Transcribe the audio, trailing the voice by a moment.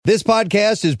This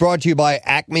podcast is brought to you by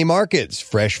Acme Markets,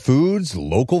 fresh foods,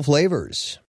 local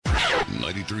flavors.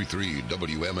 93.3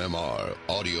 WMMR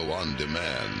Audio on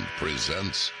Demand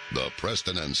presents the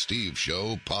Preston and Steve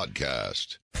Show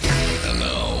podcast. And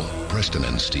now, Preston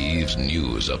and Steve's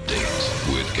news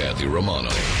update with Kathy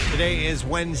Romano. Today is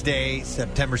Wednesday,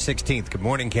 September 16th. Good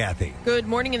morning, Kathy. Good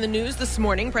morning. In the news this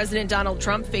morning, President Donald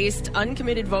Trump faced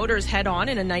uncommitted voters head-on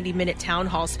in a 90-minute town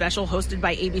hall special hosted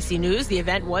by ABC News. The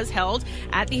event was held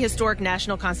at the historic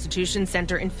National Constitution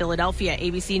Center in Philadelphia.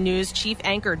 ABC News chief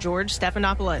anchor George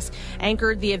Stephanopoulos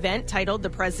anchored the event titled The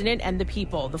President and the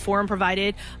People. The forum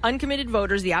provided uncommitted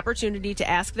voters the opportunity to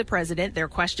ask the president their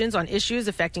questions on issues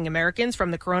affecting Americans,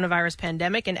 from the coronavirus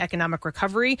pandemic and economic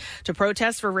recovery to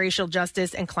protests for racial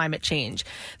justice and climate change.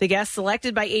 The guests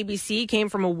selected by ABC came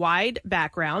from a wide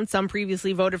background. Some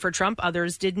previously voted for Trump,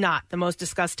 others did not. The most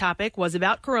discussed topic was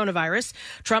about coronavirus.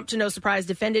 Trump, to no surprise,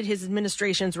 defended his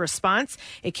administration's response.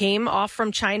 It came off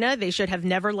from China. They should have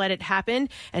never let it happen.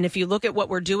 And if you look at what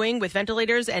we're doing with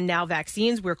ventilators and now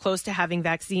vaccines, we're close to having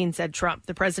vaccines, said Trump.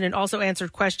 The president also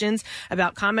answered questions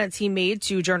about comments he made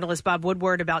to journalist Bob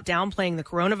Woodward about downplaying the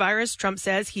coronavirus. Trump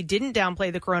says he didn't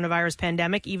downplay the coronavirus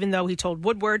pandemic, even though he told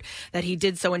Woodward that he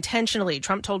did so intentionally.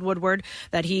 Trump told Woodward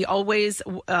that he always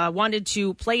wanted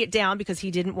to play it down because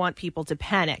he didn't want people to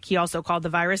panic. He also called the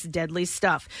virus deadly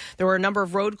stuff. There were a number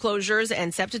of road closures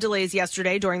and SEPTA delays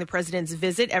yesterday during the president's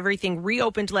visit. Everything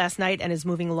reopened last night and is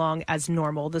moving along as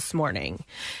normal this morning.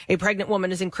 A pregnant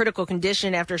woman is in critical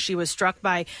condition after she was struck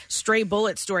by stray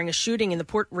bullets during a shooting in the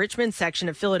Port Richmond section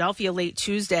of Philadelphia late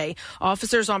Tuesday.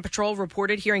 Officers on patrol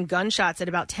reported hearing gunshots at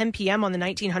about 10 p.m. on the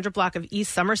 1900 block of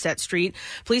East Somerset Street.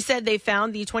 Police said they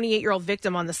found the 28-year-old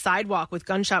victim on the sidewalk with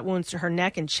gunshot wounds to her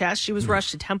neck and chest. She was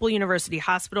rushed to Temple University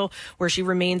Hospital, where she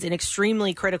remains in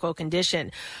extremely critical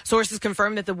condition. Sources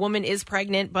confirmed that the woman is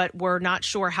pregnant, but were not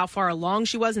sure how far along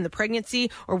she was in the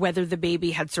pregnancy or whether the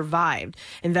baby had survived.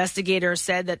 Investigators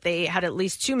said that they had at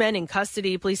least two men in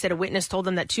custody. Police said a witness told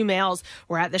them that two males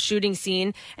were at the shooting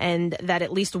scene and that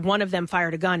at least one of them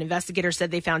fired a gun. Investigators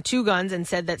said they found two guns and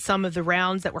said that some of the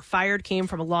rounds that were fired came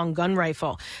from a long gun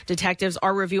rifle. Detectives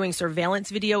are reviewing surveillance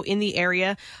video in the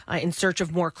area in search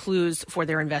of more clues for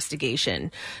their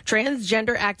investigation.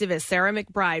 Transgender activist Sarah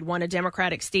McBride won a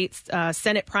Democratic state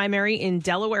Senate primary in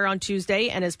Delaware on Tuesday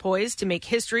and is poised to make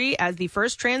history as the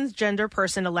first transgender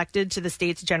person elected to the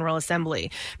state's General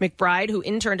Assembly. McBride, who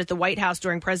interned at the White House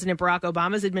during President Barack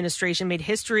Obama's administration, made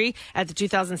history at the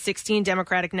 2016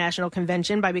 Democratic National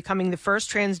Convention by becoming the first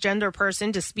transgender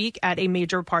person to speak at a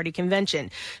major party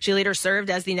convention. She later served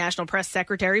as the National Press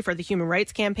Secretary for the Human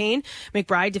Rights Campaign.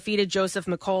 McBride defeated Joseph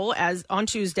McCall on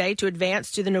Tuesday to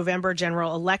advance to the November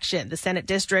general election. The Senate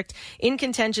district in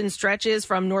contention stretches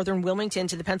from northern Wilmington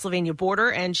to the Pennsylvania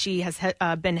border, and she has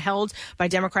been held by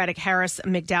Democratic Harris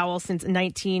McDowell since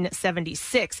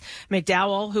 1976.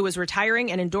 McDowell, who is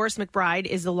retiring and endorsed McBride,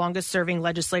 is the longest-serving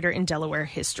legislator in Delaware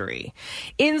history.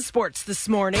 In sports this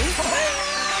morning...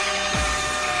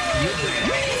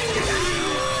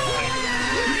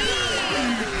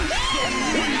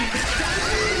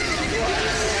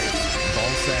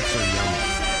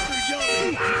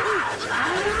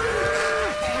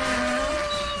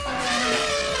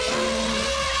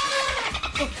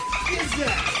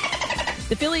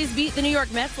 The Phillies beat the New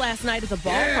York Mets last night at the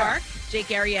ballpark. Jake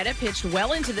Arrieta pitched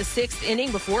well into the sixth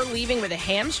inning before leaving with a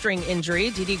hamstring injury.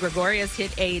 Didi Gregorius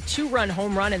hit a two-run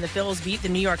home run, and the Phils beat the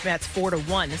New York Mets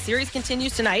 4-1. The series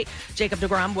continues tonight. Jacob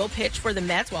deGrom will pitch for the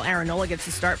Mets, while Aaron Nola gets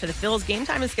to start for the Phils. Game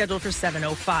time is scheduled for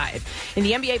 7:05. In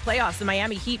the NBA playoffs, the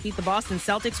Miami Heat beat the Boston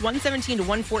Celtics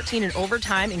 117-114 in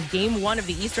overtime in Game 1 of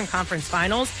the Eastern Conference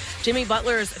Finals. Jimmy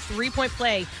Butler's three-point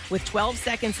play with 12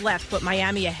 seconds left put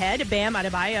Miami ahead. Bam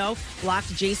Adebayo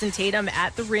blocked Jason Tatum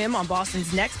at the rim on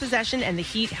Boston's next possession, and the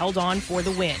Heat held on for the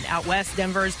win. Out west,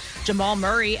 Denver's Jamal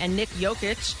Murray and Nick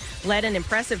Jokic led an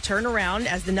impressive turnaround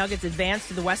as the Nuggets advanced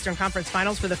to the Western Conference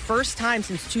Finals for the first time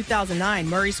since 2009.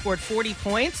 Murray scored 40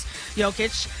 points.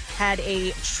 Jokic had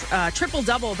a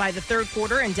triple-double by the third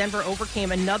quarter, and Denver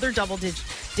overcame another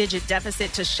double-digit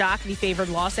deficit to shock the favored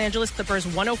Los Angeles Clippers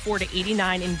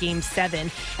 104-89 in Game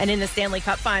 7. And in the Stanley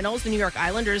Cup Finals, the New York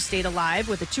Islanders stayed alive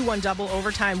with a 2-1 double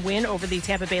overtime win over the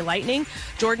Tampa Bay Lightning.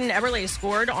 Jordan Eberle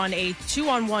scored on a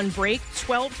 2-on-1 break,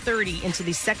 12:30 into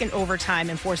the second overtime,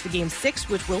 and forced the Game 6,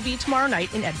 which will be tomorrow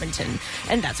night in Edmonton.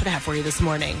 And that's what I have for you this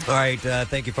morning. All right.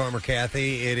 Thank you, Farmer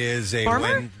Kathy. It is a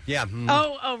Farmer? Yeah.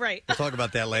 Oh, right. We'll talk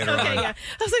about that later okay, on. Yeah.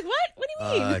 I was like, what? What do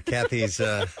you mean?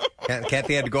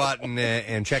 Kathy had to go out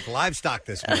and check livestock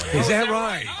this morning. Is that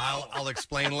right? I'll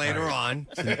explain later on.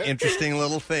 It's an interesting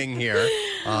little thing here.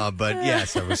 But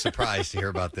yes, I was surprised to hear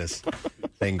about this.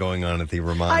 thing going on at the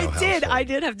Romano household. I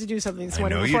did have to do something this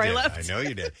morning before I left. I know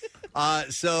you did.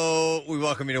 So we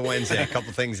welcome you to Wednesday. A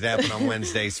couple things that happen on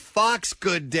Wednesdays. Fox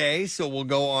Good Day, so we'll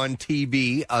go on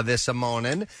TV this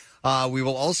morning. We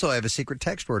will also have a secret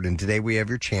text word, and today we have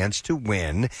your chance to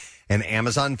win an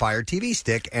Amazon Fire TV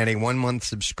stick and a 1-month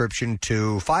subscription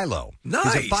to Philo. Nice.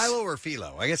 Is it Philo or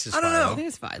Philo? I guess it's Philo. I don't know. I think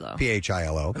it's Philo.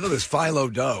 Philo. I know there's Philo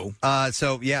dough.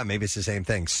 So, yeah, maybe it's the same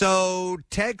thing. So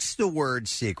text the word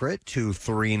secret to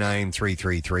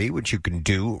 39333, which you can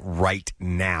do right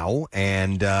now.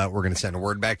 And we're going to send a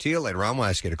word back to you. Later on, we'll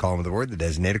ask you to call in with the word. The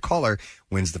designated caller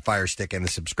wins the Fire Stick and the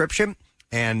subscription.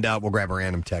 And we'll grab a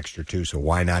random text or two, so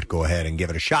why not go ahead and give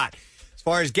it a shot. As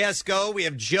far as guests go, we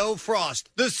have Joe Frost,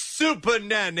 the Super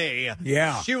Nanny.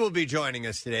 Yeah. She will be joining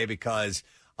us today because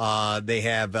they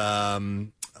have,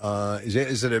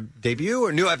 is it a debut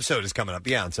or new episode is coming up?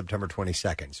 Yeah, on September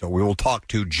 22nd. So we will talk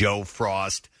to Joe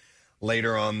Frost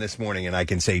later on this morning, and I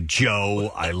can say,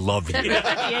 Joe, I love you.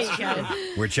 Yeah, you can.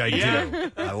 Which I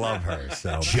do. I love her.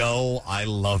 So Joe, I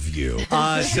love you.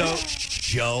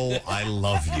 Joe, I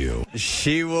love you.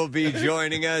 She will be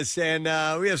joining us, and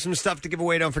we have some stuff to give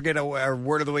away. Don't forget our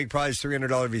Word of the Week prize,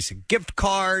 $300 Visa gift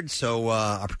card. So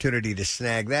opportunity to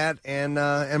snag that and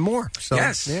more. So,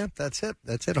 yes. Yeah, that's it.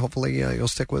 That's it. Hopefully you'll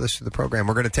stick with us through the program.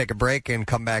 We're going to take a break and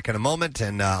come back in a moment,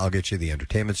 and I'll get you the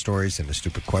entertainment stories and a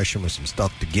stupid question with some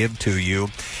stuff to give to you.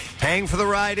 Hang for the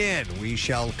ride in. We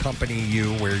shall accompany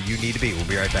you where you need to be. We'll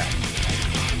be right back.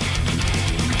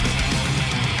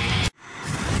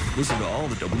 Listen to all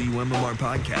the WMMR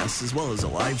podcasts as well as a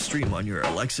live stream on your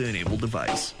Alexa-enabled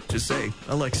device. Just say,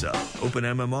 Alexa, open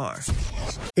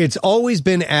MMR. It's always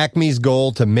been Acme's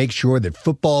goal to make sure that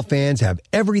football fans have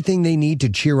everything they need to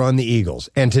cheer on the Eagles.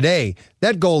 And today,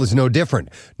 that goal is no different.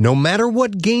 No matter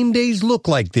what game days look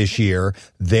like this year,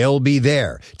 they'll be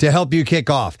there to help you kick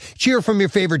off, cheer from your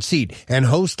favorite seat, and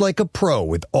host like a pro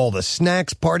with all the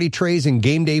snacks, party trays, and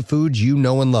game day foods you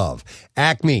know and love.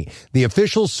 Acme, the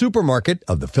official supermarket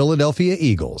of the Philadelphia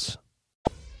Eagles.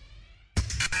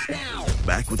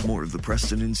 Back with more of the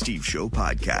Preston and Steve Show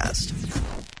podcast.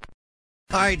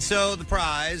 All right, so the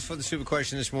prize for the super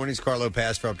question this morning is Carlo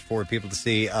Pass for up to 4 people to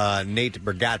see Nate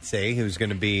Bergazzi, who's going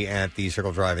to be at the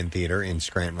Circle Drive-In Theater in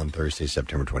Scranton on Thursday,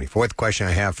 September 24th. The question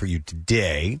I have for you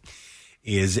today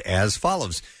is as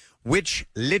follows. Which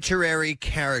literary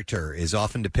character is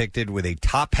often depicted with a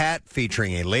top hat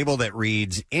featuring a label that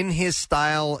reads, "In his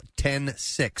style,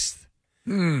 10/6"?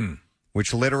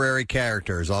 Which literary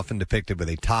character is often depicted with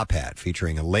a top hat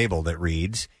featuring a label that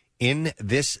reads, "In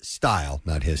this style,"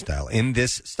 not his style, "in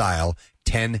this style,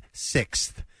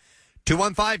 10/6"?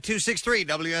 215-263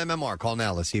 WMMR. Call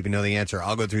now. Let's see if you know the answer.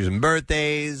 I'll go through some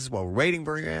birthdays while we're waiting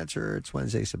for your answer. It's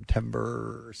Wednesday,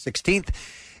 September 16th.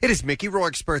 It is Mickey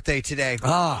Rourke's birthday today.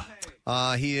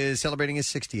 He is celebrating his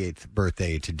 68th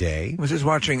birthday today. I was just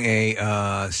watching a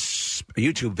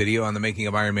YouTube video on the making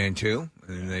of Iron Man 2.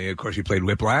 And of course, he played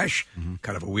Whiplash.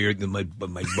 Kind of a weird... My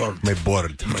bird.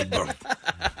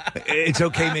 It's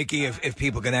okay, Mickey, if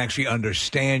people can actually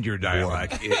understand your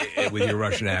dialect with your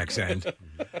Russian accent.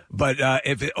 But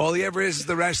if all he ever is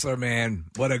the wrestler, man,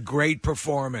 what a great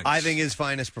performance. I think his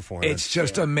finest performance. It's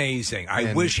just amazing.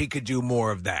 I wish he could do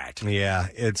more of that. Yeah,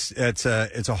 it's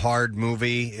a hard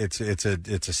movie. It's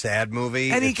a sad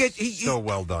movie. And he's so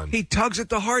well done. He tugs at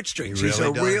the heartstrings. He really He's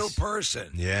a does. real person.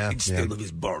 Yeah. Instead of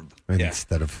his bird.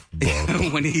 Instead of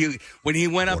bird. when he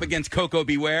went up against Coco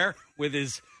Beware with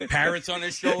his parrots on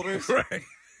his shoulders. Right.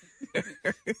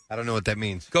 I don't know what that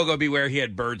means. Coco Beware, he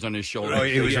had birds on his shoulders. Oh,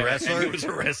 he was a wrestler? He was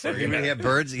a wrestler. You mean he had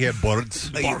birds? He had birds.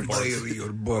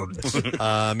 Birds.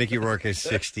 Mickey Rourke is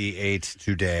 68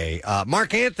 today.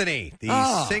 Mark Anthony,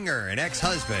 the singer and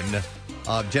ex-husband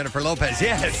of Jennifer Lopez.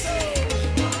 Yes.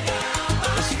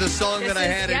 This is the song that I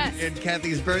had in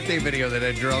Kathy's birthday video that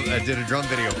I did a drum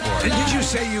video for. And did you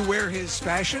say you wear his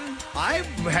fashion? I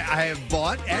have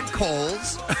bought at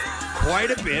Kohl's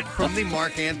quite a bit from the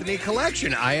Mark Anthony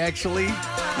collection. I actually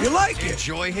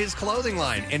enjoy his clothing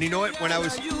line. And you know what?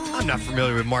 I'm not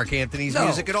familiar with Mark Anthony's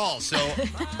music at all. So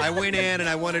I went in and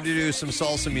I wanted to do some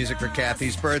salsa music for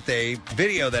Kathy's birthday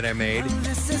video that I made.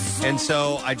 And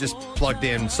so I just plugged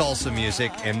in salsa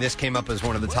music, and this came up as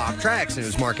one of the top tracks, and it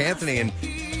was Mark Anthony. And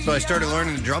so I started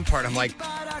learning the drum part. I'm like,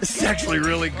 this is actually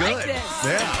really good.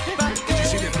 Yeah. Did you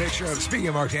see the picture of, speaking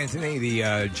of Mark Anthony,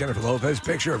 the Jennifer Lopez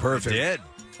picture of her? I did.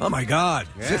 Oh, my God.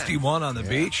 Yeah. 51 on the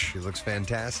beach. She looks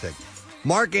fantastic.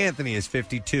 Mark Anthony is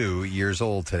 52 years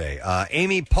old today.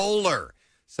 Amy Poehler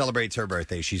celebrates her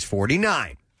birthday. She's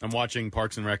 49. I'm watching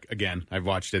Parks and Rec again. I've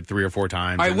watched it 3 or 4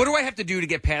 times. All right, what do I have to do to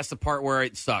get past the part where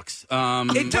it sucks?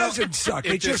 It doesn't suck.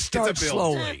 It just starts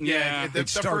slowly. Yeah, it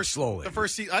starts slowly. The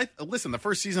first the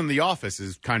first season of The Office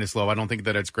is kind of slow. I don't think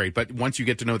that it's great, but once you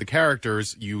get to know the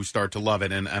characters, you start to love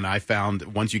it. And I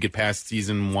found once you get past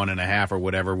season 1.5 or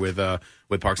whatever with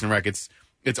Parks and Rec, it's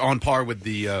on par with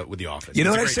the Office. You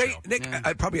know It's what I a great say, show.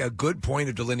 Nick? Probably a good point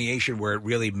of delineation where it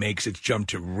really makes its jump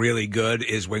to really good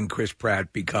is when Chris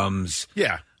Pratt becomes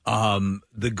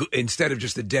instead of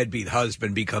just the deadbeat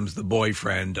husband, becomes the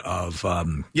boyfriend of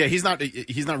he's not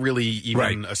really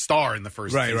even a star in the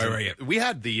first season. Right. We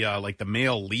had the the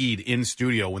male lead in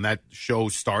studio when that show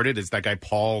started. It's that guy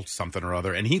Paul something or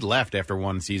other, and he left after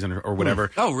 1 season or whatever.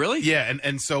 Oh, really? Yeah,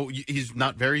 and so he's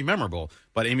not very memorable.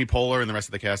 But Amy Poehler and the rest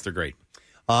of the cast are great.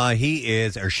 She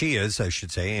is, I should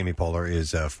say. Amy Poehler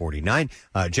is 49.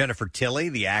 Jennifer Tilly,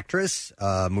 the actress,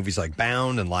 movies like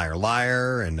Bound and Liar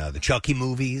Liar and the Chucky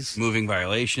movies. Moving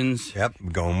Violations. Yep,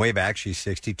 going way back. She's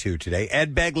 62 today.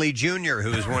 Ed Begley Jr.,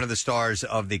 who is one of the stars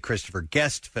of the Christopher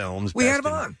Guest films. We had him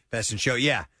on. Best in Show,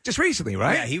 yeah. Just recently,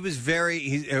 right? Yeah, he was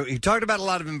he talked about a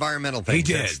lot of environmental things.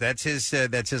 He did. That's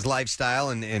his lifestyle,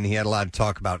 and he had a lot of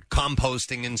talk about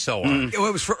composting and so on. Well,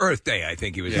 it was for Earth Day, I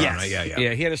think he was on. Right?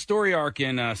 Yeah, he had a story arc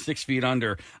in 6 Feet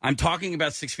Under. I'm talking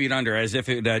about 6 Feet Under as if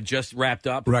it just wrapped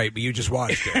up. Right, but you just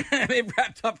watched it. It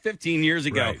wrapped up 15 years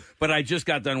ago, Right. but I just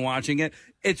got done watching it.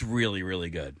 It's really, really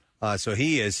good. So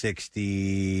he is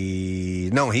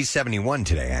 60. No, he's 71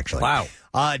 today, actually. Wow.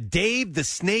 Dave the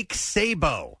Snake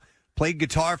Sabo played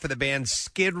guitar for the band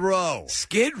Skid Row.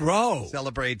 Skid Row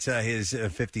Celebrates his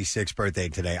 56th birthday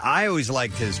today. I always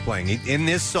liked his playing. In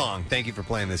this song, thank you for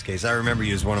playing this, Case. I remember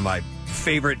he was one of my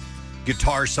favorite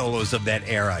guitar solos of that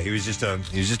era. He was just a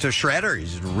shredder. He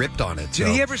just ripped on it. Did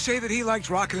he ever say that he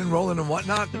liked rocking and rolling and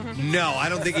whatnot? No, I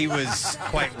don't think he was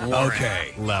quite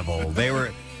Warrant level.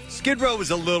 Skid Row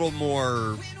was a little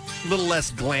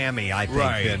less glammy, I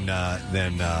think,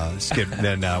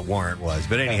 than Warrant was.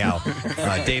 But anyhow,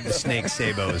 Dave the Snake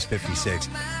Sabo is 56.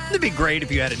 It'd be great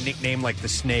if you had a nickname like the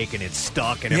Snake and it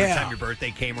stuck, and every time your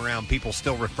birthday came around, people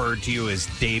still referred to you as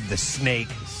Dave the Snake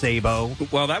Sabo.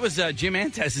 Well, that was Jim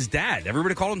Antez's dad.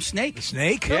 Everybody called him Snake.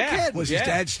 Snake? Yeah. Was his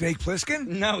dad Snake Plissken?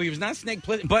 No, he was not Snake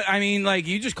Plissken. But, I mean,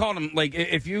 you just called him,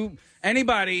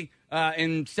 anybody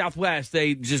in Southwest,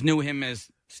 they just knew him as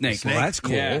Snake. Well, that's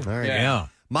cool. All right. Yeah.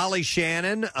 Molly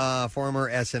Shannon, former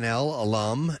SNL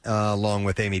alum, along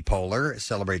with Amy Poehler,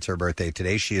 celebrates her birthday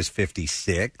today. She is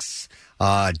 56.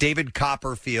 David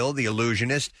Copperfield, the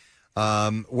illusionist.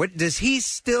 What does he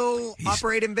still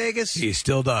operate in Vegas? He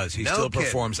still does. He still kidding.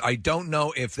 performs. I don't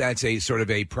know if that's a sort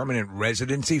of a permanent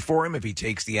residency for him if he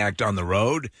takes the act on the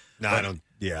road. No, I don't.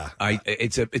 Yeah,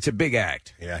 it's a big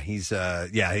act. Yeah, he's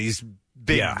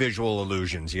big visual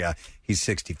illusions. Yeah, he's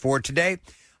 64 today.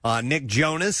 Nick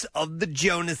Jonas of the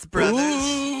Jonas Brothers.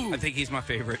 Ooh. I think he's my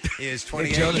favorite. Is 28.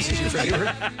 Nick Jonas is your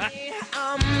favorite?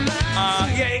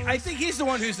 I think he's the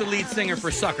one who's the lead singer for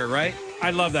Sucker, right?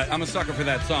 I love that. I'm a sucker for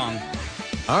that song.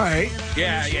 All right.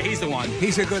 Yeah, he's the one.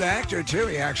 He's a good actor, too.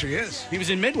 He actually is. He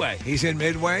was in Midway. He's in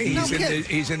Midway.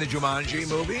 He's in the Jumanji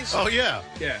movies. Oh, yeah.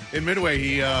 Yeah. In Midway,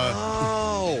 he...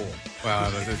 Well,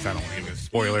 I don't want to give a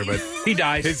spoiler, but he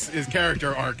dies. His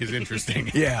character arc is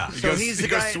interesting. Yeah. He So goes, he's the he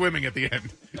goes guy- swimming at the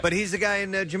end. but he's the guy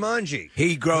in Jumanji.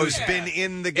 He grows. Who's been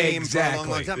in the game for a long,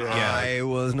 long time. Yeah. I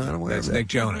was not aware That's of that. Nick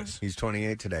Jonas. He's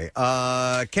 28 today.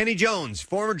 Kenny Jones,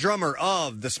 former drummer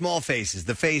of the Small Faces,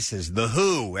 the Faces, the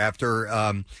Who, after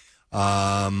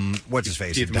what's his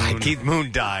face? Keith Died. Moon. Keith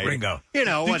Moon died. Ringo. You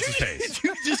know, what's his face? Did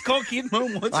you just call Keith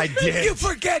Moon once? I did. You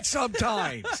forget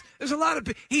sometimes. There's a lot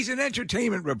of. He's an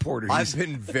entertainment reporter. I've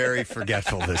been very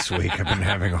forgetful this week. I've been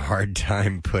having a hard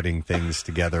time putting things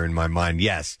together in my mind.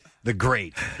 Yes, the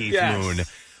great Keith Moon.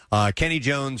 Kenny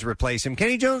Jones replaced him.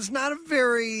 Kenny Jones, not a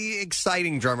very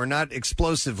exciting drummer, not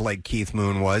explosive like Keith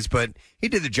Moon was, but he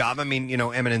did the job. I mean,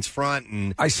 Eminence Front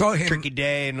and I saw him. Tricky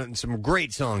Day and some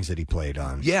great songs that he played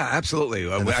on. Yeah, absolutely.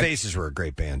 And the Faces were a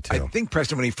great band, too. I think,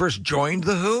 Preston, when he first joined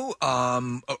The Who,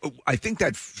 I think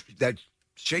that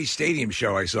Shea Stadium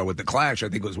show I saw with The Clash, I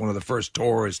think was one of the first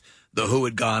tours The Who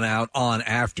had gone out on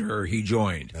after he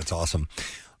joined. That's awesome.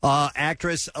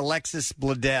 Actress Alexis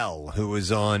Bledel, who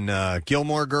was on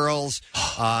Gilmore Girls,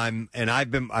 and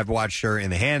I've watched her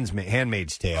in The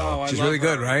Handmaid's Tale. She's really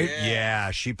good, right? Yeah,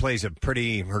 she plays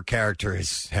her character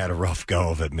has had a rough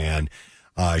go of it, man.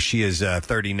 She is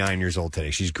 39 years old today.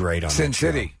 She's great on Sin that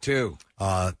show. City, too.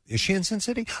 Is she in Sin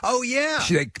City? Oh, yeah.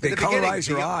 They At the colorize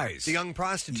beginning, her eyes. The young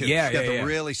prostitute. Yeah, She's got the yeah.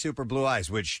 really super blue eyes,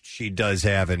 which she does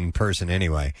have in person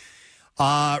anyway.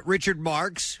 Richard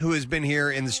Marks, who has been here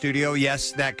in the studio.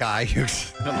 Yes, that guy. I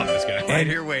love this guy. Right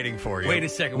here waiting for you. Wait a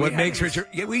second. What makes Richard?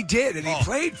 Yeah, we did, and he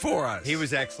played for us. He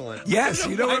was excellent. Yes,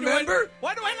 you don't remember?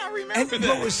 Why do I not remember And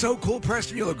that? what was so cool,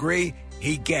 Preston, you'll agree,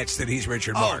 he gets that he's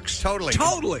Richard Marks. Totally.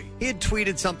 Totally. He had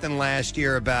tweeted something last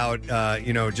year about,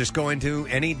 just going to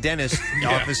any dentist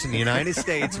office in the United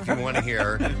States if you want to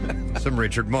hear some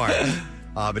Richard Marks.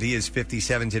 But he is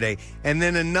 57 today. And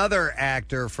then another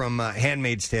actor from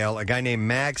Handmaid's Tale, a guy named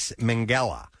Max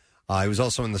Minghella. He was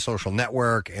also in The Social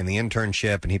Network and The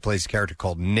Internship, and he plays a character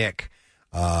called Nick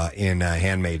in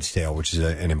Handmaid's Tale, which is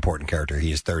an important character.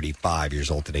 He is 35 years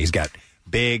old today. He's got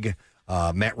big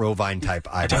Matt Rovine-type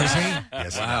eyebrows. Does he?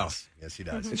 Yes, he Wow. does. Yes, he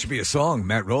does. It should be a song,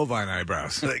 Matt Rovine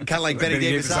eyebrows. Kind of like Betty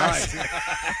Davis eyes.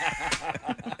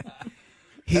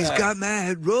 He's got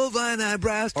Matt Rovine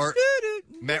eyebrows. Or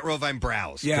Matt Rovine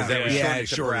brows. 'cause Yeah, that was yeah, shortened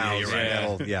to sure, brows. yeah, you're right.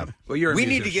 That'll- yeah. Well, you're a we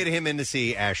need to musician. get him in to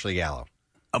see Ashley Gallo.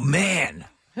 Oh, man.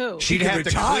 Who? She She'd could have to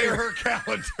retire. clear her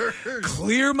calendar.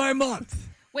 Clear my month.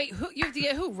 Wait, who you have to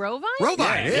get who? Rovine?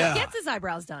 Rovine, yeah. He gets his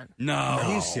eyebrows done. No.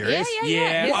 Are you serious?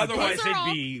 Yeah. Yeah, otherwise his are it'd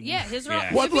all- be- Yeah, his are all- yeah.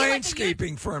 it What would be like a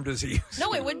landscaping firm does he use?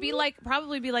 No, it would be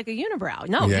probably be like a unibrow.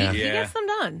 No, Yeah. he Yeah. gets them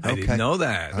done. I didn't know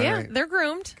that. All Yeah, right. they're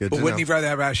groomed. Good But to wouldn't know. he rather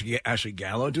have Ashley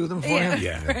Gallo do them for him?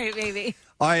 Yeah. right, maybe.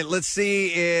 All right, let's see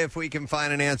if we can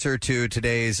find an answer to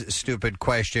today's stupid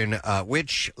question.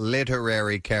 Which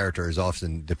literary character is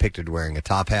often depicted wearing a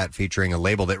top hat featuring a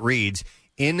label that reads,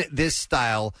 "In this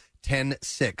style,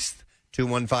 10/6"?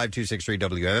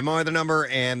 215-263-WMR, the number,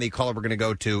 and the caller we're going to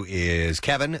go to is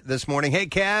Kevin this morning. Hey,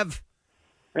 Kev.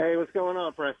 Hey, what's going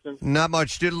on, Preston? Not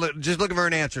much. Just looking for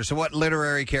an answer. So what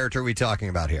literary character are we talking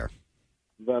about here?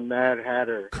 The Mad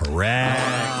Hatter. Correct.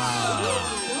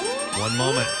 One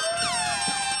moment.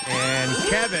 And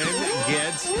Kevin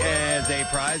gets as a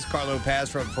prize Carlo Pass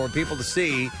for people to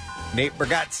see Nate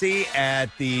Bargatze at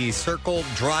the Circle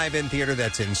Drive-In Theater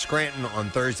that's in Scranton on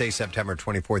Thursday, September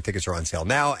 24th. Tickets are on sale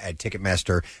now at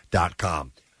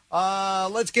Ticketmaster.com.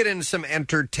 Let's get into some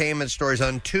entertainment stories.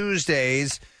 On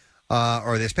Tuesdays,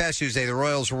 or this past Tuesday, the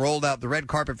Royals rolled out the red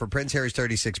carpet for Prince Harry's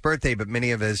 36th birthday, but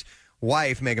many of his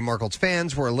wife, Meghan Markle's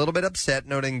fans, were a little bit upset,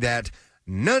 noting that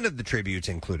none of the tributes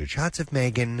included shots of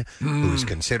Meghan, who's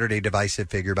considered a divisive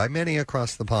figure by many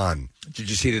across the pond. Did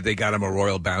you see that they got him a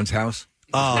royal bounce house?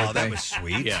 Oh, that was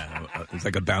sweet. Yeah, it's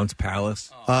like a bounce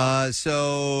palace.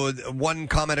 So one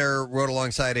commenter wrote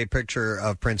alongside a picture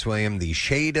of Prince William, the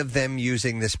shade of them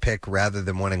using this pic rather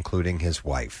than one including his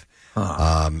wife.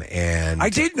 And I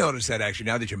did notice that, actually,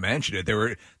 now that you mention it. There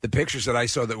were the pictures that I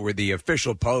saw that were the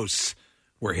official posts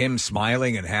were him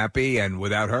smiling and happy and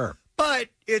without her. But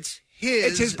it's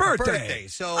his birthday.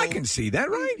 So I can see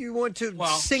that, right? You want to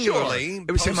Well, singularly.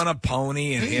 It was him on a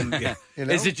pony and him. Yeah. You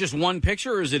know? Is it just one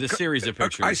picture or is it a series of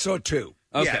pictures? I saw two.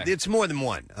 Okay. Yeah, it's more than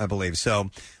one, I believe. So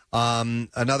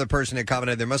another person had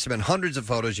commented, there must have been hundreds of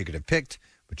photos you could have picked,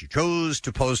 but you chose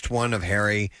to post one of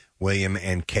Harry, William,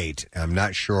 and Kate. I'm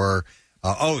not sure.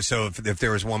 So if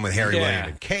there was one with Harry, Yeah. William,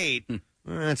 and Kate,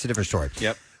 that's a different story.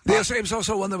 Yep. It was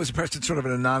also one that was pressed sort of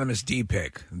an anonymous D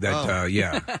pic. That,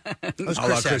 That was a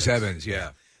la Chris Evans, yeah.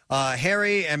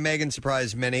 Harry and Meghan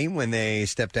surprised many when they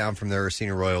stepped down from their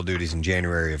senior royal duties in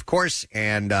January, of course,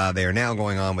 and they are now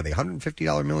going on with a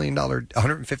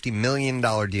 $150 million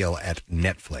deal at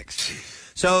Netflix.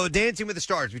 So, Dancing with the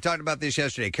Stars, we talked about this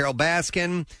yesterday. Carol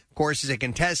Baskin, of course, is a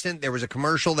contestant. There was a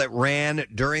commercial that ran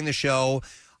during the show,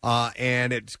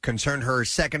 and it concerned her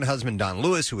second husband, Don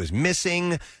Lewis, who was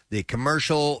missing. The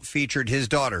commercial featured his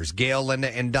daughters, Gail,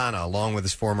 Linda, and Donna, along with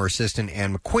his former assistant,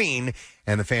 Anne McQueen,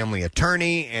 and the family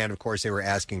attorney. And, of course, they were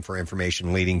asking for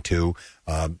information leading to,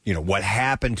 what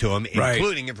happened to him,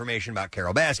 including information about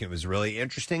Carol Baskin. It was a really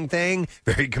interesting thing,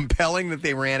 very compelling that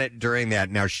they ran it during that.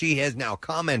 Now, she has now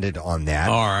commented on that.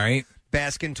 All right.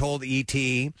 Baskin told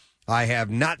E.T., I have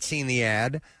not seen the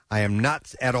ad. I am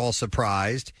not at all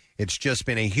surprised. It's just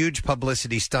been a huge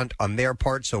publicity stunt on their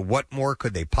part, so what more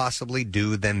could they possibly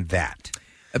do than that?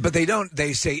 But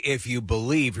they say if you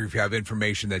believe or if you have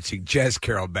information that suggests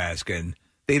Carol Baskin,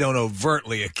 they don't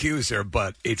overtly accuse her,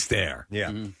 but it's there.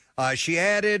 Yeah. She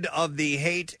added of the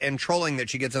hate and trolling that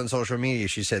she gets on social media,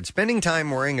 she said, spending time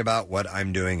worrying about what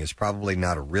I'm doing is probably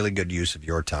not a really good use of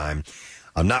your time.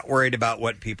 I'm not worried about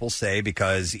what people say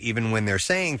because even when they're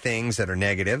saying things that are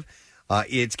negative,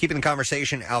 it's keeping the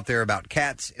conversation out there about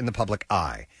cats in the public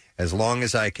eye. As long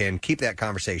as I can keep that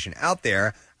conversation out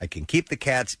there, I can keep the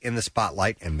cats in the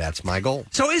spotlight, and that's my goal.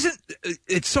 So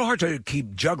it's so hard to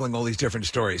keep juggling all these different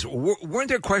stories. Weren't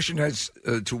there questions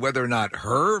as to whether or not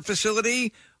her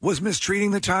facility was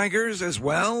mistreating the tigers as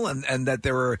well, and that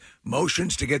there were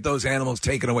motions to get those animals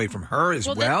taken away from her as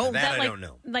well? That I don't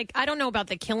know. Like, I don't know about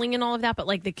the killing and all of that, but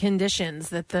like the conditions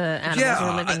that the animals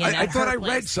are living in. I thought I place.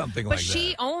 read something but like that. But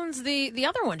she owns the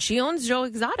other one. She owns Joe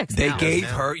Exotics. They now. gave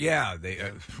her,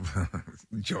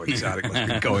 Joe Exotic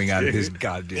must be going out of his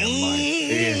goddamn mind.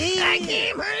 I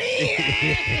can't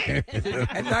believe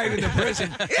and not even the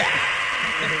prison.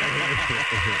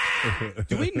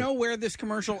 Do we know where this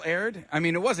commercial aired? I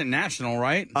mean, it wasn't national,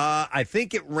 right? I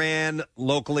think it ran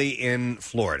locally in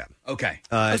Florida. Okay.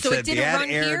 It so said it didn't the ad run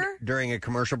aired here? during a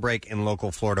commercial break in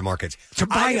local Florida markets. To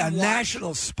buy a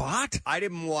national spot? I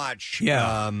didn't watch.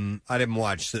 Yeah. I didn't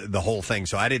watch the whole thing,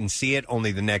 so I didn't see it.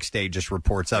 Only the next day, just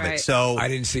reports of Right. it. So I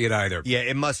didn't see it either. yeah,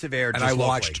 it must have aired. And just I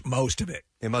watched locally. most of it.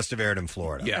 It must have aired in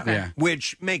Florida. Yeah. Yeah.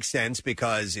 Which makes sense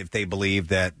because if they believe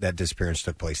that disappearance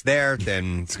took place there,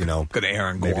 then Gonna air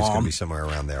in maybe it's going Guam. to be somewhere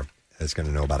around there that's going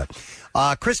to know about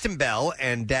it. Kristen Bell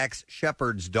and Dax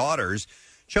Shepard's daughters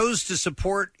chose to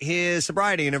support his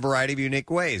sobriety in a variety of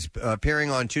unique ways. Appearing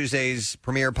on Tuesday's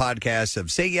premiere podcast of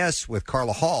Say Yes with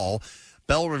Carla Hall,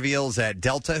 Bell reveals that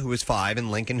Delta, who is 5, and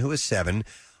Lincoln, who is 7,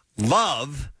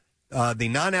 love the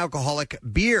non-alcoholic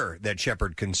beer that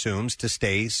Shepard consumes to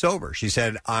stay sober. She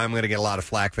said, I'm going to get a lot of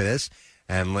flack for this,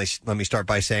 and let me start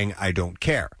by saying I don't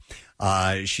care.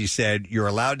 She said, you're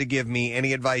allowed to give me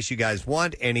any advice you guys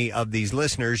want. Any of these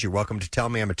listeners, you're welcome to tell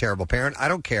me I'm a terrible parent. I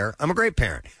don't care. I'm a great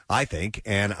parent, I think,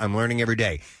 and I'm learning every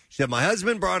day. She said, my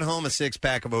husband brought home a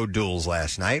 6-pack of O'Doul's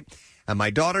last night, and my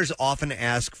daughters often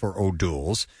ask for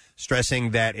O'Doul's,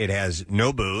 stressing that it has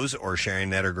no booze, or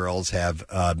sharing that her girls have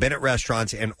been at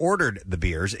restaurants and ordered the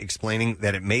beers, explaining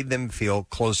that it made them feel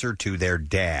closer to their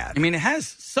dad. I mean, it has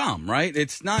some, right?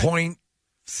 It's not... Point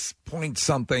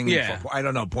something. Yeah. I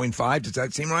don't know, 0.5. Does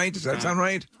that seem right? Does that sound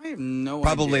right? I have no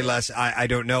Probably idea. less. I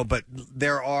don't know, but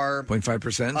there are...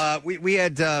 0.5%? We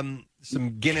had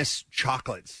some Guinness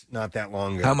chocolates not that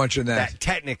long ago. How much in that?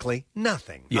 Technically,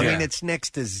 nothing. I Yeah. mean, it's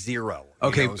next to zero.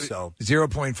 Okay, So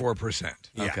 0.4%.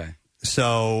 yeah. Okay.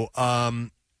 So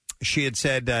she had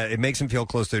said it makes him feel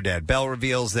close to their dad. Belle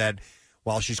reveals that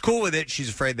while she's cool with it, she's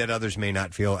afraid that others may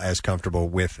not feel as comfortable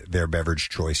with their beverage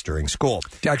choice during school.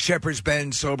 Dax Shepard's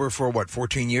been sober for,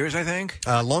 14 years, I think?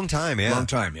 Long time, yeah. Long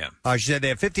time, yeah. She said they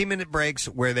have 15-minute breaks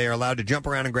where they are allowed to jump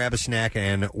around and grab a snack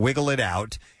and wiggle it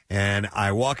out. And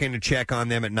I walk in to check on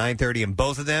them at 9:30, and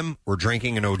both of them were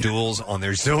drinking an O'Doul's on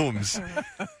their Zooms.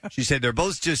 She said they're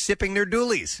both just sipping their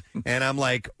Doolies. And I'm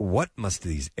like, what must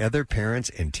these other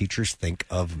parents and teachers think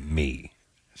of me?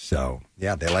 So,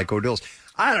 yeah, they like O'Doul's.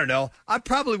 I don't know. I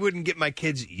probably wouldn't get my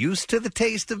kids used to the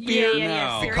taste of beer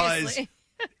because seriously.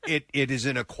 it is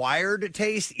an acquired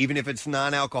taste, even if it's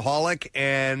non-alcoholic.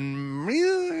 And,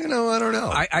 I don't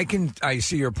know. I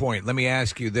see your point. Let me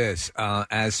ask you this.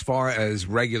 As far as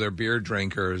regular beer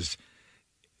drinkers,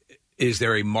 is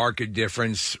there a marked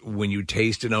difference when you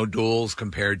taste an O'Doul's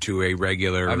compared to a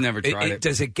regular? I've never tried it.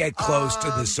 Does it get close to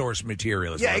the source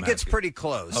material? Yeah, it gets pretty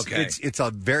close. Okay. It's a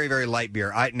very, very light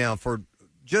beer. Now, for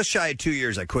just shy of 2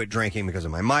 years, I quit drinking because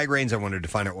of my migraines. I wanted to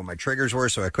find out what my triggers were,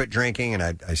 so I quit drinking, and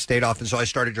I stayed off, and so I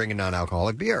started drinking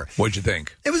non-alcoholic beer. What'd you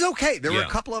think? It was okay. There were a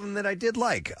couple of them that I did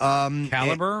like.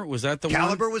 Caliber? Was that the one?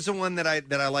 Caliber was the one that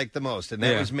I liked the most, and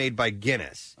that Yeah. was made by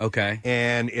Guinness. Okay.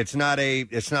 And it's not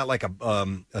like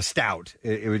a stout.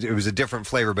 It was a different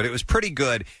flavor, but it was pretty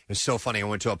good. It was so funny. I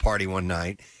went to a party one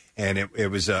night, and it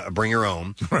was a bring your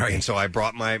own. Right. And so I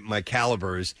brought my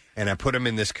Calibers, and I put them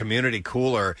in this community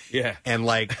cooler. Yeah. And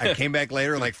I came back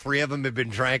later, and 3 of them had been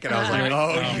drank, and I was like,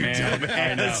 oh, you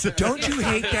man. dumbass. Don't you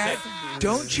hate that?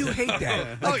 Don't you hate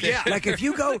that? Oh, yeah. Like if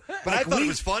you go, But I thought it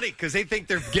was funny because they think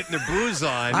they're getting their booze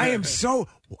on. I am so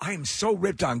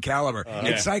ripped on Caliber.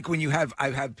 It's like when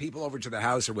I've had people over to the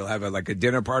house, or we'll have a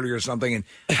dinner party or something, and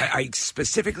I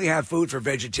specifically have food for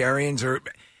vegetarians, or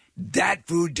that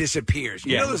food disappears.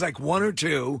 You Yeah. know, there's 1 or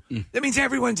 2. That means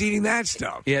everyone's eating that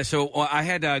stuff. Yeah, so I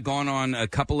had gone on a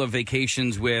couple of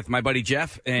vacations with my buddy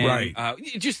Jeff, and Right.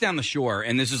 Just down the shore,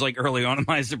 and this is early on in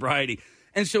my sobriety.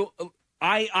 And so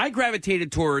I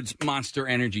gravitated towards Monster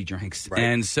energy drinks. Right.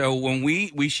 And so when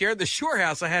we shared the shore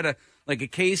house, I had a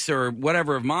case or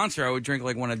whatever of Monster. I would drink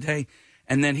one a day.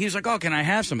 And then he was like, oh, can I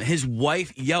have some? His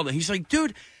wife yelled at him. He's like,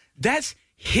 dude, that's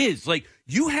his.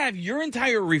 You have your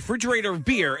entire refrigerator of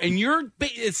beer, and you're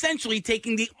essentially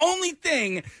taking the only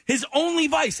thing, his only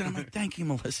vice. And I'm like, thank you,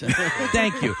 Melissa.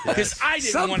 Thank you. Because I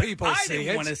didn't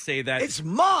want to say that. It's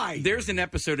mine. There's an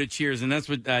episode of Cheers, and that's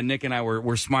what Nick and I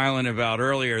were smiling about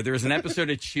earlier. There's an episode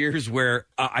of Cheers where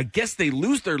I guess they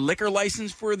lose their liquor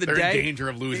license for the They're day. in danger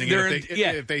of losing it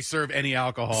if they serve any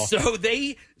alcohol. So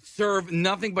they serve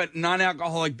nothing but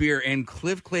non-alcoholic beer, and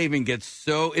Cliff Clavin gets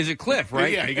so... Is it Cliff,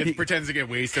 right? Yeah, he pretends to get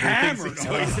wasted. Hammered.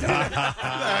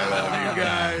 I love you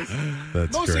guys.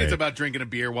 That's Mostly great. it's about drinking a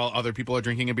beer while other people are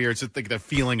drinking a beer. It's just like the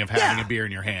feeling of having a beer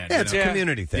in your hand. Yeah, it's you know? a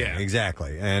community thing, Yeah.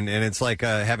 exactly, and it's like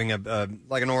having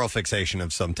like an oral fixation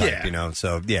of some type,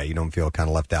 So you don't feel kind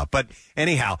of left out. But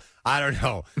anyhow, I don't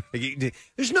know.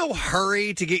 There's no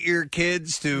hurry to get your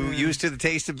kids to used to the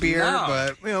taste of beer,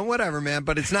 but whatever, man.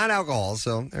 But it's not alcohol,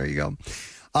 so there you go.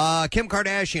 Kim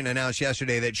Kardashian announced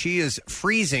yesterday that she is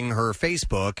freezing her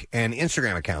Facebook and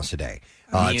Instagram accounts today.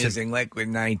 Using liquid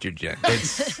nitrogen.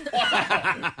 It's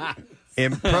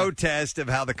in protest of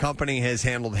how the company has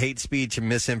handled hate speech and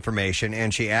misinformation,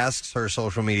 and she asks her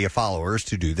social media followers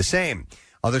to do the same.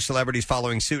 Other celebrities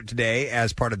following suit today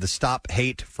as part of the Stop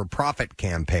Hate for Profit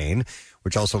campaign,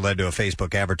 which also led to a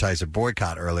Facebook advertiser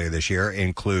boycott earlier this year,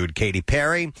 include Katy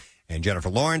Perry and Jennifer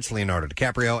Lawrence, Leonardo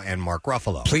DiCaprio, and Mark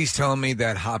Ruffalo. Please tell me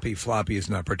that Hoppy Floppy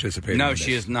is not participating. No, in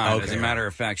she this. is not. Okay. As a matter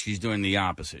of fact, she's doing the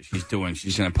opposite. She's going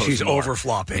to post She's more. over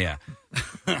flopping. Yeah.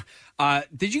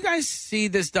 Did you guys see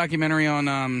this documentary on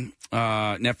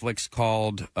Netflix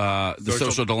called The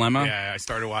Social Dilemma? Yeah, I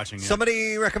started watching it.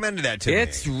 Somebody recommended that to me.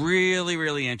 It's really,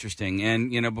 really interesting.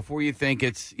 And, before you think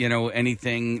it's,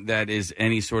 anything that is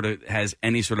has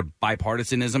any sort of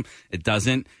bipartisanism, it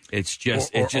doesn't. It's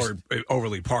just... or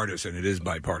overly partisan. It is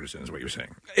bipartisan is what you're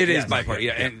saying. It is bipartisan.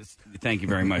 Yeah. And thank you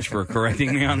very much for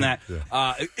correcting me on that.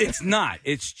 It's not.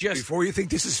 It's just... Before you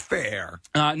think this is fair.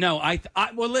 No,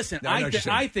 well, listen,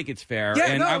 I think it's fair. Yeah,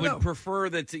 and I would prefer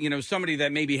that, somebody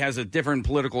that maybe has a different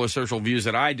political or social views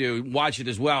that I do watch it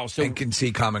as well. So and can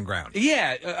see common ground.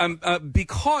 Yeah,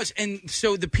 because, and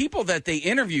so the people that they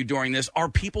interview during this are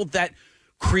people that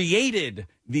created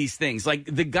these things. Like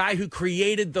the guy who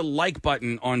created the like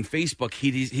button on Facebook,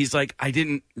 he's like, I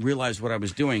didn't realize what I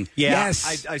was doing. Yeah,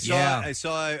 yes. I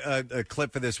saw a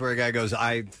clip for this where a guy goes,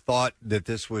 I thought that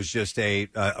this was just a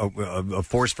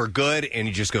force for good, and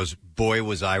he just goes, boy,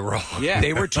 was I wrong. Yeah.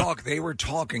 They were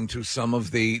talking to some of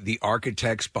the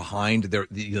architects behind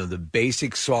the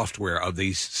basic software of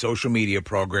these social media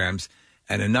programs,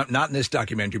 and not in this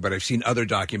documentary, but I've seen other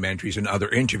documentaries and other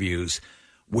interviews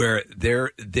where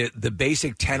the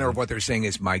basic tenor of what they're saying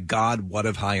is, my God, what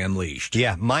have I unleashed?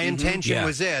 Yeah, my intention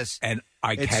was this. And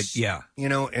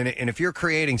and if you're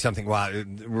creating something, well,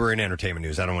 we're in entertainment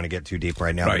news. I don't want to get too deep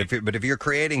right now. Right. But if you're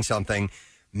creating something,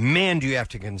 man, do you have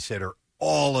to consider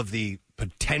all of the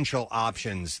potential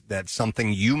options that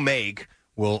something you make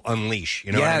will unleash.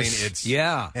 You know what I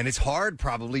mean? And it's hard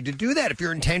probably to do that if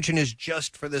your intention is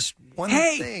just for this one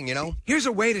thing, Here's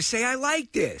a way to say I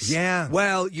like this. Yeah.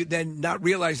 Well, you then not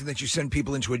realizing that you send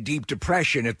people into a deep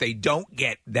depression if they don't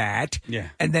get that. Yeah.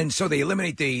 And then so they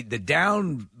eliminate the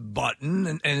down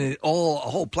button and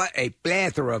a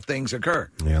plethora of things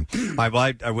occur. Yeah.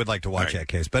 I would like to watch that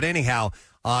case. But anyhow,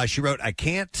 she wrote, I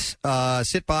can't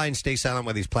sit by and stay silent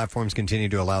while these platforms continue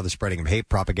to allow the spreading of hate,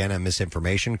 propaganda, and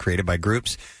misinformation created by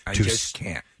groups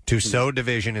to sow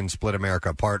division and split America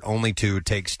apart, only to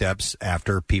take steps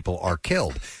after people are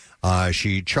killed.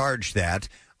 She charged that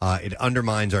it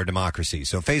undermines our democracy.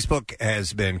 So Facebook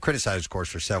has been criticized, of course,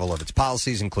 for several of its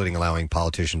policies, including allowing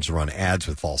politicians to run ads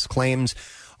with false claims.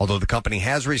 Although the company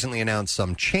has recently announced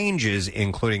some changes,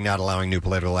 including not allowing new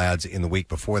political ads in the week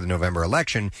before the November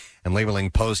election and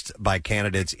labeling posts by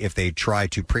candidates if they try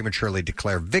to prematurely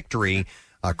declare victory.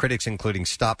 Critics, including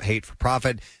Stop Hate for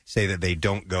Profit, say that they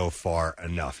don't go far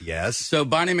enough. Yes? So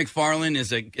Bonnie McFarlane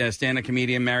is a stand-up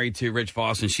comedian married to Rich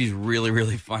Voss, and she's really,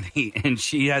 really funny. And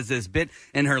she has this bit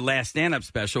in her last stand-up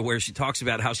special where she talks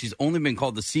about how she's only been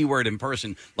called the C word in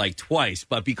person like twice,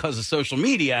 but because of social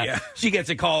media, she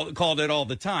gets called it all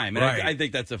the time. And Right. I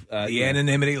think that's the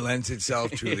anonymity lends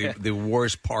itself to the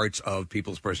worst parts of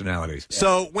people's personalities.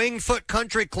 So Winged Foot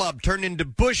Country Club turned into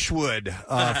Bushwood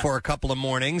for a couple of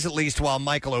mornings, at least while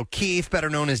Michael O'Keefe, better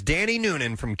known as Danny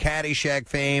Noonan from Caddyshack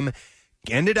fame,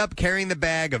 ended up carrying the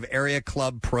bag of area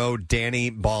club pro Danny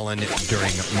Ballin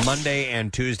during Monday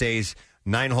and Tuesday's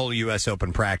 9-hole U.S.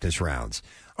 Open practice rounds.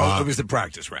 It was the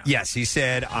practice round. Yes, he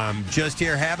said, I'm just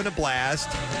here having a blast.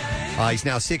 He's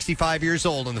now 65 years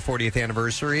old on the 40th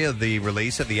anniversary of the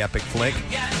release of the epic flick.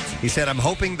 He said, I'm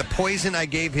hoping the poison I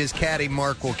gave his caddy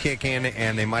Mark will kick in,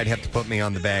 and they might have to put me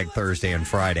on the bag Thursday and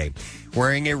Friday.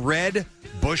 wearing a red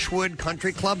Bushwood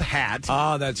Country Club hat.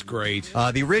 Oh, that's great.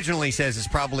 The original, he says, is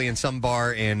probably in some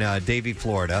bar in Davie,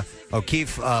 Florida.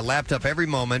 O'Keefe lapped up every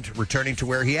moment, returning to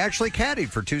where he actually caddied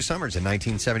for 2 summers in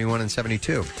 1971 and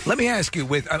 72. Let me ask you,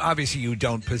 with obviously you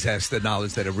don't possess the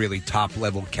knowledge that a really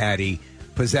top-level caddy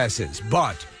possesses,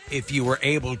 but if you were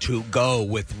able to go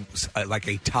with like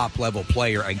a top-level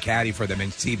player and caddy for them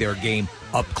and see their game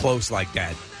up close like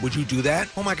that, would you do that?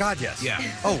 Oh, my God, yes. Yeah.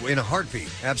 Oh, in a heartbeat.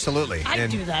 Absolutely. I'd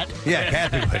do that. Yeah,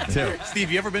 Kathy would, too.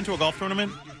 Steve, you ever been to a golf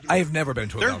tournament? I have never been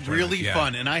to a They're golf tournament. really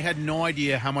fun, and I had no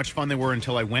idea how much fun they were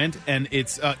until I went. And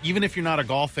it's even if you're not a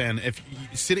golf fan, if you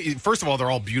sit, first of all,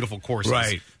 they're all beautiful courses,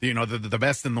 right? You know, the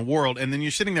best in the world, and then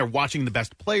you're sitting there watching the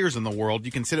best players in the world.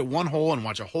 You can sit at one hole and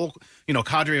watch a whole,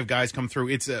 cadre of guys come through.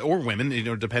 It's or women,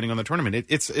 depending on the tournament.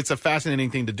 It's a fascinating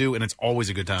thing to do, and it's always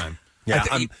a good time. Yeah,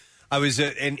 I was,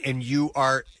 and you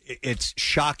are. It's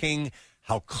shocking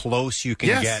how close you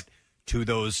can get to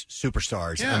those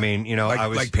superstars. Yeah. I mean, I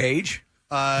was like Paige.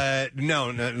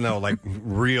 No, like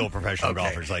real professional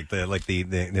golfers. Like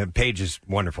the Paige is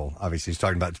wonderful. Obviously, he's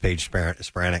talking about Paige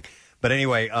Sparanek. But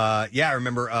anyway, I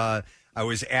remember I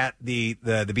was at the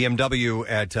BMW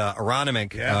at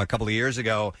Aronimink a couple of years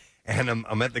ago, and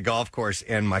I'm at the golf course,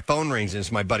 and my phone rings, and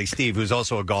it's my buddy Steve, who's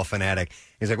also a golf fanatic.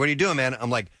 He's like, "What are you doing, man?"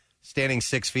 I'm like, "Standing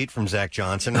 6 feet from Zach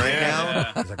Johnson right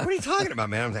now." He's like, "What are you talking about,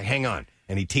 man?" I'm like, "Hang on."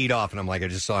 And he teed off, and I'm like, I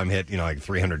just saw him hit, like a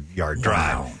 300-yard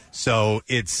drive. Wow. So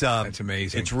it's that's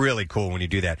amazing. It's really cool when you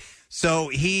do that. So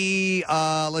he,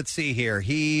 let's see here.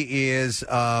 He is, he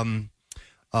got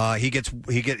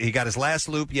his last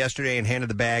loop yesterday and handed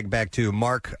the bag back to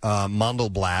Mark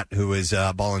Mondelblatt, who is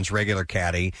Ballin's regular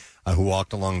caddy, who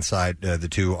walked alongside the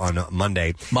two on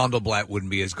Monday. Mondelblatt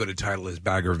wouldn't be as good a title as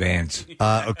Bagger Vance.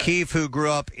 O'Keefe, who grew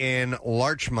up in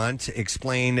Larchmont,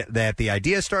 explained that the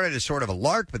idea started as sort of a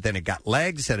lark, but then it got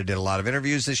legs. Said I did a lot of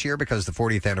interviews this year because the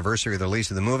 40th anniversary of the release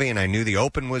of the movie, and I knew the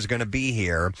Open was going to be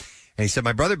here. And he said,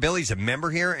 my brother Billy's a member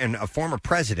here and a former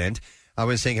president. I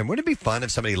was thinking, wouldn't it be fun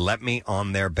if somebody let me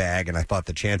on their bag? And I thought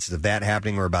the chances of that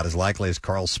happening were about as likely as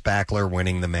Carl Spackler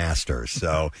winning the Masters.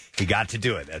 So he got to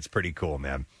do it. That's pretty cool,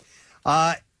 man.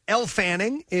 Elle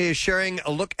Fanning is sharing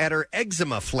a look at her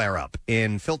eczema flare-up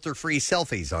in filter-free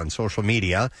selfies on social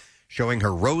media, showing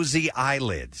her rosy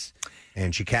eyelids.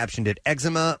 And she captioned it,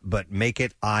 eczema, but make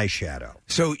it eyeshadow.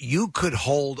 So you could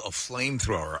hold a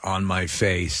flamethrower on my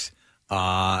face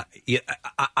and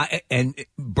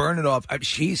burn it off.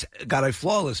 She's got a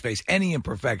flawless face. Any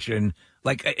imperfection,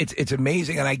 like it's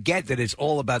amazing. And I get that it's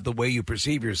all about the way you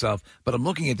perceive yourself. But I'm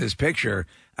looking at this picture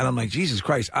and I'm like, Jesus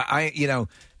Christ!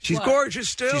 She's gorgeous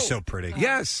still. She's so pretty.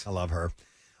 Yes, I love her.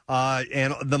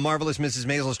 And the Marvelous Mrs.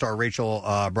 Maisel star Rachel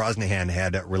Brosnahan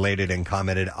had related and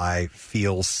commented, "I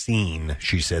feel seen,"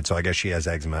 she said. So I guess she has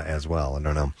eczema as well. I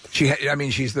don't know. She's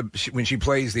when she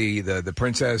plays the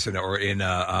princess or in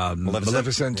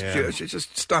Maleficent. Yeah. She's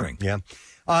just stunning. Yeah.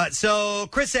 So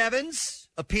Chris Evans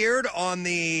appeared on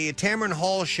the Tamron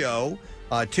Hall show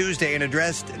Tuesday and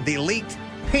addressed the leaked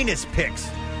penis pics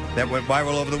that went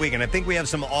viral over the weekend. I think we have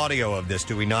some audio of this,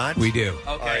 do we not? We do.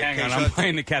 Okay, hang on. I'm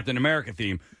playing the Captain America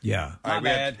theme. Yeah. My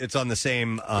bad. It's on the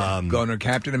same... Going to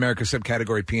Captain America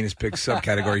subcategory penis pics,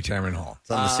 subcategory Tamron Hall.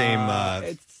 It's on the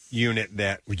same unit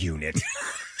that we use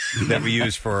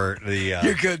for the...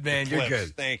 You're good, man. You're clips.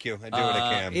 good. Thank you. I do what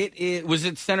I can. Was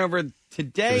it sent over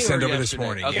today? It was sent or over yesterday? this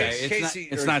morning. Okay, Yes.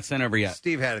 it's not sent over yet.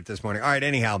 Steve had it this morning. All right,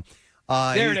 anyhow.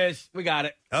 There it is. We got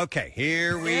it. Okay,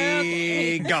 here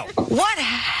we go. What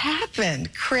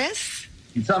happened, Chris?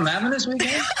 Something happened this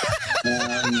weekend?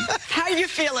 How are you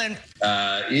feeling?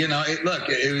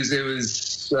 It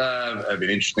was an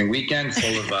interesting weekend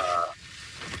full of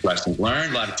lessons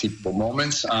learned, a lot of teachable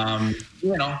moments. Things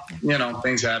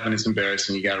happen. It's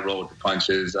embarrassing. You got to roll with the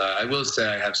punches. I will say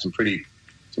I have some pretty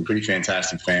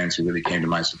fantastic fans who really came to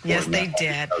my support. Yes, they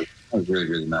did. That was really,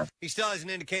 really nice. He still hasn't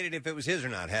indicated if it was his or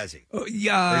not, has he?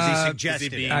 Yeah. Or is he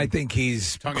suggested it? I think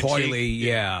he's coyly,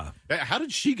 yeah. How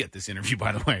did she get this interview,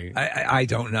 by the way? I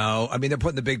don't know. I mean, they're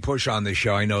putting the big push on this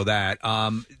show. I know that.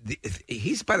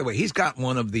 He's got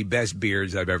one of the best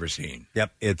beards I've ever seen.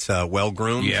 Yep, it's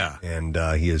well-groomed. Yeah. And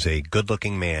he is a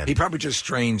good-looking man. He probably just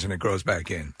strains and it grows back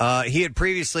in. He had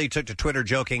previously took to Twitter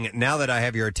joking, now that I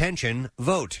have your attention,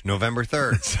 vote November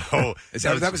 3rd. So Is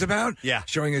that what that was about? Yeah.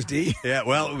 Showing his D? Yeah,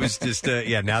 well, it was just,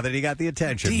 now that he got the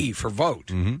attention. D for vote.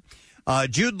 Mm-hmm.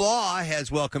 Jude Law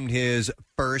has welcomed his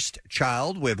first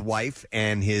child with his wife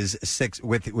and his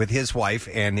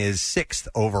sixth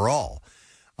overall.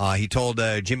 He told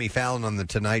Jimmy Fallon on the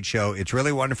Tonight Show, "It's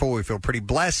really wonderful. We feel pretty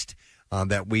blessed.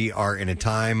 that we are in a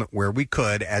time where we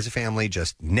could, as a family,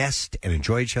 just nest and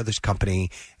enjoy each other's company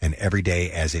and every day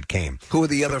as it came. Who are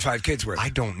the other 5 kids with? I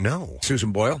don't know.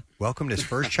 Susan Boyle? Welcomed his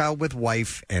first child with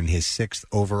wife and his 6th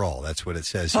overall. That's what it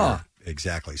says here.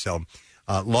 Exactly. So,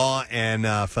 Law and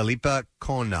Felipa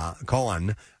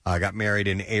Cohen got married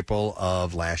in April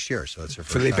of last year. So that's her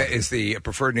first Felipa child. is the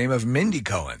preferred name of Mindy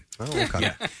Cohen. Oh,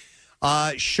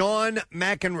 okay. Sean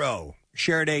McEnroe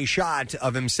shared a shot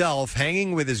of himself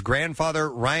hanging with his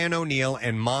grandfather, Ryan O'Neill,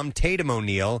 and mom, Tatum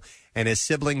O'Neill, and his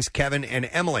siblings, Kevin and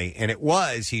Emily. And it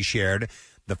was, he shared,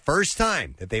 the first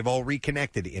time that they've all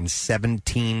reconnected in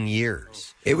 17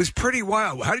 years. It was pretty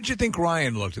wild. How did you think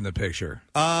Ryan looked in the picture?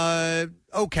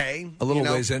 Okay. A little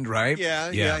wizened, right?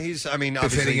 Yeah. He's, I mean,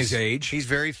 obviously befitting his age. He's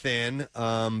very thin.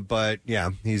 But yeah,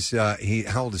 he's,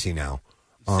 how old is he now?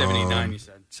 79, you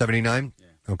said. 79?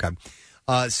 Yeah. Okay.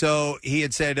 So he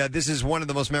had said, this is one of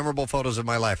the most memorable photos of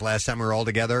my life. Last time we were all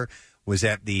together was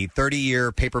at the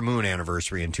 30-year Paper Moon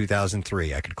anniversary in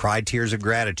 2003. I could cry tears of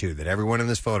gratitude that everyone in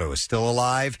this photo is still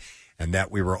alive and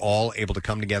that we were all able to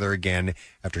come together again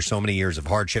after so many years of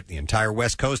hardship. The entire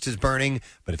West Coast is burning,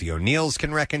 but if the O'Neills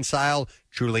can reconcile,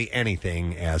 truly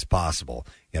anything is possible.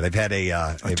 Yeah, they've had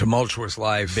a tumultuous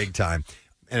life. Big time.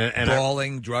 And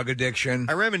brawling, drug addiction.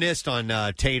 I reminisced on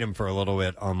Tatum for a little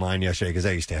bit online yesterday because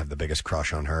I used to have the biggest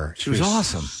crush on her. She was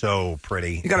awesome. So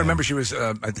pretty. You got to remember, she was,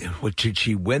 did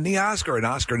she win the Oscar, an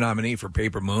Oscar nominee for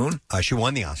Paper Moon? She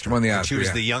won the Oscar. She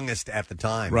was the youngest at the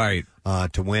time. Right.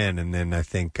 To win. And then I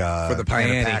think for the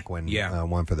Piani. Paquin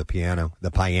won for the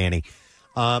Piani.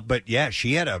 But yeah,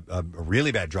 she had a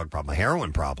really bad drug problem, a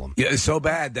heroin problem. Yeah, it's so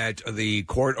bad that the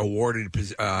court awarded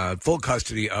full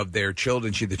custody of their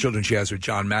children. The children she has with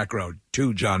John McEnroe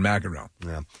to John McEnroe.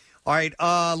 Yeah. All right.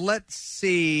 Let's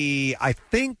see. I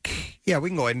think we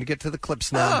can go ahead and get to the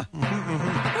clips now.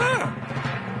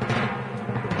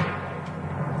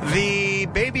 The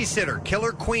Babysitter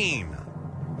Killer Queen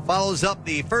follows up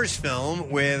the first film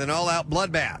with an all-out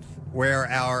bloodbath, where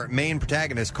our main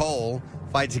protagonist Cole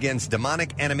fights against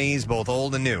demonic enemies, both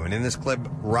old and new. And in this clip,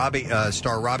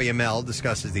 star Robbie Amell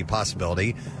discusses the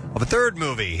possibility of a third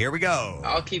movie. Here we go.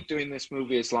 I'll keep doing this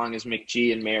movie as long as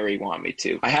McG and Mary want me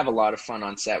to. I have a lot of fun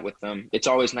on set with them. It's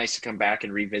always nice to come back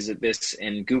and revisit this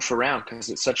and goof around because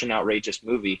it's such an outrageous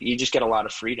movie. You just get a lot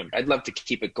of freedom. I'd love to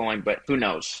keep it going, but who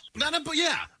knows?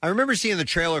 I remember seeing the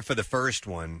trailer for the first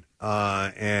one,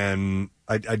 and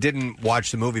I didn't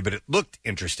watch the movie, but it looked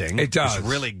interesting. It does. It's a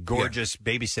really gorgeous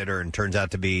babysitter and turns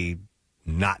out to be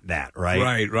not that,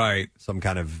 right? Right. Some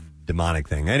kind of demonic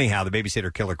thing. Anyhow, The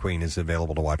Babysitter Killer Queen is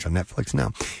available to watch on Netflix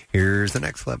now. Here's the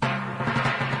next clip. A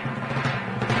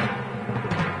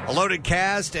loaded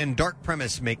cast and dark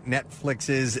premise make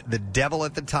Netflix's The Devil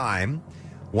at the Time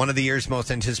one of the year's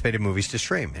most anticipated movies to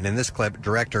stream. And in this clip,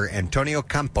 director Antonio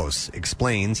Campos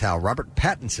explains how Robert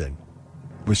Pattinson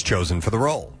was chosen for the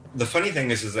role. The funny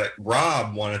thing is that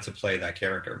Rob wanted to play that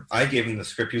character. I gave him the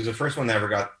script. He was the first one that ever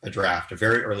got a draft, a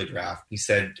very early draft. He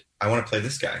said, I want to play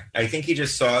this guy. I think he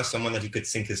just saw someone that he could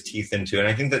sink his teeth into. And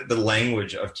I think that the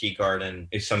language of Tea Garden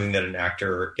is something that an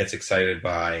actor gets excited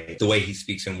by, the way he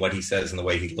speaks and what he says and the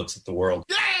way he looks at the world.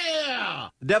 Yeah!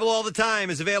 The Devil All the Time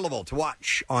is available to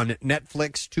watch on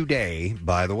Netflix today,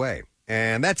 by the way.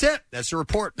 And that's it. That's the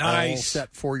report. Nice. All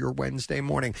set for your Wednesday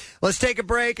morning. Let's take a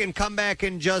break and come back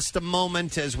in just a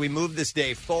moment as we move this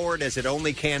day forward as it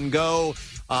only can go.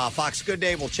 Fox Good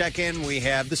Day will check in. We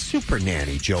have the super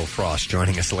nanny, Joe Frost,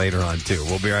 joining us later on, too.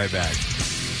 We'll be right back.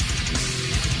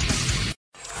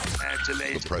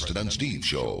 The Preston and Steve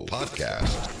Show podcast.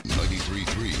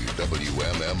 93.3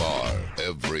 WMMR.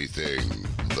 Everything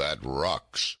that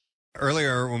rocks.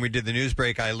 Earlier, when we did the news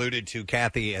break, I alluded to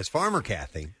Kathy as Farmer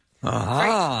Kathy.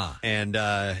 Uh-huh. And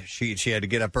she had to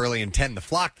get up early and tend the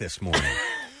flock this morning.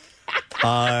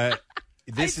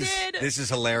 This is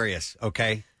hilarious,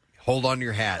 okay? Hold on to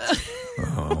your hats.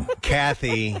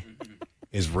 Kathy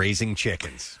is raising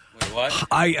chickens. Wait, what?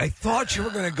 I thought you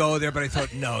were going to go there, but I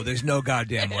thought, no, there's no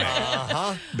goddamn way.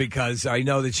 Uh-huh. Because I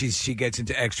know that she gets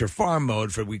into extra farm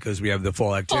mode because we have the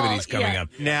fall activities coming up.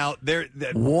 Now,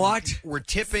 what? We're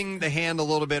tipping the hand a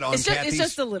little bit on Kathy's. It's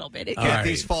just a little bit.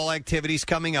 Kathy's fall activities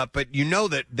coming up, but you know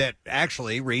that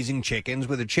actually raising chickens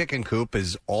with a chicken coop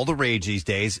is all the rage these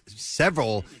days.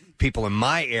 Several people in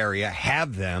my area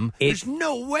have them. There's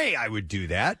no way I would do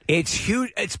that. It's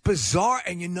huge. It's bizarre.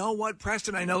 And you know what,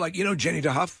 Preston? I know, Jenny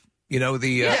DeHuff. You know,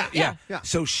 Yeah.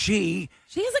 So she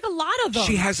has like a lot of them.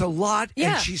 She has a lot,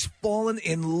 Yeah. and she's fallen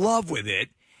in love with it.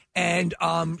 And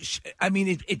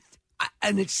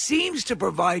it seems to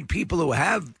provide people who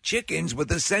have chickens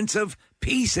with a sense of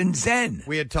peace and zen.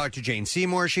 We had talked to Jane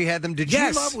Seymour. She had them. Did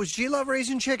Yes. G-Love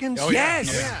raising chickens? Oh, yeah.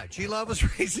 Yes. Yeah, G-Love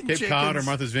was raising Cape chickens. Cod or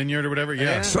Martha's Vineyard or whatever.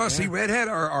 Yeah. Saucy Redhead,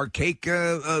 our cake,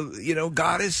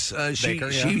 goddess.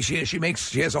 Baker,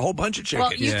 She has a whole bunch of chicken.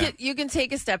 Well, you can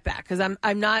take a step back because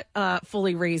I'm not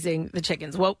fully raising the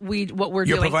chickens. What we're You're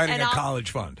doing. providing and a I'll-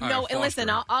 college fund. No, and listen,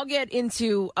 I'll get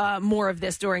into more of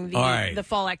this during the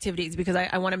fall activities because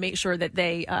I want to make sure that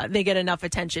they get enough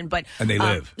attention. But and they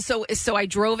live. So I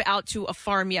drove out to a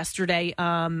farm yesterday.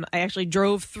 I actually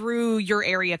drove through your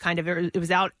area, kind of. It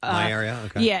was out My area?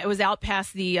 Okay. Yeah, it was out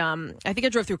past the. I think I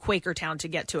drove through Quakertown to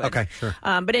get to it. Okay, sure.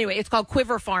 But anyway, it's called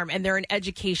Quiver Farm, and they're an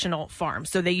educational farm.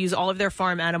 So they use all of their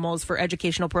farm animals for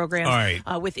educational programs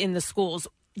within the schools.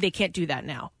 They can't do that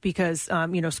now because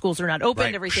schools are not open.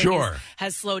 Right. Everything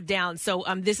has slowed down. So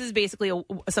this is basically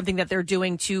something that they're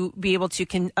doing to be able to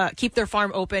keep their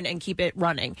farm open and keep it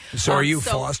running. So are you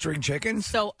fostering chickens?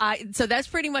 So that's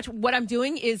pretty much what I'm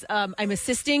doing. Is I'm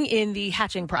assisting in the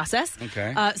hatching process.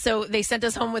 Okay. So they sent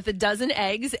us home with a dozen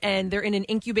eggs, and they're in an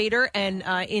incubator. And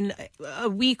in a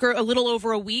week or a little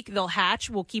over a week, they'll hatch.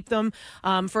 We'll keep them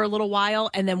for a little while,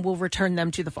 and then we'll return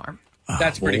them to the farm.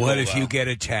 That's pretty What cool, if though. you get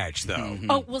attached, though?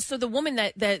 Mm-hmm. Oh, well, so the woman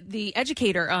that the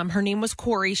educator, her name was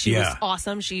Corey. She was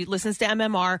awesome. She listens to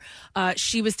MMR.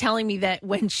 She was telling me that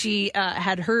when she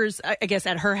had hers, I guess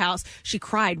at her house, she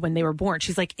cried when they were born.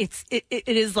 She's like, it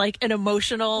is like an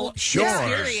emotional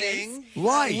experience.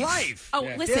 Life. Oh,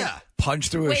 listen. Punch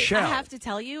through a shell. I have to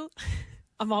tell you,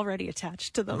 I'm already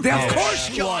attached to them. Of course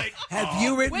you are. Have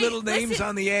you written little names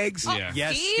on the eggs?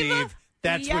 Yes, Steve.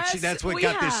 That's what we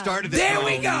got this have. started. There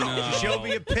we go. No. Show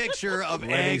me a picture of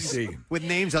eggs with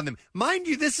names on them. Mind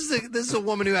you, this is a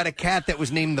woman who had a cat that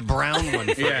was named the brown one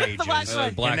for ages. The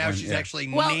black one. And now she's actually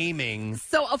naming.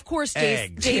 So of course,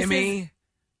 eggs. Timmy,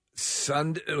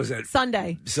 Sunday,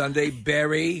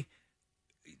 Berry,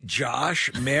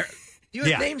 Josh, Mary. You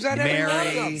have names on every one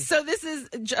of them. So this is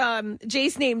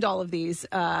Jace named all of these,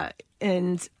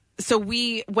 and so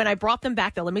when I brought them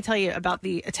back, though, let me tell you about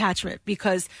the attachment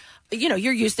because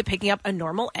you're used to picking up a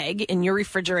normal egg in your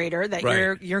refrigerator that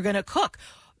you're going to cook.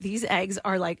 These eggs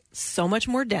are like so much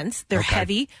more dense. They're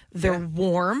heavy. They're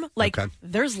warm. Like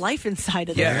there's life inside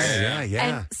of them.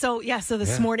 Yeah. And so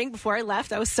this morning before I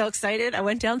left, I was so excited. I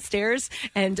went downstairs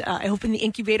and I opened the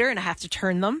incubator and I have to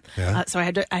turn them. So I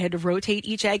had to rotate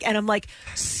each egg, and I'm like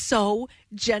so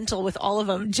gentle with all of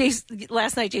them.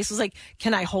 Last night, Jace was like,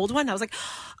 "Can I hold one?" I was like,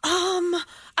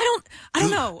 I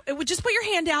don't know. It would just put your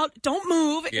hand out. Don't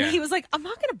move. Yeah. And he was like, I'm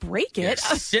not going to break it.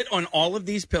 Sit on all of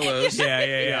these pillows.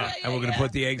 And we're going to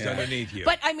put the eggs underneath you.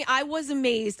 But I mean, I was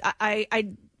amazed. I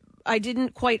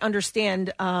didn't quite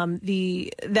understand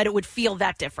that it would feel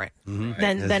that different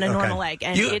than a normal egg,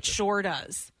 and it sure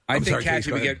does. I think,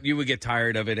 Kathy, you would get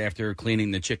tired of it after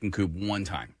cleaning the chicken coop one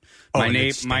time. My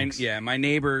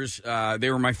neighbors, they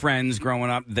were my friends growing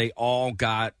up. They all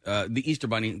got the Easter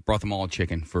Bunny brought them all a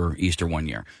chicken for Easter one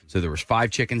year. So there was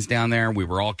 5 chickens down there. We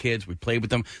were all kids. We played with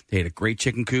them. They had a great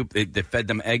chicken coop. They fed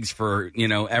them eggs for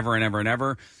ever and ever and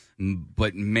ever.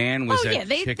 But man, was that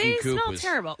chicken they coop smell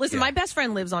terrible. Listen, my best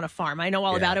friend lives on a farm. I know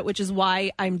all about it, which is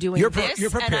why I'm doing this. You're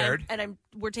prepared, and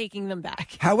we're taking them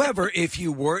back. However, if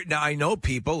you were now, I know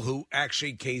people who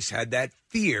actually, Case, had that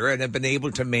fear and have been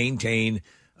able to maintain,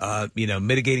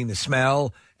 mitigating the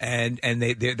smell, and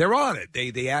they're on it.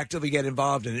 They actively get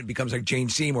involved, and it becomes like Jane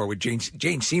Seymour. With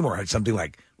Jane Seymour had something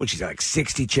like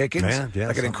 60 chickens,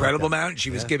 like an incredible amount.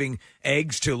 She was giving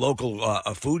eggs to local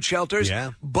food shelters.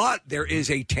 Yeah. But there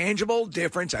is a tangible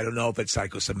difference. I don't know if it's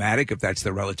psychosomatic, if that's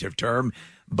the relative term,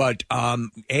 but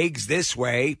eggs this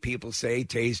way, people say,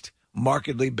 taste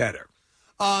markedly better.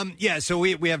 So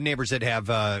we have neighbors that have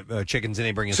chickens, and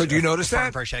they bring us. So do you notice farm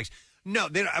that? fresh eggs? No,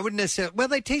 I wouldn't necessarily. Well,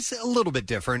 they taste a little bit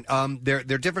different. They're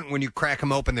different when you crack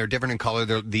them open. They're different in color.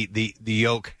 The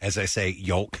yolk, as I say,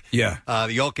 yolk. Yeah.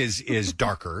 The yolk is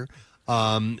darker.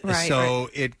 So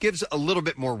it gives a little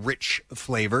bit more rich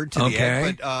flavor to the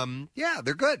egg. But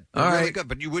they're good. They're really good.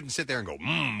 But you wouldn't sit there and go,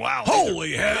 wow.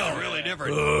 Holy hell. Really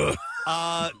different.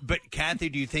 But Kathy,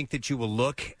 do you think that you will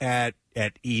look at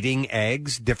eating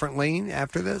eggs differently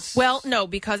after this? Well, no,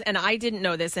 because, and I didn't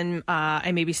know this, and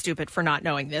I may be stupid for not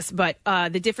knowing this, but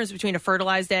the difference between a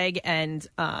fertilized egg and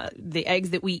the eggs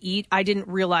that we eat, I didn't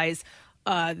realize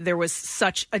there was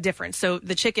such a difference. So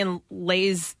the chicken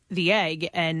lays the egg,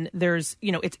 and there's,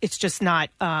 it's just not.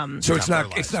 So it's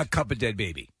not cup of dead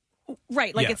baby.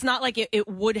 Right. Like, it's not like it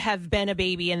would have been a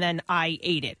baby and then I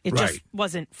ate it. It just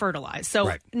wasn't fertilized.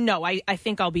 So, no, I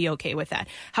think I'll be okay with that.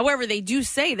 However, they do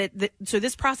say that, so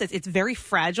this process, it's very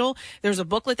fragile. There's a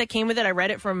booklet that came with it. I read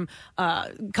it from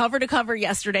cover to cover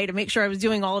yesterday to make sure I was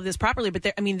doing all of this properly. But,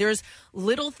 there's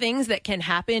little things that can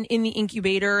happen in the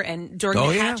incubator and during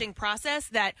the hatching process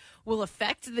that will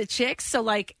affect the chicks. So,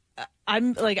 I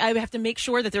have to make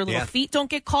sure that their little feet don't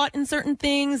get caught in certain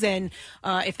things, and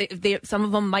if they some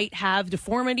of them might have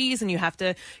deformities, and you have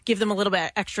to give them a little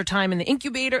bit extra time in the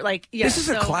incubator. This is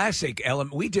a classic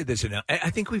element. We did this I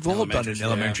think we've all done it in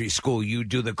elementary school. You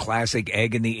do the classic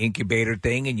egg in the incubator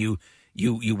thing, and you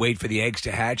wait for the eggs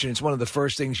to hatch, and it's one of the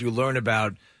first things you learn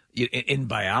about in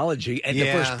biology, and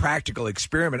the first practical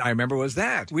experiment I remember was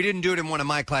that. We didn't do it in one of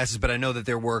my classes, but I know that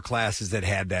there were classes that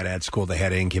had that at school. They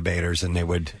had incubators, and they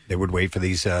would wait for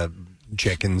these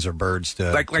chickens or birds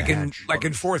to like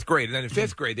in fourth grade, and then in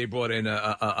fifth grade they brought in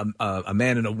a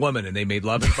man and a woman, and they made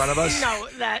love in front of us. No,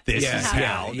 that this is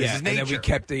how. This is nature. And then we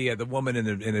kept the woman in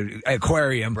an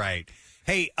aquarium. Right.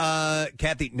 Hey,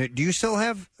 Kathy, do you still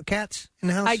have cats in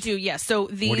the house? I do, yes. So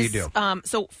these, what do you do?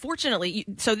 So fortunately,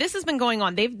 this has been going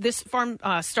on. This farm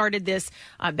started this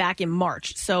back in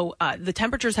March. So the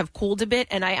temperatures have cooled a bit,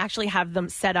 and I actually have them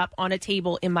set up on a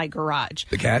table in my garage.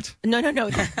 The cats? No,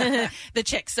 the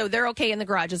chicks. So they're okay in the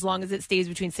garage as long as it stays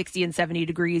between 60 and 70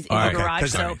 degrees in the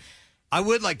garage. So. I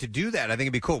would like to do that. I think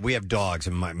it'd be cool. We have dogs,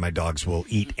 and my dogs will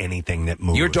eat anything that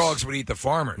moves. Your dogs would eat the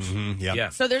farmers. Mm-hmm, yeah.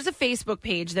 So there's a Facebook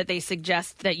page that they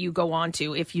suggest that you go on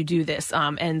to if you do this.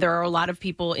 And there are a lot of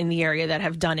people in the area that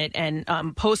have done it and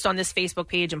post on this Facebook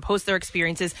page and post their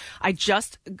experiences. I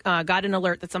just got an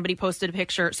alert that somebody posted a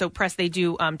picture. So, Press, they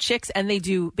do chicks and they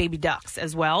do baby ducks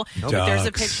as well. Ducks. There's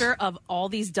a picture of all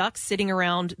these ducks sitting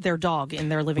around their dog in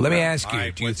their living room. Let me ask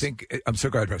you, do you think... I'm so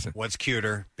glad, Preston. What's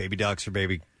cuter, baby ducks or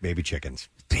baby chickens?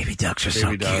 Baby ducks are so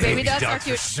cute. Baby ducks are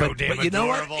cute. So damn but you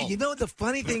know adorable. what? You know, the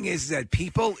funny thing is that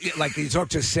people, like you talk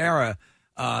to Sarah,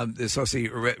 the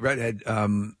associate redhead,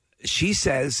 she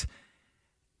says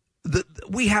that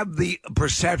we have the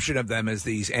perception of them as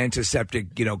these antiseptic,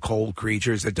 cold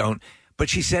creatures that don't. But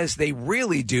she says they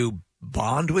really do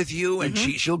bond with you, and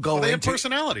she'll go into... They have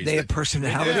personalities. They have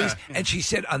personalities. Yeah. And she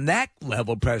said on that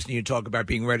level, Preston, you talk about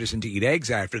being reticent to eat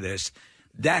eggs after this,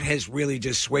 that has really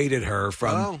dissuaded her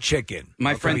from chicken.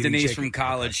 My friend Denise chicken. from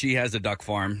college, she has a duck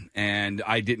farm, and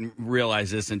I didn't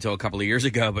realize this until a couple of years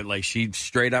ago, but she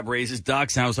straight up raises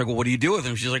ducks, and I was like, well, what do you do with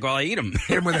them? She's like, well, I eat them.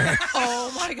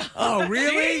 Oh, my God. Oh,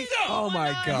 really? Oh,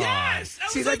 my God. Yes.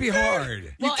 See, that'd be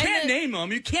hard. You can't name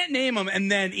them. You can't name them and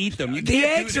then eat them. You the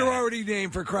can't eggs do that. are already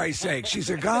named, for Christ's sake. She's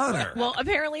a goner. Well,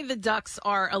 apparently the ducks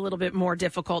are a little bit more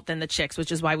difficult than the chicks,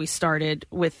 which is why we started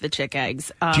with the chick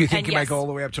eggs. Do you think you might go all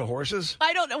the way up to horses?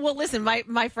 I don't know. Well, listen,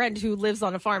 my friend who lives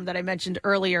on a farm that I mentioned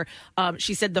earlier,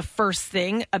 she said the first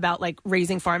thing about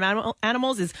raising farm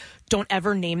animals is don't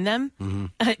ever name them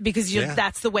because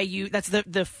that's the way that's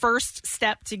the first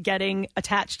step to getting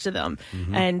attached to them.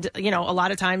 And, a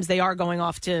lot of times they are going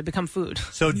off to become food.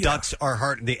 So ducks are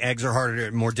hard, the eggs are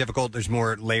harder, more difficult, there's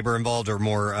more labor involved or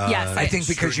more... yes, I think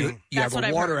because you That's have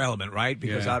a water element, right?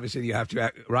 Because obviously you have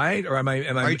to, right? Or am I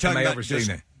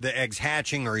overseeing it? The eggs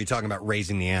hatching, or are you talking about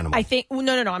raising the animal? I think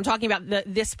no. I'm talking about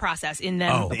this process in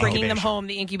them bringing them home,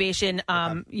 the incubation.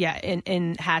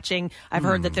 In hatching, I've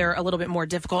heard that they're a little bit more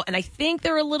difficult, and I think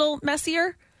they're a little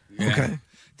messier. Yeah. Okay.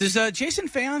 Does Jason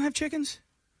Fayon have chickens?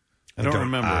 I don't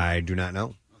remember. I do not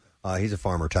know. He's a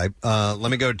farmer type.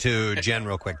 Let me go to Jen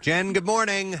real quick. Jen, good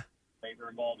morning.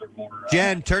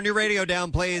 Jen, turn your radio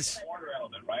down, please.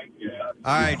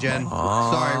 All right, Jen.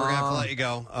 Sorry, we're going to have to let you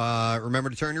go.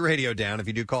 Remember to turn your radio down if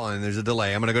you do call in. There's a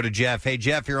delay. I'm going to go to Jeff. Hey,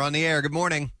 Jeff, you're on the air. Good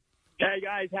morning. Hey,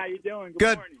 guys. How you doing?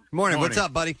 Good morning. What's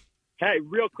up, buddy? Hey,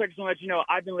 real quick, just to let you know,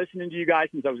 I've been listening to you guys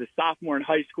since I was a sophomore in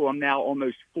high school. I'm now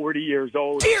almost 40 years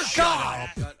old. Dear God!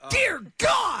 Dear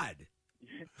God!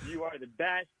 You are the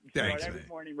best. Thanks, every man.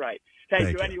 morning, right.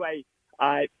 Hey, so anyway,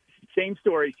 same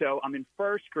story. So I'm in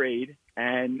first grade,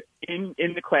 and in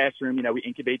the classroom, we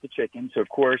incubate the chickens. So, of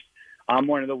course, I'm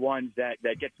one of the ones that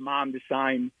gets mom to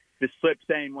sign the slip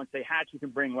saying once they hatch, you can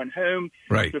bring one home.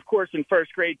 Right. So, of course, in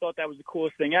first grade, thought that was the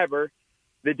coolest thing ever.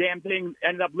 The damn thing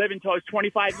ended up living until I was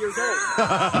 25 years old.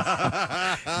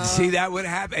 See, that would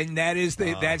happen. And that's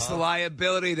the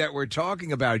liability that we're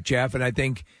talking about, Jeff. And I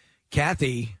think,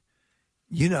 Kathy,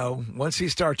 once you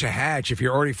start to hatch, if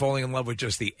you're already falling in love with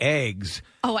just the eggs,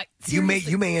 you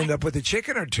may end up with a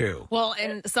chicken or two. Well,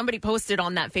 and somebody posted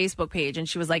on that Facebook page, and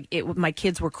she was like, my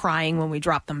kids were crying when we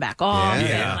dropped them back off.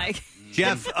 Yeah. And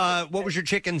Jeff, what was your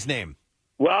chicken's name?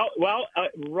 Well,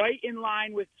 right in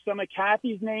line with some of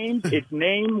Kathy's names, its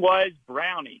name was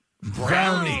Brownie.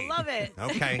 Brownie. Oh, love it.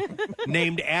 Okay.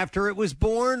 Named after it was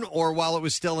born or while it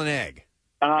was still an egg?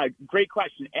 Great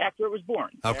question. After it was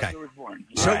born. Okay. After it was born.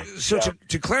 So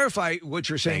to clarify what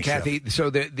you're saying, Thanks, Kathy,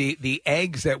 so the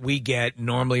eggs that we get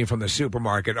normally from the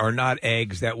supermarket are not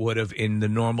eggs that would have, in the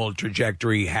normal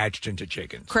trajectory, hatched into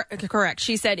chickens. Correct.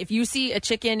 She said if you see a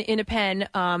chicken in a pen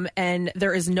and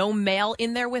there is no male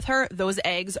in there with her, those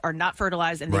eggs are not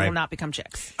fertilized and they will not become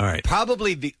chicks. All right.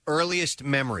 Probably the earliest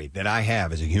memory that I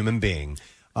have as a human being,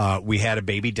 we had a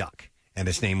baby duck. And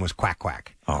his name was Quack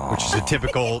Quack, which is a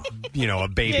typical, a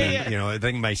baby. Yeah. I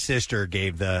think my sister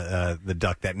gave the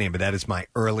duck that name, but that is my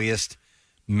earliest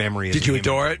memory. As Did you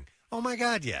adore it? Oh my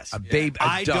God, yes. A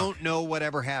I duck. don't know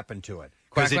whatever happened to it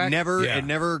Quack because Quack? it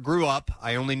never grew up.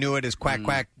 I only knew it as Quack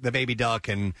Quack, the baby duck,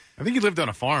 and I think you lived on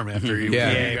a farm after you.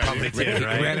 he probably did.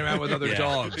 Right? Ran around with other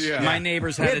dogs. Yeah. My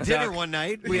neighbors We had had a dinner duck. one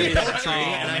night. We had poultry,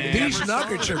 and I These never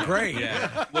nuggets saw are great.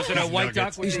 Yeah. Was it a white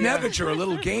duck? These nuggets are a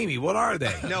little gamey. What are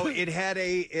they? No,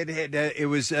 it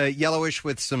was yellowish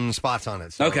with some spots on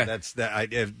it. So Okay. that's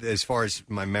as far as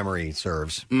my memory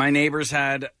serves. My neighbors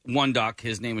had one duck.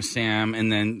 His name was Sam,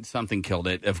 and then something killed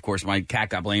it. Of course, my cat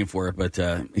got blamed for it, but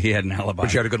he had an alibi.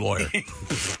 But you had a good lawyer.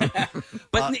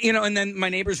 But, and then my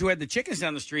neighbors who had the chickens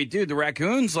down the street, dude, the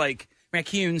raccoons,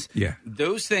 Yeah.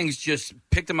 those things just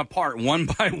picked them apart one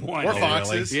by one. Or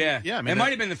foxes. Yeah. Yeah, I mean, it might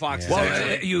have been the foxes. Well,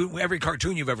 actually. every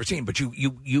cartoon you've ever seen, but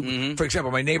you for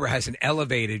example, my neighbor has an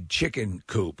elevated chicken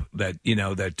coop that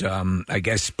I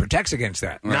guess protects against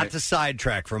that. Not to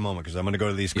sidetrack for a moment because I'm going to go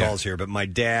to these calls here, but my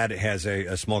dad has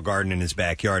a small garden in his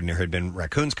backyard, and there had been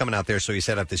raccoons coming out there, so he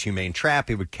set up this humane trap.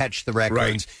 He would catch the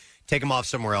raccoons, take them off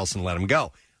somewhere else, and let them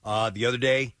go. The other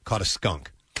day, caught a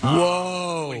skunk.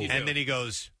 Whoa! And then he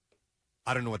goes,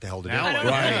 I don't know what the hell to do. Now what?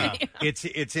 Right.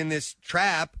 It's in this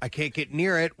trap. I can't get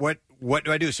near it. What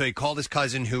do I do? So he called his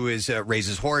cousin who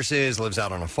raises horses, lives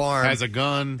out on a farm. Has a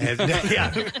gun.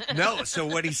 No, so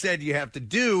what he said you have to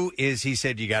do is he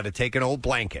said you got to take an old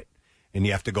blanket. And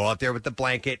you have to go out there with the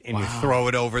blanket and you throw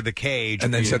it over the cage.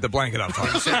 And then set the blanket on fire.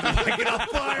 Set the blanket on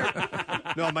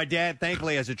fire. No, my dad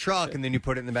thankfully has a truck, and then you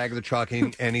put it in the back of the truck,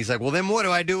 and he's like, well, then what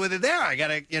do I do with it there? I got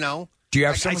to, Do you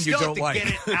have someone you don't like? like?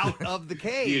 Get it out of the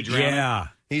cage. Yeah.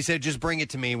 He said, just bring it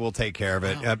to me. We'll take care of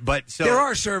it. There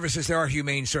are services. There are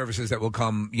humane services that will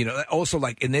come. Also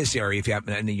like in this area, if you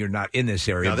happen, and you're not in this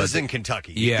area. No, but this is in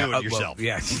Kentucky. You do it yourself.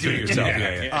 You do it yourself.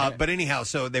 Yeah. But anyhow,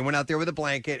 so they went out there with a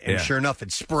blanket, and Yeah. sure enough,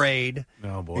 it sprayed.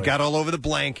 Oh, boy. It got all over the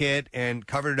blanket and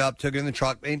covered it up, took it in the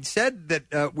truck. And said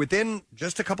that within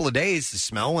just a couple of days, the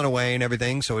smell went away and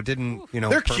everything, so it didn't, They're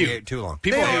permeate cute. too long.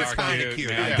 People They are kind of cute,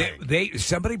 cute. yeah.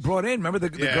 Somebody brought in. Remember the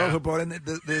girl who brought in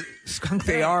the skunk?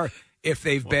 They are. If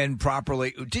they've been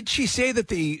properly, did she say that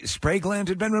the spray gland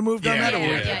had been removed on that?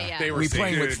 Yeah. They were we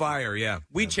playing with dude. fire? Yeah,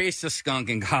 We chased a skunk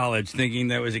in college thinking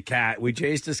that was a cat. We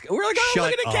chased a skunk. We're like, oh,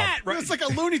 Shut look at a up. cat. Well, it's like a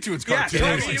Looney Tunes Yeah, cartoon.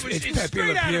 totally. It's It's Pepe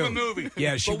straight Le out of Pew. a movie.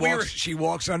 Yeah, she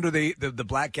walks under the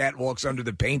black cat walks under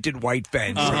the painted white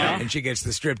fence, and she gets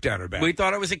the strip down her back. We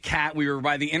thought it was a cat. We were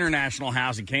by the International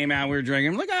House and came out. We were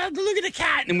drinking. Look at the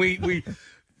cat, and we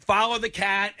followed the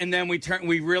cat, and then we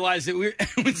realized that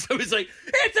so it's like,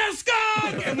 it's a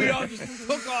skunk, and we all just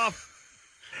took off.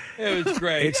 It was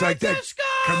great. It's like that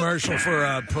commercial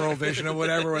for Pearl Vision or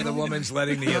whatever, when the woman's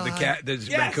letting the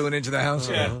raccoon into the house.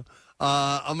 Yeah.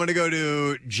 I'm going to go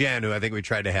to Jen, who I think we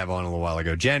tried to have on a little while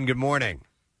ago. Jen, good morning.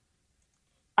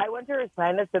 I went to a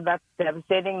sinus, and that's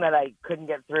devastating that I couldn't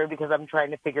get through because I'm trying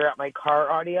to figure out my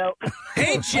car audio.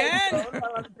 Hey, Jen!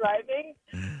 While I'm driving.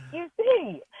 You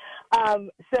see.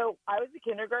 So I was a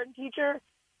kindergarten teacher,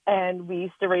 and we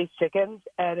used to raise chickens,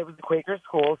 and it was a Quaker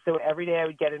school, so every day I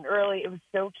would get in early. It was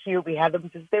so cute. We had them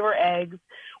since they were eggs.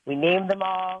 We named them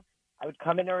all. I would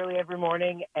come in early every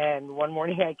morning, and one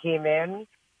morning I came in,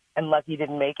 and Lucky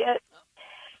didn't make it.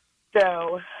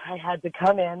 So I had to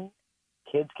come in.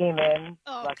 Kids came in.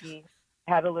 Lucky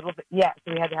had a little bit. Yeah,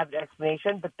 so we had to have an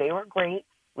explanation, but they were great.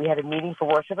 We had a meeting for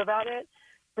worship about it.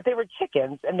 But they were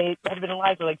chickens, and they had been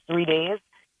alive for like 3 days.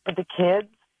 But the kids,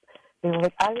 they were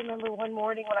like, I remember one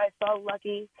morning when I saw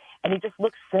Lucky, and he just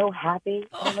looked so happy.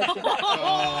 And I'm like,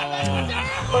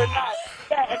 or not.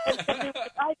 Yeah, and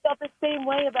I felt the same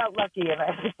way about Lucky, and I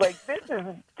was like, this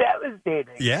is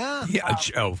devastating. Yeah.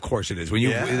 Of course it is. When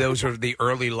those are the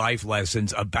early life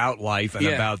lessons about life and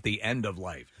about the end of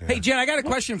life. Hey, Jen, I got a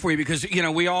question for you because,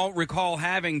 we all recall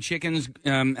having chickens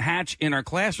hatch in our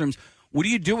classrooms. What do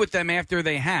you do with them after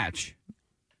they hatch?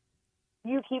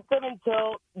 You keep them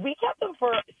until we kept them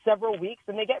for several weeks,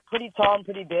 and they get pretty tall and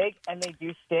pretty big, and they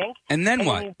do stink. And then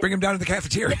what? Bring them down to the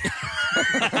cafeteria.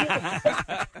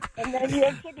 And then you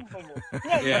have chicken fingers.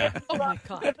 Yeah. Oh my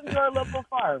God. Get them to our local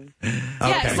farm.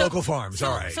 Okay. Local farms,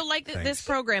 all right. So like this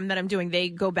program that I'm doing, they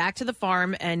go back to the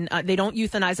farm and they don't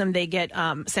euthanize them. They get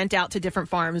sent out to different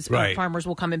farms. Right. And farmers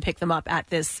will come and pick them up at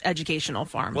this educational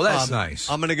farm. Well, that's nice.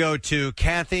 I'm going to go to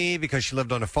Kathy because she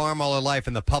lived on a farm all her life,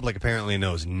 and the public apparently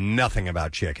knows nothing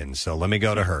about chickens. So let me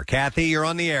go to her. Kathy, you're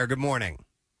on the air. Good morning.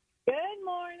 Good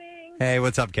morning. Hey,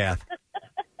 what's up, Kath?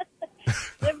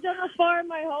 Lived on a farm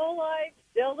my whole life.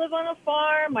 Still live on a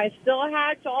farm. I still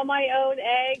hatch all my own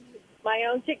eggs, my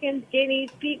own chickens, guineas,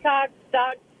 peacocks,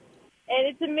 ducks. And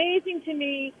it's amazing to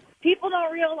me. People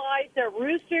don't realize that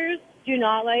roosters do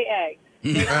not lay eggs.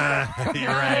 You're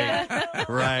right.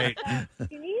 Right.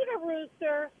 You need a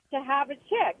rooster to have a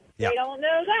chick. Yep. They don't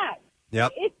know that.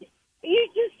 Yep. You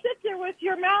just sit there with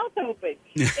your mouth open.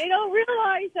 They don't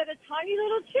realize that a tiny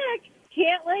little chick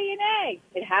can't lay an egg.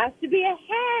 It has to be a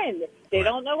hen. They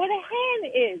don't know what a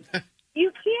hen is. You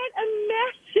can't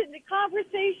imagine the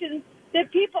conversations that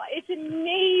people. It's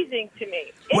amazing to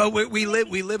me. Well, we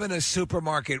live in a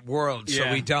supermarket world, so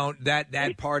Yeah. we don't that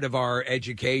part of our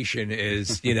education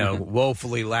is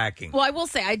woefully lacking. Well, I will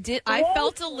say I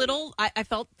felt a little. I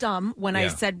felt dumb when I Yeah.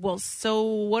 said, "Well, so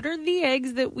what are the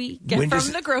eggs that we get When from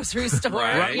does- the grocery store?"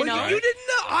 Right. You Well, know, you didn't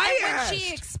know. I and asked. when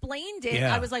she explained it,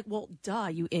 Yeah. I was like, "Well, duh,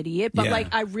 you idiot!" But Yeah.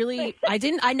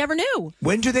 I never knew.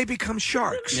 When do they become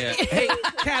sharks? Yeah. Hey,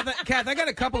 Kath, I got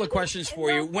a couple of questions for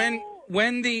you.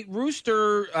 When the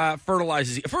rooster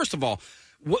fertilizes, first of all,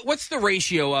 what's the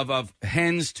ratio of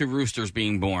hens to roosters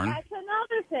being born? That's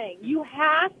another thing. You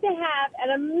have to have at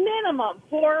a minimum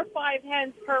 4 or 5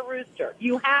 hens per rooster.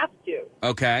 You have to.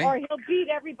 Okay. Or he'll beat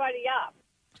everybody up.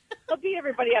 He'll beat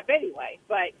everybody up anyway.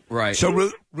 But Right.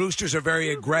 So roosters are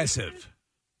very aggressive.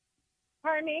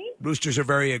 pardon me. Roosters are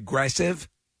very aggressive.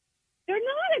 They're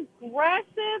not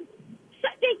aggressive.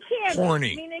 They can't.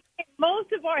 Horny. I mean,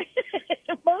 most of our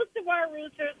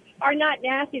roosters are not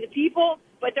nasty to people,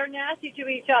 but they're nasty to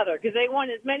each other because they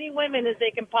want as many women as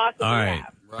they can possibly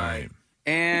have. Right.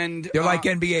 And They're like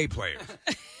NBA players.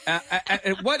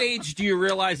 At what age do you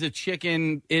realize a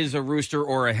chicken is a rooster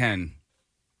or a hen?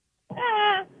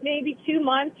 Maybe 2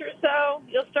 months or so,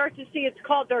 you'll start to see it's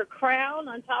called their crown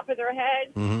on top of their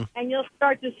head, and you'll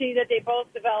start to see that they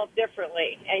both develop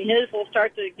differently. And his will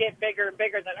start to get bigger and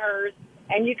bigger than hers,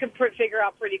 and you can figure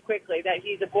out pretty quickly that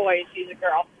he's a boy and she's a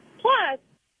girl. Plus,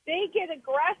 they get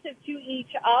aggressive to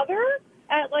each other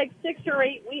at like 6 or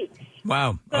 8 weeks.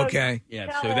 Wow. So Okay. you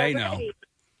Yeah, so they know. already.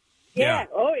 Yeah.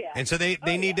 Oh, yeah. And so they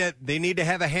need to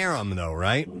have a harem, though,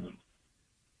 right?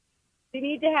 They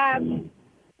need to have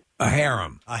A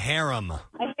harem. A harem. a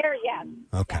hair, yes.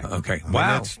 Okay. Okay. I mean,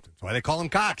 Wow. that's why they call them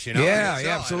cocks, you know? Yeah, So, yeah,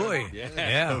 I don't absolutely.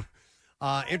 know.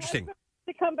 Yeah. Interesting.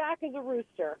 To come back as a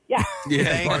rooster. Yeah.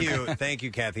 Thank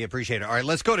you, Kathy. Appreciate it. All right,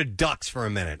 let's go to ducks for a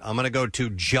minute. I'm going to go to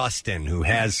Justin, who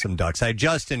has some ducks. Hi,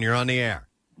 Justin. You're on the air.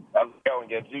 How's it going,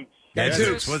 Gadzooks?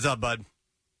 Gadzooks. What's up, bud?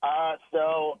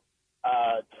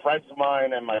 Friends of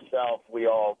mine and myself,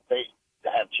 they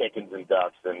have chickens and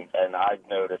ducks, and I've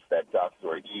noticed that ducks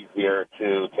are easier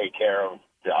to take care of.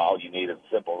 All you need is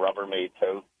a simple Rubbermaid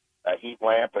tote, a heat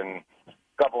lamp, and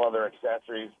a couple other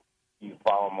accessories. You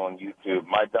follow them on YouTube.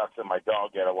 My ducks and my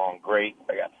dog get along great.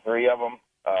 I got 3 of them.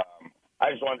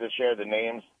 I just wanted to share the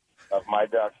names of my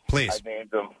ducks. Please. I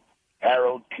named them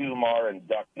Harold, Kumar, and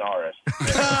Duck Norris.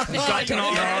 Duck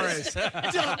Norris.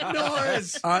 Duck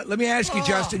Norris. Let me ask you,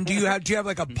 Justin. Do you have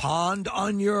like a pond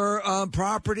on your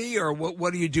property, or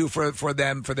what do you do for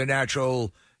them for their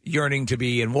natural yearning to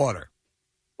be in water?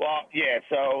 Well, yeah,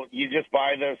 so you just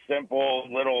buy those simple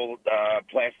little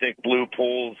plastic blue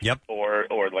pools. Yep. Or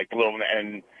like little,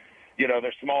 and,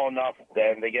 they're small enough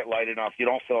and they get light enough. You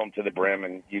don't fill them to the brim,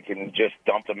 and you can just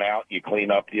dump them out. You clean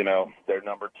up, their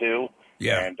number 2.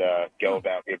 Yeah. And go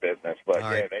about your business. But, All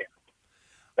right.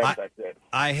 that's it.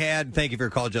 Thank you for your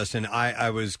call, Justin. I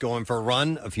was going for a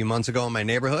run a few months ago in my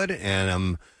neighborhood, and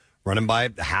I'm running by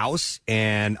the house,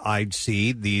 and I'd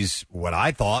see these, what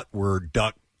I thought were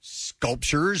duck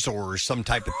sculptures or some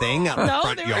type of thing out in the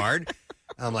front yard.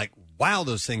 I'm like, wow,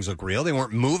 those things look real. They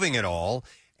weren't moving at all.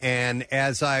 And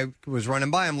as I was running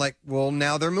by, I'm like, well,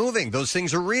 now they're moving. Those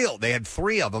things are real. They had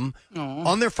 3 of them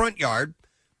on their front yard,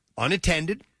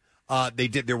 unattended.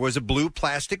 There was a blue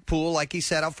plastic pool, like he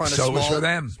said, out front. So it was for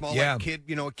them. Small, Yeah. like kid,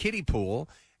 a kiddie pool.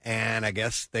 And I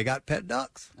guess they got pet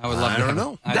ducks. I would love I to don't have-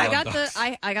 know.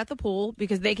 I got the pool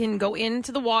because they can go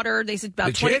into the water. They said about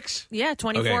The 20 chicks? Yeah,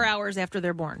 24 Okay. hours after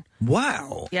they're born.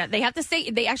 Wow. Yeah, they have to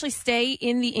stay. They actually stay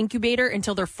in the incubator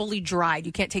until they're fully dried.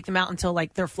 You can't take them out until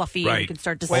like they're fluffy and you can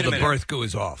start to All see. the birth goo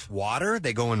is off. Water?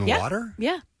 They go in Yeah. water?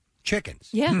 Yeah. Chickens?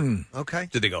 Yeah. Okay.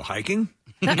 Do they go hiking?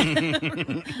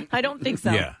 I don't think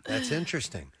so. Yeah, that's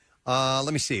interesting.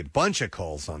 Let me see. A bunch of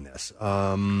calls on this.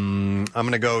 I'm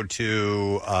going to go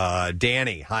to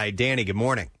Danny. Hi, Danny. Good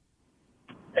morning.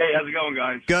 Hey, how's it going,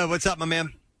 guys? Good. What's up, my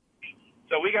man?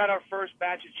 So we got our first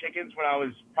batch of chickens when I was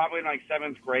probably in like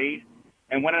 7th grade.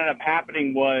 And what ended up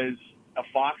happening was a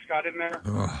fox got in there.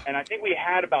 And I think we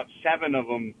had about 7 of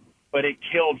them, but it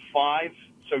killed 5.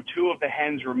 So 2 of the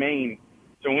hens remained.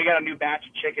 So when we got a new batch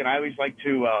of chicken, I always like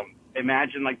to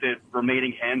imagine like the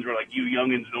remaining hens were like, you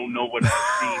youngins don't know what I've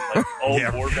seen. Like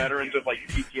old war veterans with like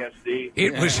PTSD.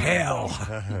 It was hell.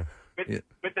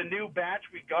 With the new batch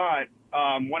we got,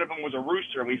 one of them was a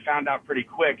rooster, and we found out pretty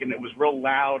quick, and it was real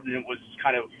loud, and it was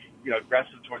kind of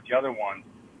aggressive towards the other one.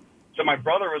 So my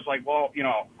brother was like, well,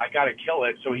 I got to kill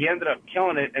it. So he ended up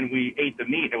killing it, and we ate the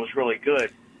meat. It was really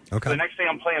good. Okay. So the next day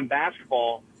I'm playing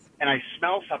basketball, and I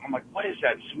smell something. I'm like, what is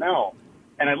that smell?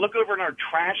 And I look over in our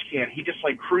trash can. He just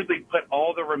like crudely put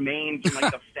all the remains and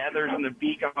like the feathers and the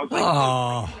beak. I was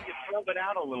like, you filled it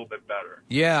out a little bit better.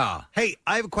 Yeah. Hey,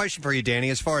 I have a question for you,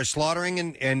 Danny. As far as slaughtering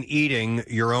and eating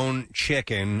your own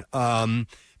chicken,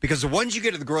 because the ones you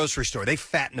get at the grocery store, they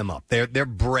fatten them up. They're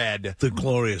bred. They're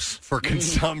glorious for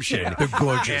consumption. They're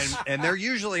gorgeous, and they're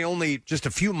usually only just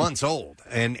a few months old.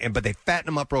 But they fatten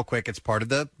them up real quick. It's part of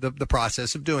the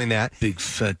process of doing that. Big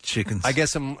fat chickens. I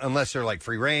guess unless they're like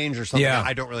free range or something. Yeah.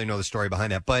 I don't really know the story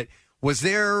behind that. But was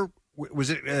it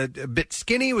a bit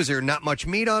skinny? Was there not much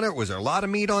meat on it? Was there a lot of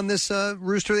meat on this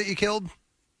rooster that you killed?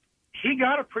 He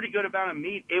got a pretty good amount of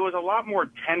meat. It was a lot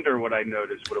more tender, what I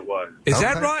noticed, what it was. Is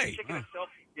that right? Chicken itself,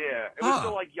 yeah. It was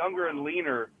still like younger and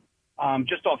leaner,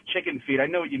 just off chicken feed. I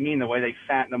know what you mean, the way they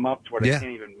fatten them up to where they can't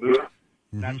even move.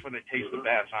 That's when they taste the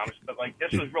best, honestly. But like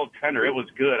this was real tender. It was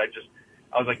good.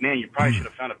 I was like, man, you probably should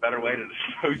have found a better way to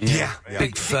dispose of it.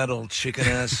 Big fat old chicken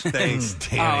ass. Thanks,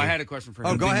 Danny. Oh, I had a question for you.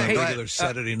 Oh, go ahead. My Regular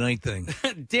Saturday night thing.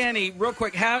 Danny, real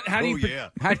quick, how do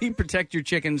you protect your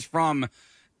chickens from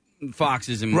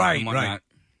foxes and Right, whatnot? right.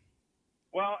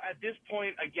 Well, at this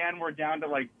point, again, we're down to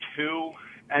like 2,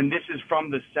 and this is from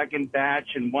the second batch,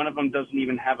 and one of them doesn't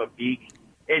even have a beak.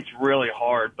 It's really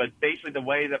hard, but basically the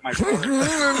way that my brother...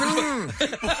 Oh,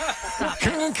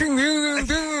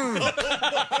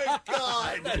 my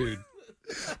God. Dude.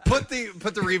 Put the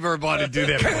reverb on and do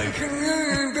that, please.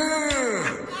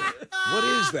 What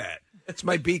is that? It's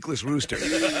my beakless rooster.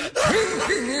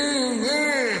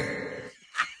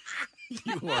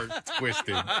 You are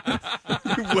twisted.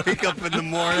 You wake up in the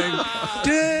morning.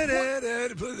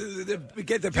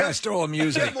 Get the pastoral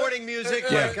music. Good morning music.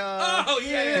 Yeah. Like, Oh,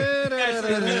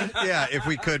 yeah. yeah, if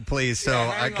we could, please. So,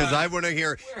 because I want to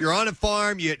hear, you're on a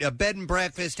farm, you a bed and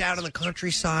breakfast out in the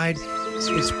countryside.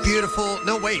 It's beautiful.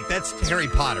 No, wait, that's Harry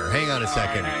Potter. Hang on a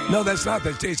second. No, that's not.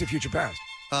 That's Days of Future Past.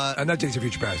 Not Days of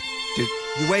Future Past. You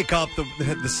wake up,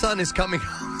 the sun is coming up,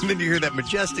 and then you hear that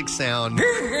majestic sound.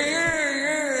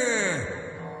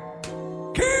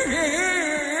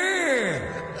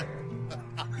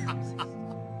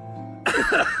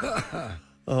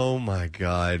 Oh my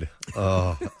God!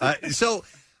 Oh, so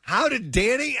how did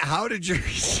your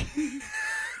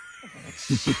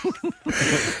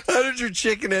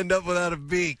chicken end up without a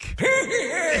beak?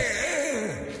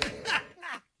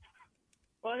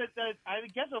 Well, I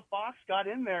guess a fox got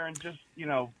in there and just,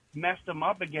 messed them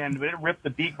up again, but it ripped the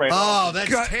beak right off. Oh,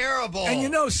 that's terrible. And you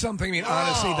know something? I mean,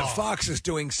 honestly, the fox is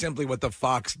doing simply what the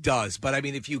fox does. But, I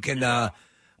mean, if you can... to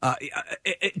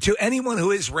anyone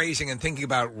who is raising and thinking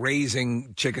about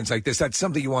raising chickens like this, that's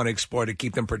something you want to explore to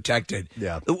keep them protected.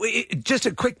 Yeah. Just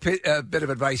a quick bit of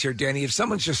advice here, Danny. If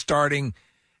someone's just starting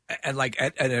and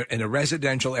in a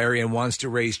residential area and wants to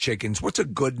raise chickens, what's a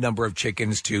good number of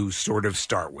chickens to sort of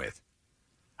start with?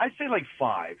 I'd say like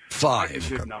 5. 5. That's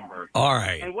a good number. All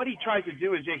right. And what he tries to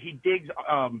do is he digs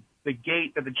the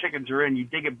gate that the chickens are in. You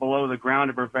dig it below the ground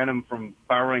to prevent them from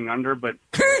burrowing under, but...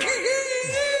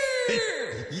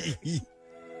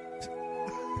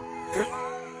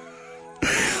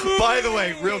 By the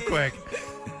way, real quick,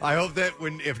 I hope that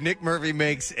if Nick Murphy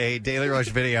makes a Daily Rush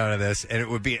video out of this, and it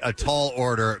would be a tall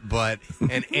order, but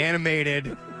an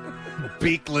animated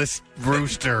beakless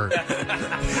rooster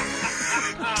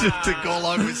to go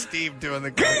along with Steve doing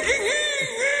the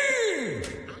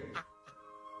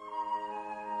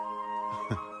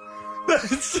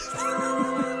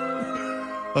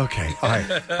Okay, all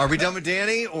right. Are we done with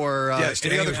Danny, or yes,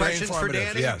 any Danny other was very questions for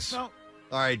informative, Danny? yes. No. All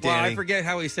right, Well, Danny. I forget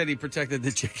how he said he protected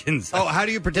the chickens. Oh, how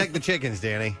do you protect the chickens,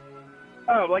 Danny?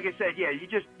 Oh, like I said,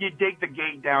 you dig the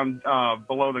gate down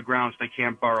below the ground so they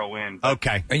can't burrow in.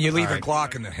 Okay. And you leave a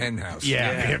Glock in the hen house.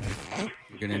 Yeah.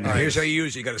 Here's how you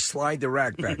use it. You got to slide the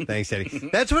rack back. Thanks, Eddie.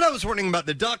 That's what I was wondering about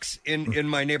the ducks in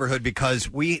my neighborhood, because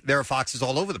there are foxes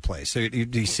all over the place. So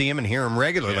you see them and hear them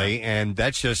regularly, and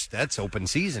that's open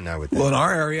season, I would think. Well, in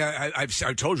our area,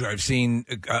 I've told you, I've seen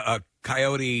a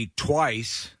coyote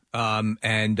twice.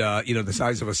 The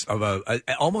size of a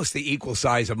almost the equal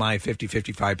size of my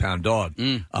 55-pound dog.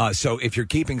 So if you're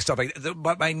keeping stuff like that,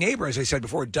 but my neighbor, as I said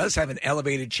before, does have an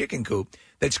elevated chicken coop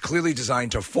that's clearly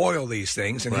designed to foil these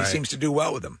things, and he seems to do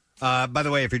well with them. By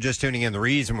the way, if you're just tuning in, the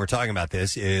reason we're talking about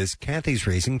this is Kathy's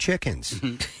raising chickens.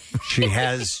 She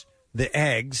has the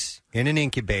eggs in an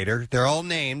incubator. They're all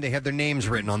named. They have their names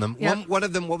written on them. Yep. One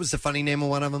of them, what was the funny name of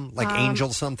one of them? Like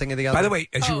Angel something or the other? By the way,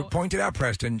 as you pointed out,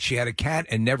 Preston, she had a cat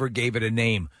and never gave it a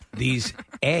name. These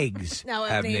eggs Now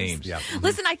have names. names. Yeah.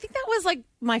 Listen, I think that was like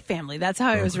my family. That's how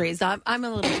I was raised. I'm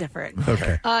a little different.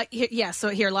 Okay. So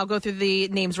here, I'll go through the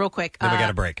names real quick. Then we got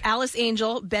a break. Alice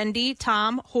Angel, Bendy,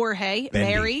 Tom, Jorge,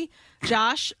 Mary,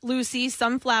 Josh, Lucy,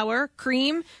 Sunflower,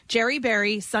 Cream, Jerry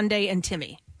Berry, Sunday, and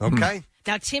Timmy. Okay.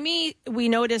 Now, Timmy, we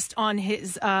noticed on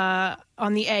his on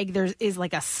the egg there is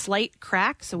like a slight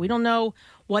crack, so we don't know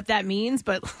what that means,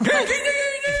 but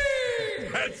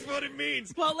that's what it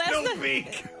means. Well,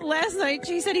 last night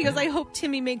she said, he goes, I hope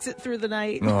Timmy makes it through the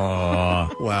night.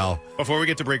 Oh, wow. Before we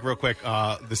get to break real quick,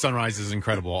 the sunrise is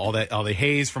incredible. All the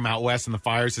haze from out west and the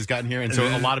fires has gotten here. And so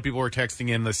a lot of people were texting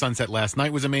in. The sunset last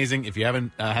night was amazing. If you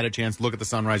haven't had a chance, look at the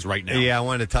sunrise right now. Yeah, I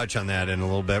wanted to touch on that in a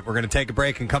little bit. We're going to take a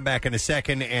break and come back in a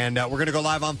second. And we're going to go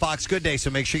live on Fox Good Day, so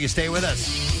make sure you stay with us.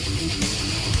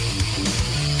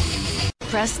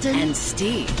 Preston and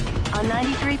Steve on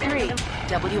 93.3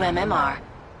 WMMR.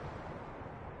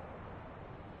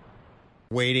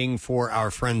 Waiting for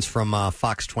our friends from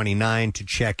Fox 29 to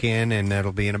check in, and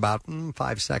that'll be in about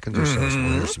 5 seconds or so. So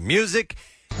we'll hear some music,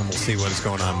 and we'll see what is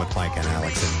going on with Mike and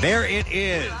Alex. And there it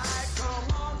is.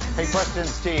 Hey, Preston and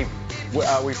Steve,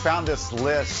 we found this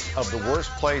list of the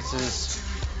worst places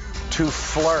to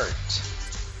flirt.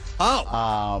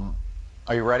 Oh.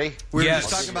 Are you ready? We were just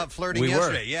talking about flirting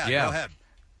yesterday. Yeah, go ahead.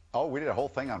 Oh, we did a whole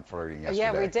thing on flirting yesterday.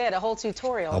 Yeah, we did. A whole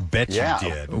tutorial. I'll bet you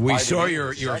did. We saw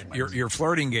your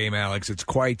flirting game, Alex. It's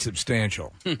quite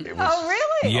substantial. Oh,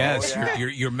 really? Yes, Oh, yeah.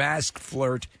 your mask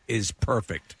flirt is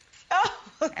perfect.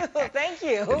 Thank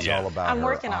you. It's all about I'm her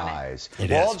working eyes. on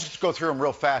it. I'll just go through them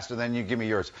real fast, and then you give me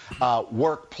yours.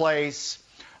 Workplace.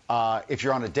 If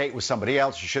you're on a date with somebody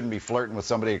else, you shouldn't be flirting with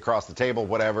somebody across the table,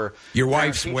 whatever. Your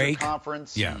wife's Parent-teacher wake.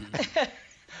 Conference. Yeah.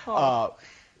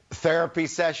 Therapy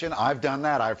session. I've done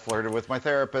that. I've flirted with my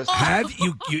therapist. Have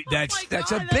you? That's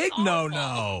a big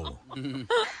no.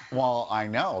 Well, I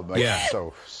know, but Yeah. it's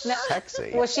so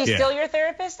sexy. Was she still your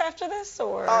therapist after this,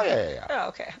 or? Oh, yeah. Oh,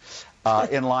 okay.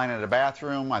 In line at a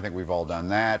bathroom. I think we've all done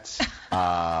that.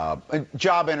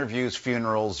 Job interviews,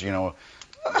 funerals.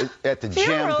 At the gym,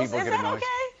 Funerals? people Is get that annoyed. okay?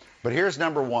 But here's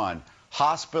number one: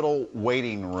 hospital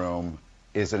waiting room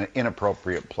is an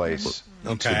inappropriate place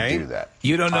to do that.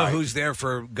 You don't know who's there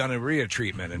for gonorrhea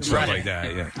treatment and stuff like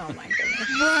that. Yeah. Oh my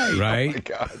goodness. Right? Oh my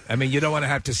God. I mean, you don't want to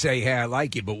have to say, hey, I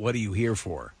like you, but what are you here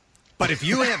for? But if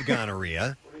you have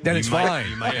gonorrhea, then it's fine.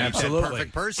 You might be Absolutely. that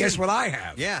perfect person. Guess what I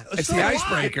have? Yeah. It's So the do I.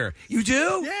 icebreaker. You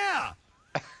do? Yeah.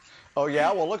 Oh,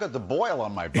 yeah? Well, look at the boil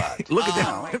on my butt. Look at that.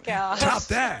 Oh my gosh. Top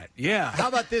that. Yeah. How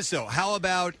about this, though? How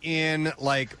about in,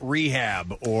 like,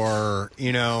 rehab or,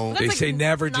 They say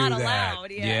never do not that.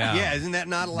 allowed, Yeah, isn't that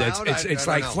not allowed? It's I don't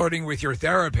like know. flirting with your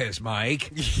therapist,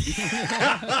 Mike.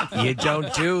 You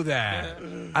don't do that.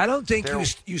 I don't think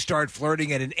you start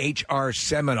flirting at an HR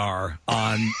seminar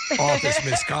on office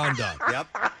misconduct. Yep.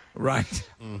 Right.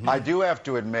 I do have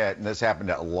to admit, and this happened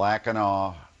at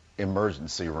Lackinaw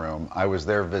emergency room. I was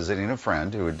there visiting a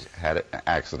friend who had an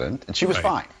accident, and she was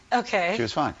fine. Okay. She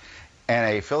was fine.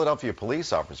 And a Philadelphia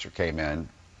police officer came in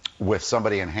with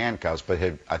somebody in handcuffs, but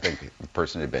I think the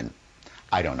person had been,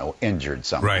 I don't know, injured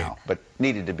somehow, but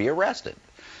needed to be arrested.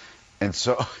 And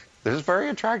so there's a very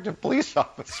attractive police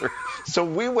officer. So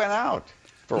we went out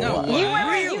for a while.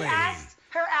 You asked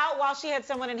her out while she had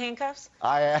someone in handcuffs?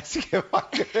 I asked if I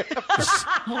could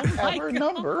have her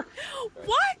number.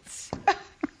 What?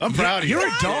 I'm proud of you. You're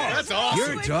a dog. That's awesome.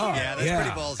 You're a dog. Yeah, that's pretty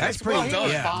ballsy. That's pretty Well, he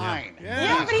was yeah. fine.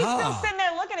 Yeah, but he's still sitting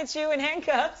there looking at you in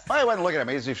handcuffs. I wasn't looking at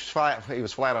me. He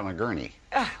was flat on a gurney.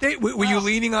 Were you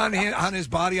leaning on his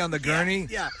body on the gurney?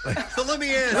 Yeah. So let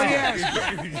me ask.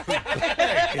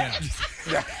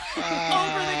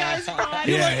 Over the guy's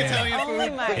body. You like Italian food?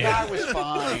 Oh my The guy was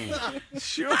fine.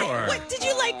 Sure. What, did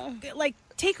you like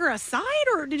take her aside,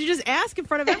 or did you just ask in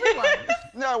front of everyone?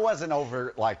 No, it wasn't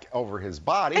over his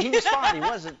body. He was fine. He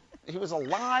wasn't. He was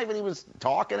alive and he was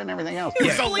talking and everything else. He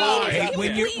was alive. Hey,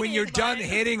 when you're done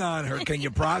hitting on her, can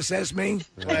you process me?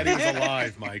 Glad he's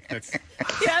alive, Mike. That's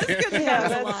it's good to know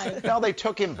he's alive. No, they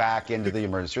took him back into the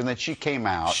emergency room. Then she came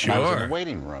out. And I was in the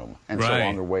waiting room. And so Right.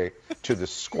 on the way to the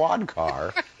squad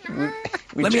car, we Let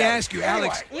me chatted. ask you,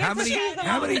 Alex, Anyway.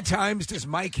 how many times does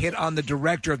Mike hit on the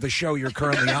director of the show you're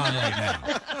currently on right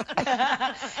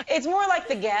now? It's more like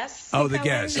the guests. Oh, the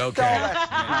guests. Okay.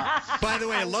 By the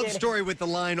way, I love story with the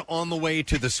line "on the way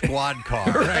to the squad car."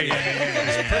 Right.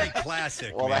 It's pretty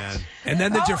classic, man. And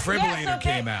then the Oh, defibrillator yeah, so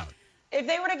came out. If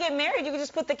they were to get married, you could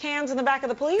just put the cans in the back of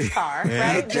the police car,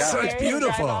 Yeah. right? Yeah. So it's There you drive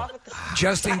beautiful. off with the-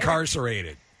 Just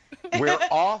incarcerated. We're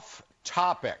off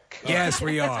topic. Yes,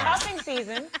 we It's are. cuffing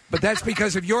season. But that's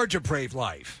because of your depraved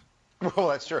life. Well,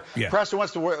 that's true. Yeah. Preston,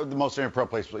 what's the most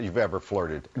inappropriate place you've ever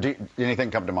flirted?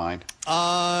 Anything come to mind?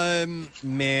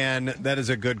 Man, that is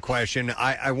a good question.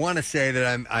 I want to say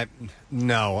that I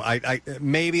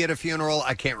maybe at a funeral.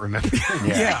 I can't remember.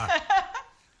 Yeah.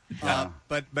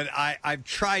 But I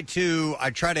try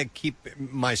to keep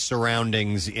my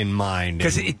surroundings in mind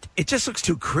Because and- it just looks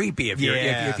too creepy if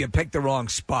Yeah. you pick the wrong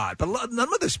spot. But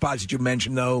none of the spots that you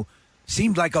mentioned, though,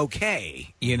 seemed like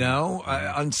okay,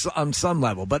 on some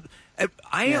level. But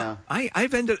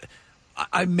I've ended.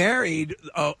 I married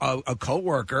a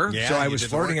coworker, Yeah, so I you was did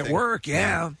the work flirting at thing. work.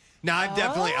 Yeah. No, I've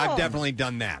definitely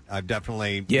done that. I've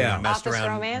definitely messed Office around,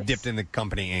 romance? dipped in the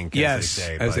company ink, Yes,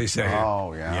 as they say.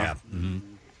 Oh, yeah. Yeah. Mm-hmm.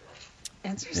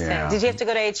 Interesting. Yeah. Did you have to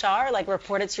go to HR, like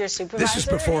report it to your supervisor? This is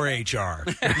before HR.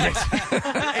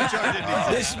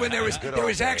 This is when there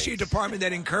was actually a department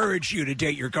that encouraged you to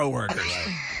date your coworkers.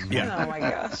 Oh my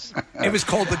gosh. It was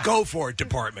called the Go For It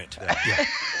department. Yeah.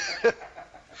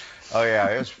 Oh yeah,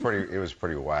 it was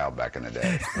pretty wild back in the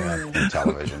day. In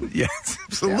television. Yes,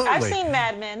 absolutely. I've seen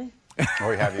Mad Men.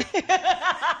 Oh, have you?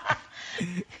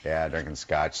 Yeah, drinking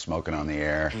scotch, smoking on the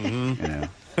air. Mm-hmm. You know,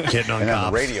 hitting on and then cops.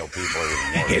 the radio people are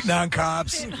even worse. Hitting on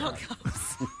cops.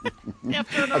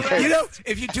 You know,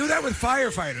 if you do that with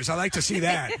firefighters, I like to see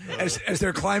that as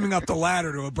they're climbing up the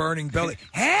ladder to a burning building.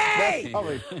 Hey, Are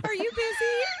you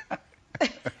busy?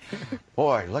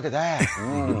 Boy, look at that.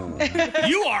 Mm.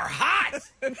 you are hot.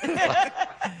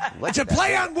 It's a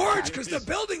play on words because the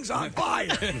building's on fire.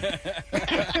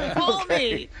 Call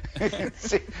me.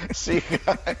 See you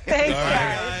guys. Thanks, All right,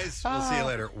 guys. guys. We'll see you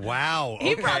later. Wow.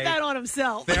 He okay. brought that on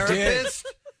himself. Therapist,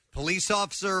 police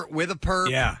officer with a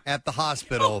perp at the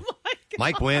hospital.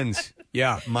 Mike wins.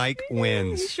 Yeah. Mike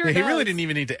wins. Sure he does. really didn't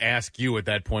even need to ask you at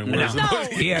that point. Where's No.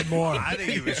 He had more. I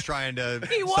think he was trying to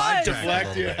He was. sidetrack Deflect, a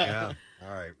little bit. yeah.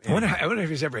 All right. I wonder if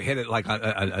he's ever hit it like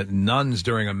a nuns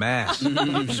during a mass.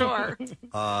 I'm sure.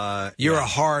 You're a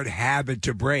hard habit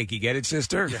to break. You get it,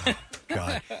 sister?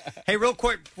 God. Hey, real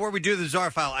quick, before we do the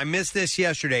Czar file, I missed this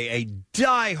yesterday. A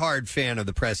diehard fan of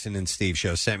the Preston and Steve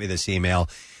show sent me this email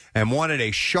and wanted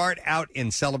a shout out in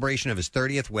celebration of his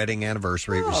 30th wedding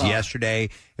anniversary. It was yesterday.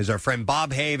 Is our friend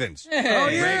Bob Havens.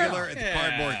 Regular at the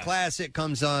Cardboard Classic,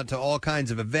 comes on to all kinds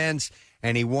of events,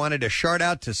 and he wanted a shout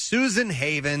out to Susan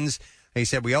Havens. He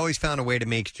said, we always found a way to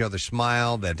make each other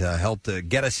smile that helped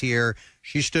get us here.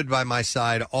 She stood by my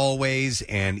side always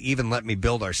and even let me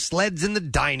build our sleds in the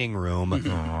dining room.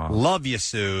 Love you,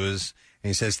 Suze. And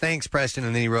he says, thanks, Preston.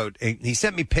 And then he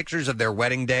sent me pictures of their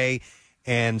wedding day.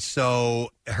 And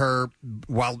so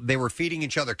while they were feeding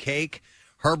each other cake,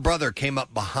 her brother came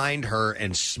up behind her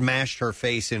and smashed her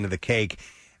face into the cake.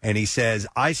 And he says,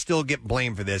 I still get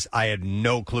blamed for this. I had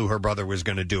no clue her brother was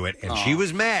going to do it. And she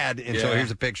was mad. And so here's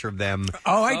a picture of them.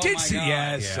 Oh, I did see.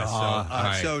 Yes.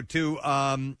 Yeah, so to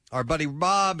our buddy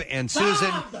Bob and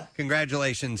Susan,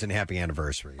 congratulations and happy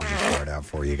anniversary. We'll just start out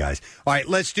for you guys. All right,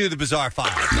 let's do the Bizarre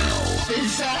File.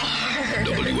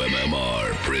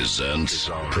 WMMR presents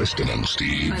Preston and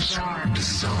Steve's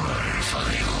Bizarre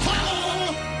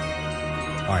File.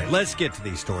 All right, let's get to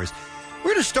these stories.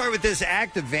 We're going to start with this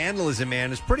act of vandalism,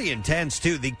 man. It's pretty intense,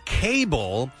 too. The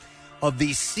cable of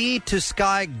the Sea to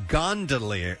Sky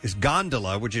gondola,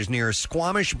 which is near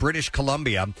Squamish, British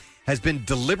Columbia, has been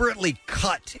deliberately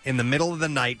cut in the middle of the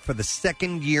night for the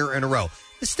second year in a row.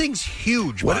 This thing's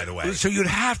huge, by the way. So you'd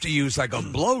have to use like a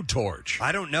blowtorch.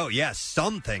 I don't know. Yes,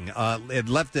 something. It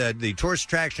left the tourist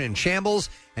attraction in shambles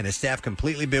and the staff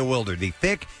completely bewildered. The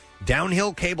thick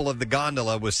Downhill cable of the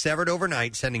gondola was severed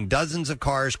overnight, sending dozens of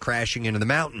cars crashing into the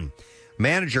mountain.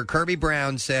 Manager Kirby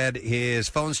Brown said his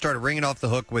phone started ringing off the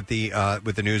hook with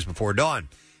the news before dawn.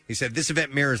 He said, "This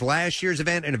event mirrors last year's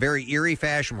event in a very eerie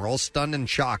fashion. We're all stunned and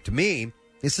shocked. To me,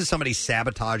 this is somebody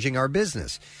sabotaging our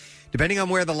business." Depending on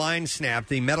where the line snapped,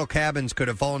 the metal cabins could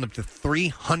have fallen up to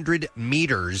 300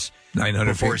 meters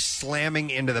 900 before feet. slamming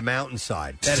into the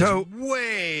mountainside. That So- is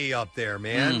way up there,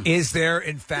 man. Is there,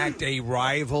 in fact, a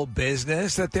rival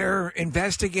business that they're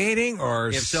investigating? Or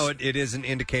If so, it isn't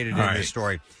indicated in All right. the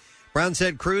story. Brown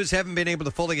said crews haven't been able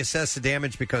to fully assess the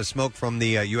damage because smoke from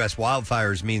the U.S.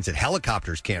 wildfires means that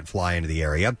helicopters can't fly into the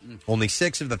area. Only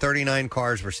 6 of the 39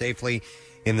 cars were safely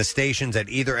in the stations at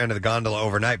either end of the gondola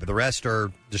overnight, but the rest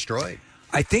are destroyed.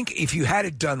 I think if you had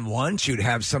it done once, you'd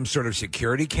have some sort of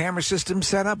security camera system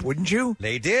set up, wouldn't you?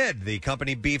 They did. The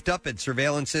company beefed up its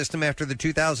surveillance system after the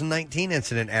 2019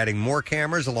 incident, adding more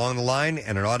cameras along the line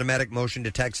and an automatic motion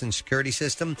detection security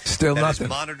system. Still that nothing. is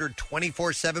monitored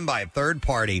 24/7 by a third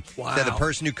party. Wow. Said the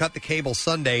person who cut the cable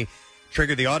Sunday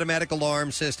triggered the automatic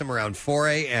alarm system around 4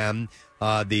 a.m.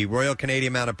 The Royal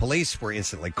Canadian Mounted Police were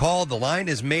instantly called. The line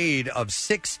is made of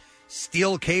 6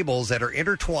 steel cables that are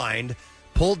intertwined,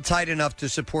 pulled tight enough to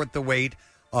support the weight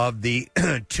of the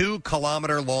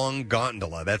 2-kilometer-long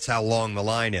gondola. That's how long the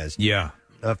line is. Yeah.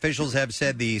 Officials have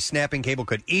said the snapping cable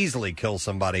could easily kill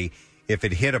somebody if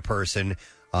it hit a person.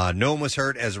 No one was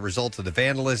hurt as a result of the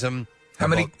vandalism. How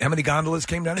many gondolas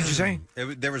came down, did you say?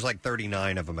 There was like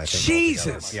 39 of them, I think.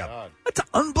 Jesus. Yeah. That's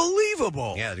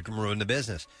unbelievable. Yeah, it can ruin the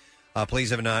business. Police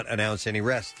have not announced any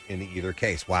arrest in either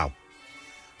case. Wow.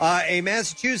 A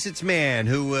Massachusetts man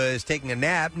who was taking a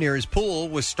nap near his pool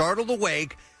was startled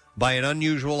awake by an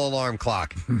unusual alarm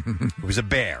clock. It was a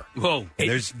bear. Whoa. And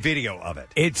there's video of it.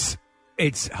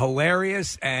 It's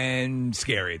hilarious and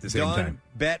scary at the same Dawn time.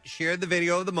 Bett shared the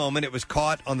video of the moment. It was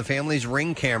caught on the family's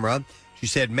Ring camera. She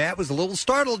said, "Matt was a little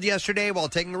startled yesterday while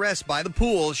taking a rest by the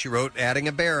pool," she wrote, adding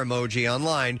a bear emoji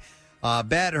online.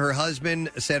 Bett, her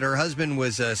husband, said her husband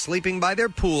was sleeping by their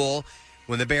pool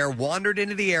when the bear wandered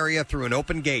into the area through an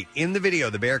open gate. In the video,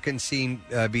 the bear can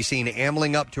be seen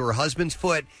ambling up to her husband's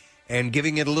foot and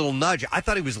giving it a little nudge. I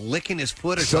thought he was licking his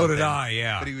foot or So something. did I,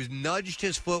 yeah. But he was nudged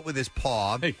his foot with his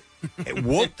paw. It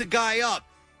woke the guy up.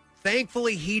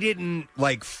 Thankfully, he didn't,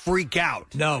 freak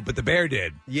out. No, but the bear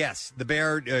did. Yes, the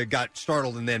bear got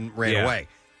startled and then ran Yeah. away.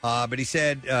 But he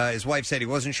said, his wife said he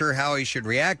wasn't sure how he should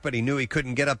react, but he knew he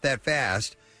couldn't get up that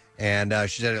fast. And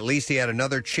she said at least he had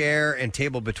another chair and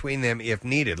table between them if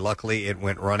needed. Luckily, it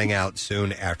went running out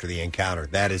soon after the encounter.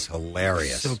 That is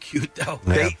hilarious. So cute, though.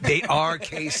 They are,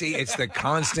 Casey. It's the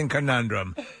constant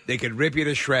conundrum. They could rip you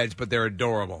to shreds, but they're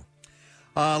adorable.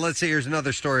 Let's see. Here's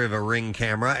another story of a Ring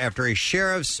camera. After a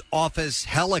sheriff's office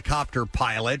helicopter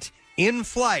pilot in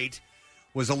flight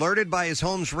was alerted by his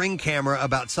home's Ring camera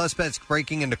about suspects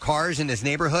breaking into cars in his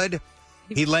neighborhood,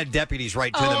 he led deputies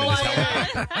right to them in his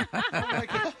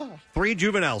helicopter. 3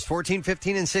 juveniles, 14,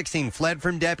 15, and 16, fled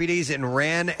from deputies and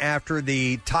ran after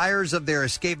the tires of their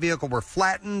escape vehicle were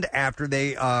flattened after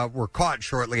they were caught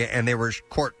shortly, and they were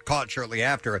caught shortly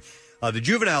after. The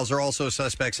juveniles are also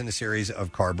suspects in a series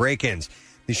of car break-ins.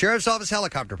 The sheriff's office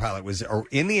helicopter pilot was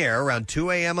in the air around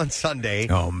 2 a.m. on Sunday.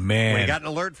 Oh, man. When he got an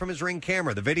alert from his Ring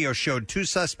camera. The video showed 2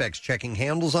 suspects checking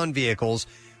handles on vehicles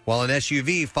while an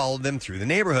SUV followed them through the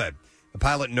neighborhood. The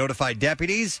pilot notified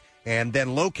deputies and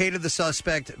then located the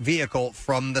suspect vehicle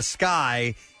from the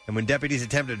sky. And when deputies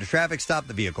attempted a traffic stop,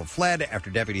 the vehicle fled. After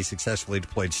deputies successfully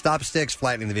deployed stop sticks,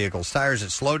 flattening the vehicle's tires, it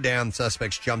slowed down. The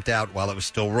suspects jumped out while it was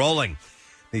still rolling.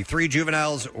 The 3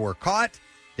 juveniles were caught.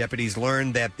 Deputies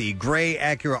learned that the gray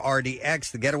Acura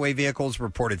RDX, the getaway vehicles,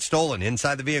 reported stolen.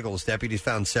 Inside the vehicles, deputies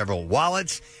found several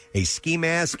wallets, a ski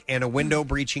mask, and a window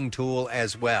breaching tool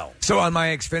as well. So on my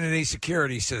Xfinity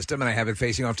security system, and I have it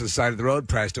facing off to the side of the road,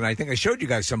 Preston, I think I showed you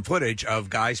guys some footage of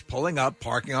guys pulling up,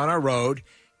 parking on our road,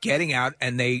 getting out,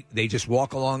 and they just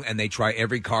walk along and they try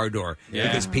every car door. Yeah.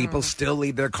 Because people still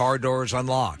leave their car doors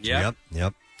unlocked. Yep.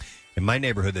 In my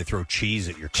neighborhood, they throw cheese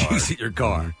at your car. Cheese at your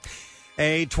car.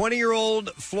 A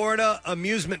 20-year-old Florida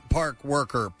amusement park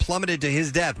worker plummeted to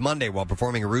his death Monday while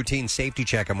performing a routine safety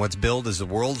check on what's billed as the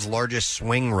world's largest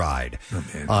swing ride.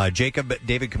 Jacob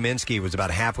David Kaminsky was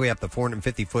about halfway up the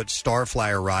 450-foot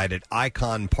Starflyer ride at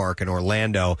Icon Park in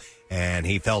Orlando, and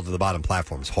he fell to the bottom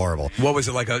platform. It's horrible. What was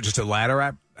it, like just a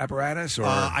ladder apparatus? Or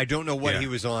I don't know what he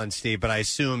was on, Steve, but I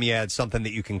assume, it's something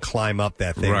that you can climb up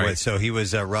that thing Right. with. So he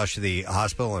was rushed to the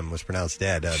hospital and was pronounced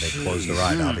dead. They closed the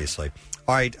ride, obviously.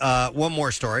 All right, one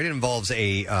more story. It involves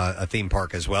a theme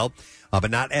park as well, but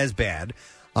not as bad.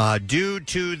 Due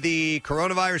to the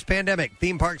coronavirus pandemic,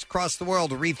 theme parks across the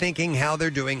world are rethinking how they're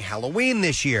doing Halloween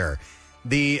this year.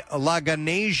 The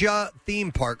Lagunasia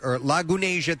theme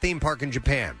park in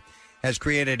Japan has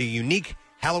created a unique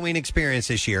Halloween experience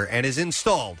this year and has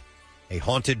installed a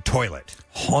haunted toilet.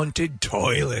 Haunted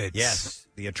toilet. Yes.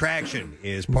 The attraction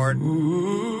is part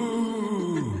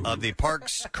of the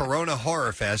park's Corona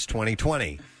Horror Fest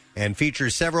 2020 and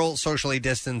features several socially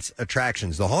distanced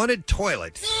attractions. The haunted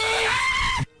toilet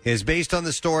is based on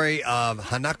the story of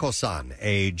Hanako-san,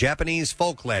 a Japanese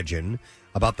folk legend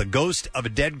about the ghost of a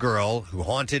dead girl who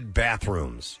haunted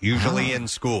bathrooms, usually in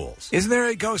schools. Isn't there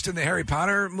a ghost in the Harry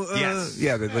Potter? Yes.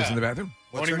 Yeah, that lives in the bathroom.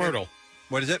 Moaning Myrtle.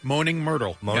 What is it? Moaning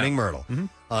Myrtle. Moaning Myrtle.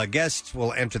 Guests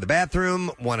will enter the bathroom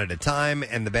one at a time,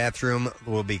 and the bathroom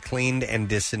will be cleaned and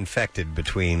disinfected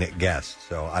between guests.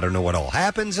 So I don't know what all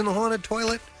happens in the haunted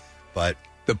toilet, but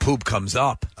the poop comes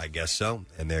up. I guess so.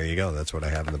 And there you go. That's what I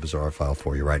have in the bizarre file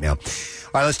for you right now. All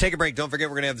right, let's take a break. Don't forget,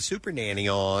 we're going to have the Super Nanny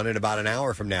on in about an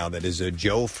hour from now. That is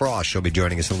Joe Frost. She'll be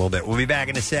joining us in a little bit. We'll be back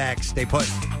in a sec. Stay put.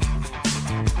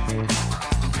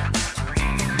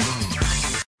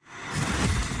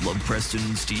 Love Preston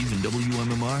and Steve and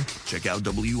WMMR? Check out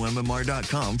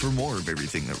WMMR.com for more of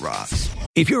everything that rocks.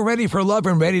 If you're ready for love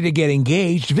and ready to get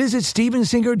engaged, visit Steven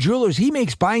Singer Jewelers. He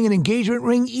makes buying an engagement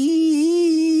ring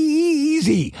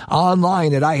easy.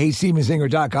 Online at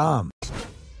IHateStevenSinger.com.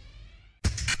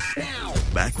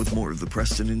 Back with more of the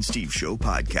Preston and Steve Show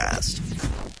podcast.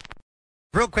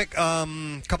 Real quick,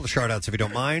 couple of shout-outs if you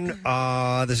don't mind.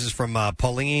 This is from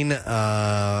Pauline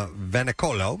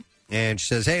Vanicolo. And she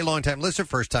says, hey, long-time listener,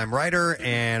 first-time writer,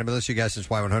 and I've been listening to you guys since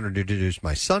Y100 to introduce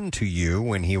my son to you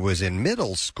when he was in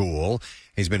middle school.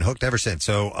 He's been hooked ever since.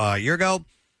 So a year ago,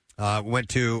 went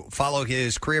to follow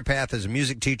his career path as a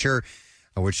music teacher,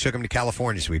 which took him to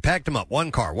California. So we packed him up, 1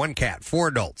 car, 1 cat, 4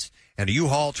 adults, and a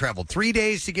U-Haul, traveled 3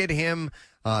 days to get him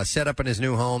set up in his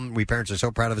new home. We parents are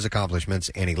so proud of his accomplishments,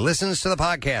 and he listens to the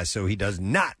podcast, so he does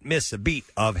not miss a beat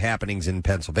of happenings in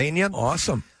Pennsylvania.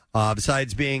 Awesome.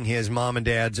 Besides being his mom and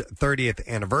dad's 30th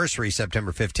anniversary,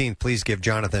 September 15th, please give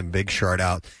Jonathan a big shout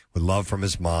out with love from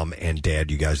his mom and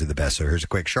dad. You guys are the best. So here's a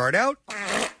quick shout out.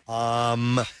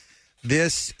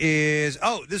 This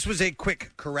was a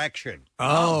quick correction.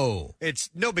 It's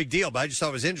no big deal, but I just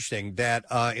thought it was interesting that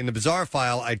in the bizarre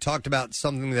file, I talked about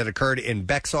something that occurred in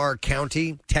Bexar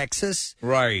County, Texas.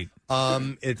 Right.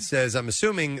 It says, I'm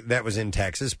assuming that was in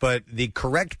Texas, but the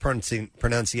correct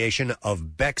pronunciation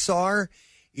of Bexar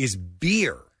is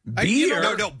beer.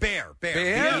 Beer? No, bear.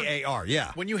 B-A-R,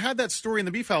 yeah. When you had that story in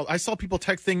the B file, I saw people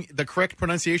texting the correct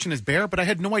pronunciation is bear, but I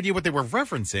had no idea what they were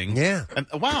referencing. Yeah. And,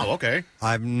 wow, okay.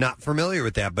 I'm not familiar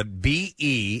with that, but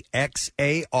B-E-X-A-R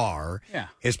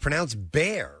is pronounced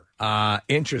bear.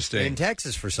 Interesting. In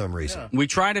Texas for some reason. We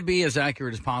try to be as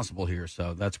accurate as possible here,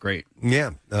 so that's great.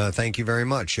 Yeah, thank you very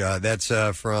much. That's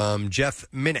from Jeff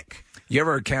Minnick. You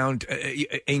ever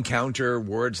encounter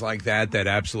words like that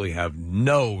absolutely have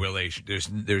no relation?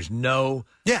 There's no...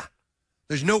 Yeah.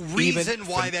 There's no reason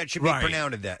why that should be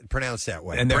pronounced that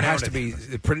way. And there has to be...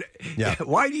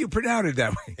 Why do you pronounce it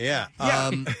that way? Yeah.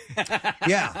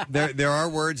 There are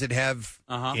words that have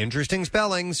interesting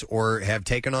spellings or have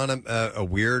taken on a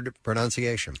weird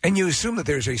pronunciation. And you assume that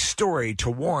there's a story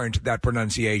to warrant that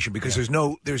pronunciation because there's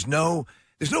no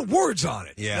words on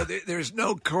it. Yeah. There's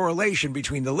no correlation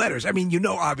between the letters. I mean,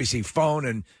 obviously phone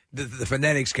and the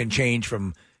phonetics can change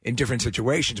in different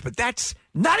situations, but that's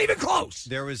not even close.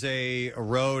 There was a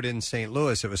road in St.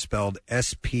 Louis that was spelled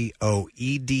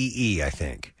S-P-O-E-D-E, I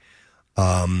think.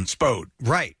 Spode.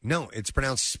 Right. No, it's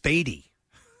pronounced Spady.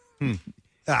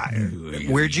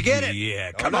 Where'd you get it?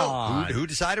 Yeah, come on. Who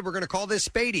decided we're going to call this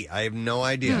Spady? I have no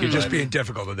idea. You're just being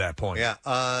difficult at that point.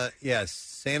 Yeah. Yes.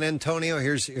 San Antonio.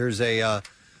 Here's a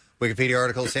Wikipedia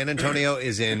article. San Antonio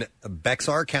is in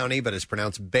Bexar County, but it's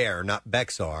pronounced Bear, not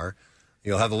Bexar.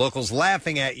 You'll have the locals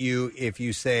laughing at you if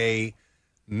you say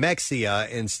Mexia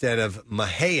instead of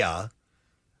Mahia.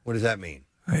 What does that mean?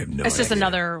 I have no idea. It's just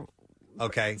another...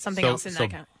 Okay. Something else in that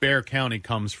count. Bexar County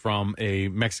comes from a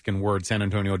Mexican word, San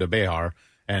Antonio de Bejar,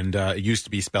 and it used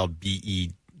to be spelled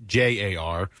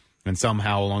B-E-J-A-R, and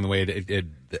somehow along the way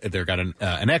there got an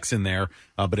X in there,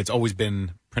 but it's always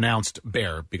been pronounced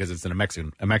bear because it's a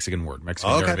Mexican word,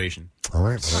 Mexican derivation. All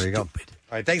right, well, there you go.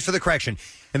 All right, thanks for the correction.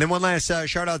 And then one last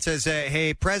shout-out says,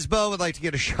 hey, Presbo would like to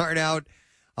get a shout-out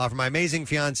for my amazing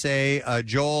fiance,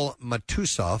 Joel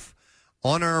Matusov,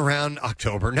 on or around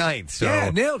October 9th. So yeah,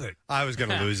 nailed it. I was going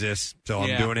to lose this, so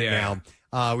I'm doing it now.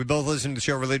 We both listen to the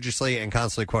show religiously and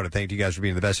constantly quote it. Thank you guys for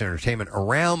being the best entertainment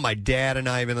around. My dad and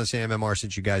I have been listening to MMR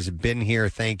since you guys have been here.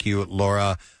 Thank you,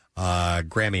 Laura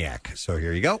Gramiak. So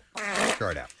here you go.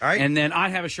 shout out. All right. And then I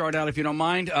have a shout out, if you don't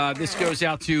mind. This goes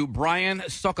out to Brian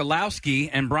Sokolowski,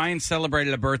 and Brian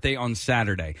celebrated a birthday on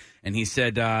Saturday. And he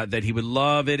said that he would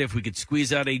love it if we could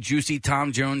squeeze out a juicy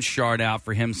Tom Jones shout out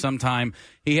for him sometime.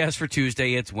 He asked for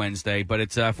Tuesday. It's Wednesday, but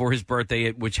it's for his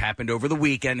birthday, which happened over the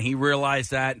weekend. He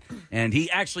realized that, and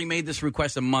he actually made this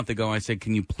request a month ago. I said,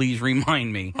 can you please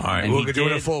remind me? All right, and we'll do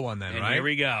it a full one then, and right? Here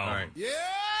we go. All right.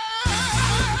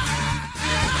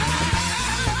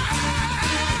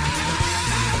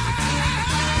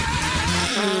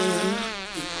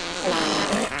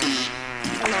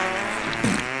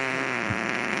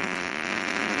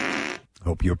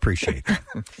 Hope you appreciate that.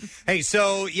 Hey,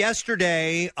 so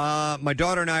yesterday, my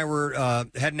daughter and I were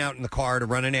heading out in the car to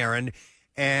run an errand.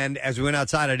 And as we went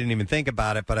outside, I didn't even think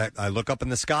about it, but I look up in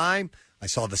the sky. I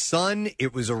saw the sun.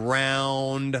 It was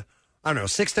around, I don't know,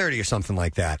 6:30 or something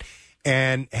like that.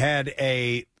 And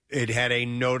it had a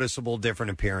noticeable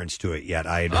different appearance to it yet.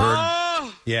 I had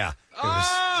heard, yeah, it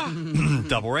was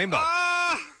double rainbow.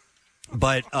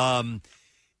 But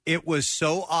it was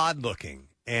so odd looking.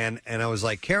 And I was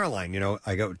like, Caroline,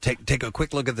 I go, take a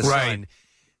quick look at the sun.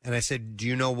 And I said, do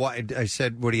you know what? I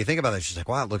said, what do you think about that? She's like,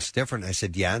 wow, it looks different. I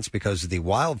said, yeah, it's because of the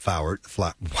wildfires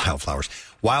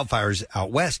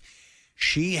out west.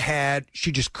 She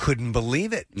just couldn't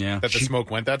believe it. Yeah. That the smoke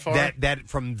went that far? That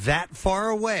from that far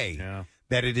away,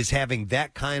 that it is having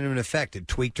that kind of an effect. It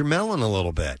tweaked her melon a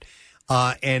little bit.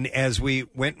 And as we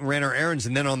went and ran our errands,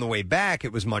 and then on the way back,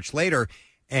 it was much later,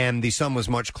 and the sun was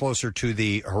much closer to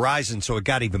the horizon, so it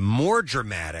got even more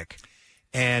dramatic.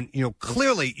 And,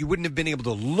 clearly you wouldn't have been able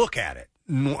to look at it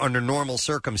under normal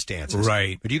circumstances.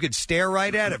 Right. But you could stare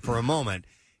right at it for a moment,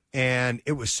 and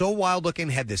it was so wild looking,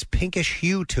 had this pinkish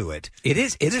hue to it. It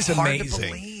is hard amazing. to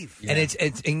believe. And it's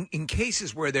in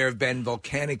cases where there have been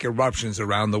volcanic eruptions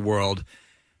around the world,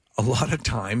 a lot of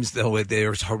times, though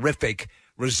there's horrific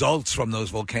results from those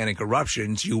volcanic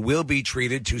eruptions, you will be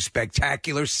treated to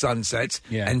spectacular sunsets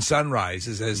and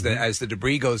sunrises as the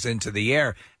debris goes into the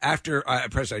air. After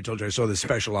Preston, I told you I saw this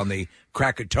special on the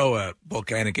Krakatoa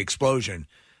volcanic explosion.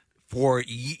 For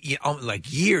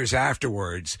years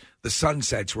afterwards, the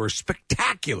sunsets were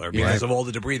spectacular because of all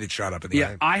the debris that shot up in the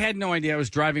air. I had no idea. I was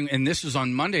driving, and this was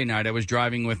on Monday night. I was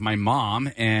driving with my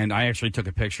mom, and I actually took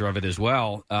a picture of it as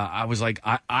well. I was like,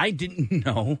 I didn't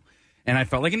know, and I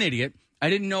felt like an idiot. I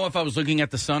didn't know if I was looking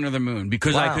at the sun or the moon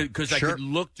because I could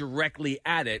look directly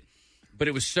at it, but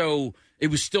it was still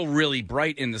really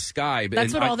bright in the sky.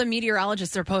 That's what all the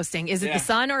meteorologists are posting. Is it the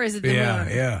sun or is it the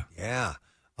moon? Yeah.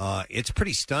 It's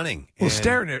pretty stunning. Well,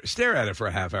 stare at it for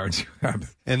a half hour and see what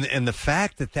happens. And the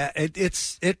fact that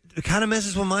it kind of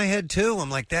messes with my head too. I'm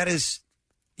like, that is,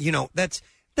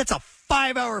 that's a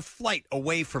 5-hour flight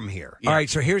away from here. All right,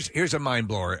 so here's a mind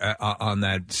blower on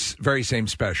that very same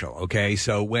special. Okay,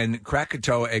 so when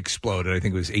Krakatoa exploded, I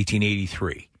think it was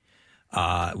 1883,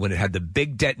 when it had the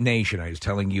big detonation. I was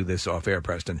telling you this off air,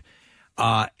 Preston.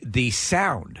 The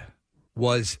sound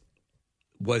was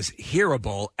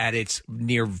hearable at its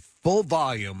near full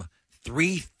volume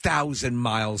 3,000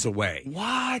 miles away.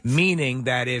 What? Meaning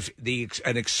that if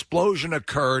an explosion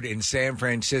occurred in San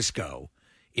Francisco,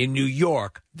 in New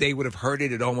York, they would have heard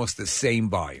it at almost the same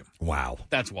volume. Wow.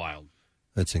 That's wild.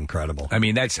 That's incredible. I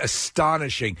mean, that's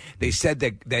astonishing. They said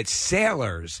that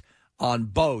sailors on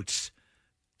boats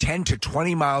 10 to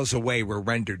 20 miles away were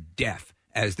rendered deaf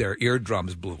as their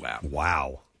eardrums blew out.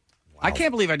 Wow. I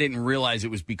can't believe I didn't realize it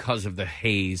was because of the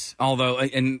haze. Although,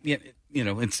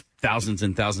 it's thousands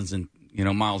and thousands and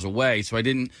miles away, so I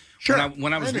didn't. Sure.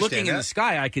 When I was looking in the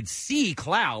sky, I could see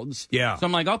clouds. Yeah. So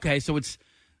I'm like, okay, so it's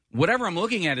whatever I'm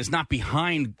looking at is not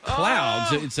behind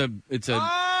clouds. It's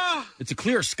a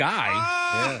clear sky.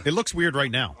 Yeah. It looks weird right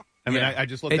now. I mean, I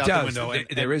just looked out the window. And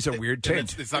there is a weird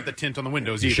tint. It's not the tint on the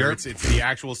windows either. Sure? It's the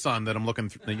actual sun that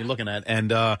that you're looking at.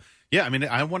 And I mean,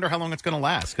 I wonder how long it's going to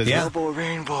last.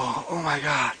 Rainbow, oh my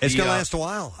God! It's going to last a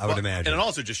while, I would imagine. And it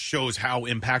also just shows how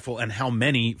impactful and how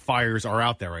many fires are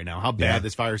out there right now. How bad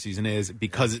this fire season is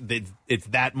because it's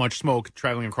that much smoke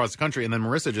traveling across the country. And then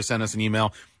Marissa just sent us an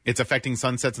email. It's affecting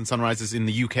sunsets and sunrises in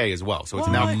the UK as well. So it's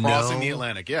now crossing the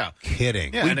Atlantic. Yeah,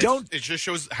 kidding. Yeah, it just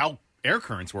shows how air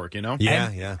currents work,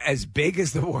 Yeah. As big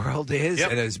as the world is,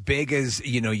 and as big as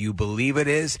you believe it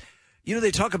is,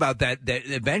 they talk about that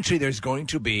eventually there's going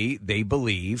to be, they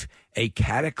believe, a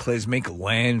cataclysmic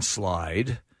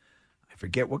landslide. I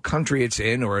forget what country it's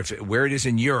in or where it is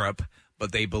in Europe,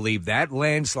 but they believe that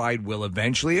landslide will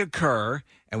eventually occur.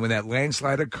 And when that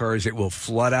landslide occurs, it will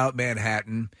flood out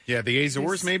Manhattan. Yeah, the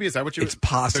Azores, maybe? Is that what you... It's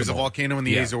possible. There's a volcano in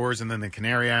the Yeah. Azores and then the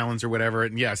Canary Islands or whatever.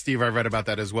 And yeah, Steve, I've read about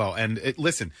that as well. And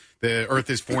listen, the Earth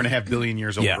is 4.5 billion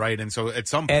years old, Yeah. right? And so at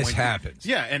some point... As happens.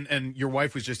 Yeah, and your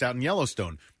wife was just out in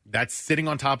Yellowstone. That's sitting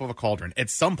on top of a cauldron. At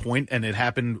some point, and it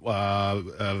happened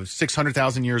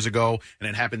 600,000 years ago, and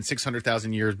it happened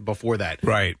 600,000 years before that.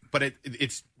 Right. But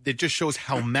it just shows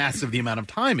how massive the amount of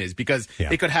time is, because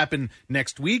it could happen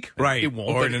next week. Right. It won't.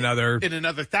 Or but in another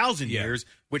 1,000 years,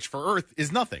 which for Earth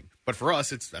is nothing. But for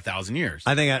us, it's 1,000 years.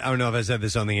 I think I don't know if I said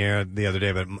this on the air the other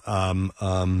day, but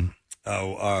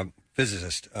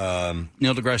physicist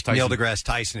Neil deGrasse Tyson. Neil deGrasse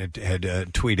Tyson had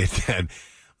tweeted that.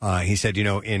 He said,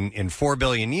 in 4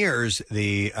 billion years,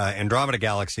 the Andromeda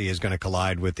Galaxy is going to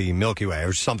collide with the Milky Way,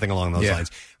 or something along those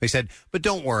lines. He said, but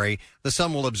don't worry, the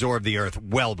sun will absorb the Earth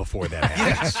well before that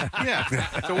happens.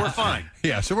 Yeah, so we're fine.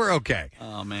 Yeah, so we're okay.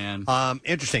 Oh, man.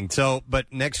 Interesting. So,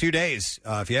 but next few days,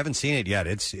 if you haven't seen it yet,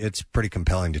 it's pretty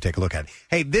compelling to take a look at.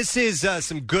 Hey, this is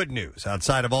some good news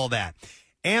outside of all that.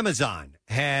 Amazon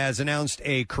has announced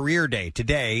a career day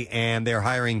today, and they're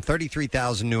hiring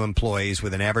 33,000 new employees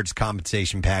with an average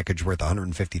compensation package worth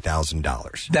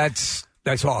 $150,000.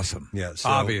 That's awesome. Yeah, so,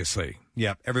 obviously.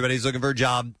 Yeah, everybody's looking for a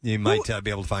job. You might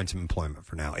be able to find some employment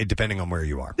for now, depending on where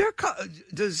you are.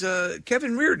 Does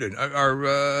Kevin Reardon,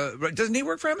 doesn't he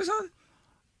work for Amazon?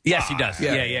 Yes, he does.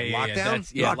 Yeah. Lockdown?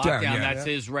 That's, Lockdown, yeah. That's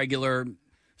his regular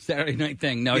Saturday night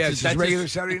thing. No, it's his regular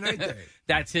Saturday night thing.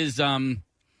 That's his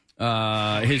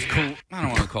I don't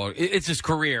want to call it. It's his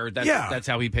career. That's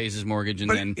how he pays his mortgage, and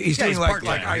then he's doing like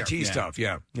IT stuff.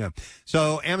 Yeah.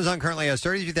 So Amazon currently has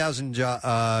 32,000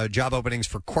 job openings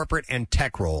for corporate and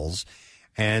tech roles,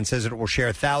 and says it will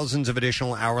share thousands of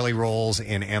additional hourly roles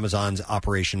in Amazon's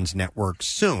operations network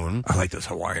soon. I like those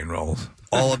Hawaiian rolls.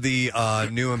 All of the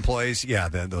new employees,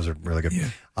 those are really good.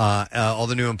 All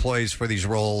the new employees for these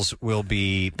roles will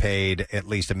be paid at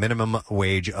least a minimum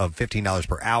wage of $15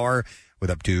 per hour, with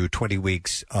up to 20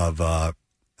 weeks of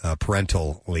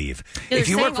parental leave. If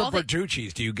you work for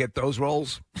Bertucci's, do you get those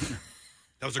roles?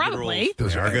 Those are good rolls.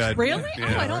 Those are good. Really? Oh,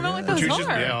 I don't know what those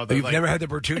are. You've never had the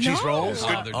Bertucci's No. rolls?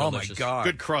 Oh, my God.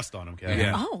 Good crust on them, Kevin.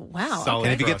 Yeah. Oh, wow.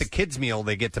 And if you get crust. the kids' meal,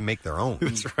 they get to make their own.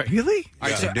 That's right. Really? All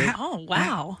right, so Oh,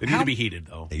 wow. They need to be heated,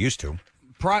 though. They used to.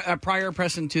 prior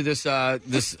Preston to this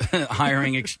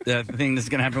hiring thing that's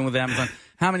going to happen with Amazon,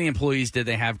 how many employees did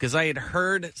they have? Because I had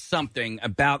heard something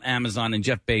about Amazon and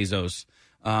Jeff Bezos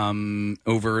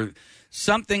over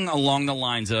something along the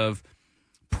lines of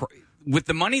with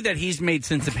the money that he's made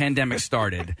since the pandemic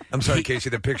started. I'm sorry, Casey,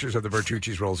 the pictures of the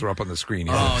Bertucci's rolls are up on the screen.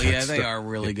 Oh, yeah, they are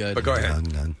really good. But go ahead.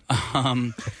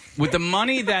 With the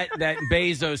money that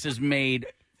Bezos has made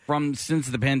since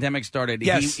the pandemic started,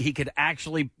 yes. he could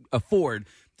actually afford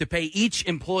to pay each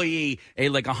employee a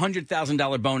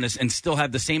 $100,000 bonus and still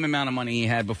have the same amount of money he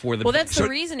had before the. Well, that's the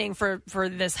reasoning for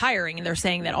this hiring, and they're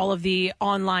saying that all of the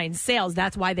online sales,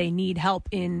 that's why they need help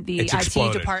in the It's IT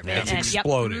exploded. department. It's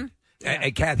exploded.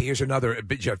 And Kathy, here's another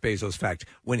Jeff Bezos fact.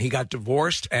 When he got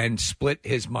divorced and split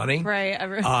his money,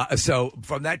 right? So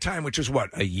from that time, which was what,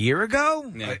 a year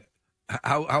ago? Yeah.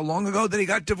 How long ago that he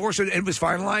got divorced and was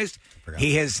finalized?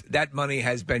 That money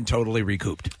has been totally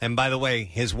recouped. And by the way,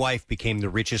 his wife became the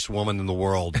richest woman in the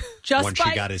world Just once by-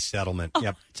 she got his settlement. Oh,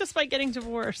 Yep, just by getting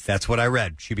divorced. that's what I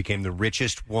read. She became the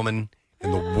richest woman in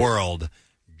the world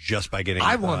just by getting.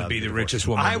 I want to be the divorce. richest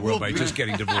woman in the world by just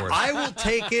getting divorced. I will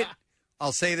take it.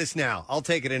 I'll say this now. I'll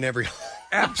take it in every.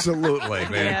 Absolutely,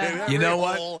 man. Yeah. You know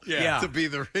what? Hole, to be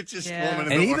the richest woman in the And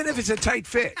world. even if it's a tight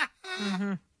fit.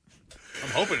 I'm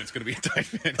hoping it's going to be a tight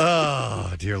fit.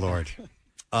 Oh, dear Lord.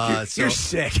 You're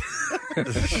sick.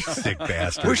 Sick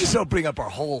bastard. We should still bring up our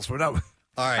holes. We're not.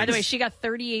 All right. By the way, she got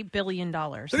 $38 billion.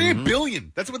 $38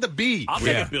 billion. That's with a B. I'll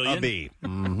take a billion. A B.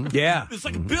 Yeah. It's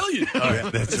like a billion.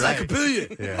 That's It's right. like a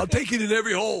billion. Yeah. I'll take it in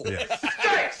every hole. Yeah.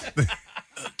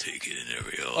 I'll take it in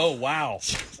every hole. Oh, wow.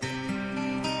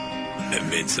 I've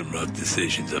made some rough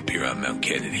decisions up here on Mount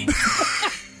Kennedy.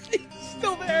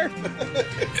 Still there.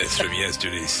 That's from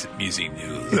yesterday's music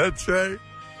news. That's right.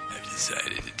 I've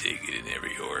decided to take it in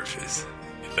every orifice.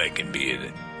 If I can be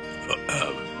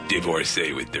a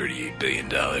divorcee with $38 billion.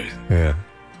 Yeah.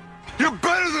 You're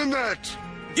better than that.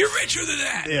 You're richer than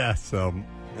that. Yeah. So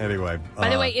anyway. By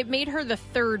the way, it made her the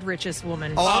third richest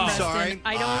woman. Oh, I'm Preston. sorry.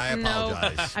 I don't I know.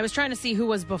 apologize. I was trying to see who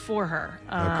was before her.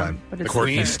 Okay. But it's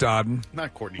Courtney third. Stodden.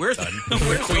 Not Courtney Where's- Stodden.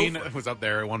 where's The Queen was up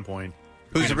there at one point.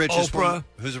 Who's the richest Oprah. woman?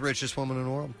 Who's the richest woman in the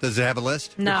world? Does it have a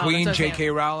list? No, Queen, that's okay. J.K.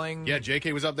 Rowling. Yeah,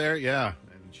 J.K. was up there. Yeah.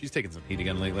 And she's taking some heat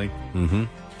again lately. Mm-hmm.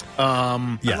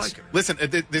 Yes. Listen,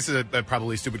 this is a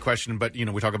probably stupid question, but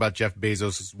we talk about Jeff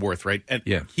Bezos' worth, right? And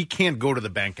he can't go to the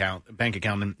bank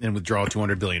account and withdraw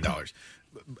 $200 billion.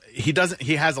 He doesn't.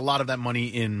 He has a lot of that money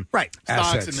in stocks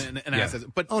assets. and assets,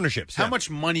 but ownerships. How much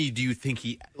money do you think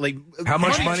he like? How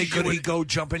much money could he go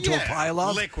jump into a pile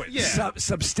of? Liquid,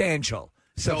 substantial,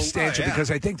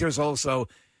 because I think there's also.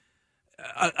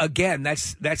 Again,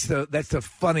 that's the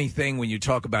funny thing when you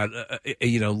talk about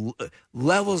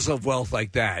levels of wealth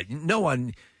like that. No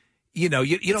one, you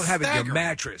don't have it in your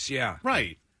mattress. Yeah,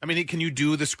 right. I mean, can you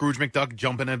do the Scrooge McDuck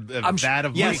jump in a vat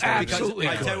of yes, money? absolutely.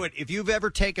 I tell you what, if you've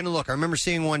ever taken a look, I remember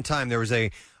seeing one time there was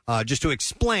a just to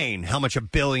explain how much a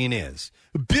billion is.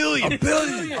 A billion. Today's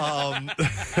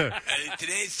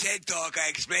TED Talk, I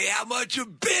explain how much a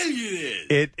billion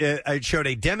is. It showed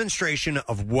a demonstration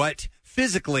of what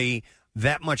physically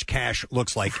that much cash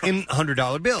looks like in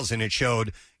 $100 bills, and it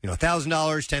showed $1,000,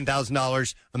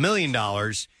 $10,000, $1 million,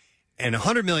 and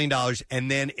 $100 million, and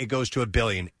then it goes to a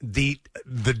billion. The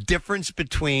difference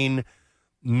between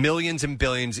millions and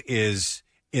billions is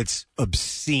it's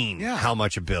obscene how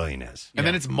much a billion is, and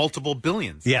then it's multiple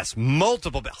billions. Yes,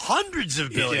 hundreds of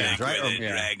billions, right? Where the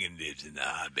dragon lives in the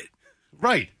Hobbit.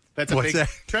 Right. That's a What's big that?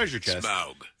 treasure chest.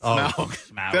 Smaug.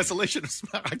 Smaug. Desolation of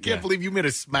Smaug. I can't believe you made a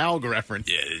Smaug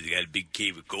reference. Yeah, there's got a big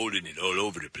cave of gold in it all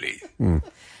over the place.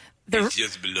 It's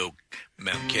just below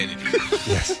Mount Kennedy.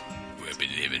 Yes. Where I've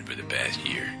been living for the past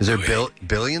year. Is there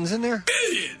billions in there?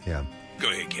 Billions! Yeah. Go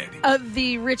ahead, Kathy.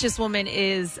 The richest woman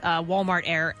is Walmart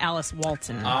heir Alice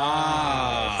Walton.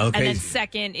 Okay. And then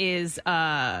second is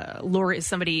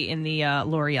somebody in the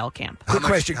L'Oreal camp. How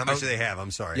much do they have?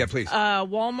 I'm sorry. Yeah, please.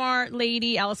 Walmart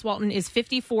lady Alice Walton is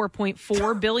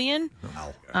 $54.4 billion.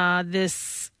 Wow.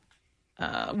 This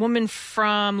woman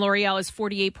from L'Oreal is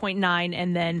 48.9,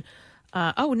 and then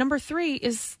number 3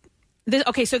 is this.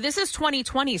 Okay, so this is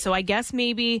 2020. So I guess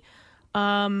maybe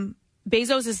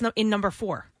Bezos is in number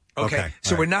 4. Okay.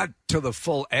 So we're not till the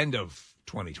full end of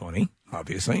 2020,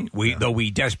 obviously. Though we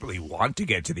desperately want to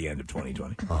get to the end of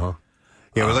 2020. Uh-huh.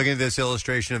 Yeah, we're looking at this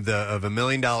illustration of $1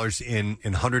 million in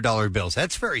 $100 bills.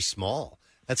 That's very small.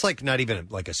 That's like not even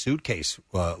like a suitcase.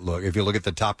 Look, if you look at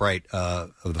the top right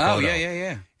of the photo. Oh,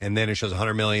 yeah. And then it shows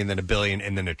 100 million, then a billion,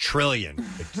 and then a trillion.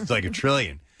 It's like a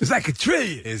trillion. It's like a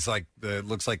trillion. It's like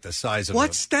looks like the size of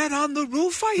What's that on the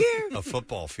roof I hear? a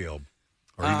football field.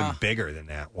 Or even bigger than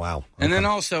that. Wow. And then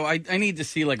also, I need to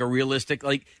see like a realistic,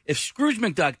 like if Scrooge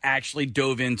McDuck actually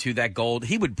dove into that gold,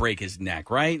 he would break his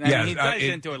neck, right? I mean, he dives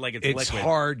into it like it's liquid.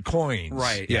 Hard coins.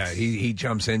 Right. Yeah, Yes. he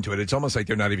jumps into it. It's almost like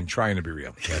they're not even trying to be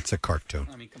real. Yeah, it's a cartoon.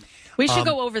 I mean, come on. We should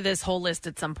go over this whole list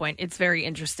at some point. It's very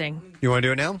interesting. You want to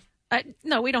do it now?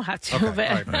 No, we don't have to. Okay, But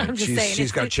all right, I'm just saying.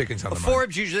 She's got chickens on the mind.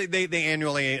 Forbes usually they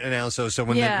annually announce those, so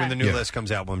when the new list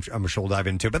comes out, I'm sure we'll dive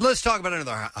into. But let's talk about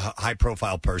another high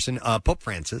profile person, Pope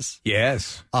Francis.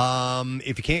 Yes.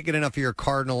 If you can't get enough of your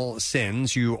cardinal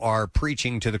sins, you are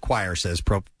preaching to the choir, says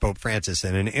Pope Francis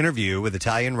in an interview with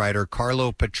Italian writer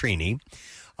Carlo Petrini.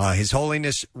 His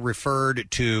Holiness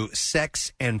referred to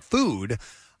sex and food,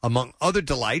 among other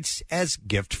delights, as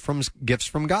gifts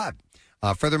from God.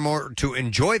 Furthermore, to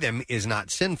enjoy them is not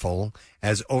sinful,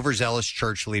 as overzealous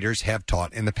church leaders have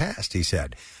taught in the past, he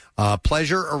said.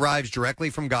 Pleasure arrives directly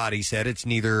from God, he said. It's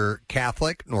neither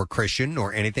Catholic nor Christian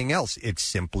nor anything else. It's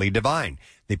simply divine.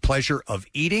 The pleasure of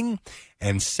eating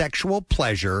and sexual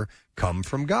pleasure come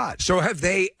from God. So have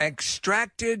they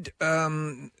extracted...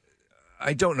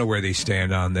 I don't know where they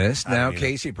stand on this. Now,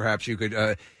 Casey, perhaps you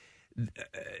could...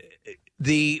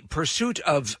 the pursuit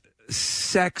of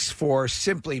sex for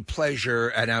simply pleasure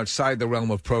and outside the realm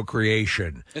of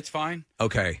procreation. It's fine.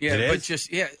 Okay. Yeah, but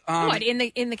just What in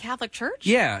the Catholic Church?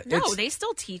 Yeah, No, it's- they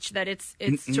still teach that it's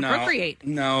to procreate.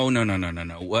 No.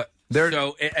 What?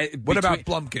 What about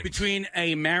Blumpkins? Between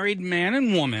a married man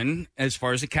and woman, as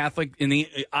far as the Catholic, in the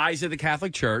eyes of the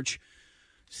Catholic Church,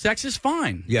 sex is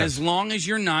fine. Yes. As long as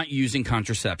you're not using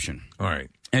contraception. All right.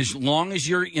 As long as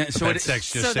you're... That's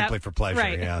sex just simply for pleasure,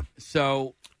 right. yeah.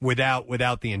 So... Without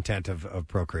the intent of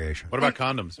procreation. What about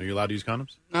condoms? Are you allowed to use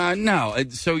condoms? No.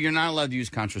 So you're not allowed to use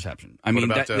contraception. I mean,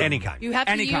 about, any kind. You have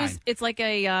to Any use. kind. It's like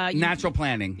a Natural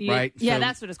planning, right? Yeah, So-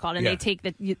 that's what it's called. And Yeah. they take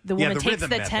the woman the takes rhythm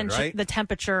the method, right? the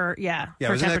temperature. Yeah. Yeah,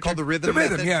 for isn't that temperature. called the rhythm The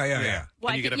rhythm, method? yeah. Well,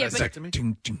 Can you get a yeah, but- vasectomy?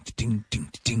 Ding, ding, ding,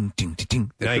 ding, ding, ding,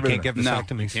 ding. No, you can't get No.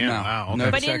 vasectomies. Yeah, wow. Okay. No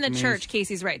But in the vasectomies. church,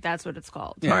 Casey's right. That's what it's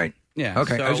called. Yeah. All right. Yeah.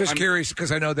 Okay. I was So, just curious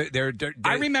because I know that they're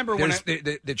I remember when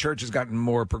the church has gotten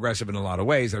more progressive in a lot of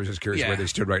ways. I was just curious Yeah. where they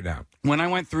stood right now. When I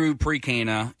went through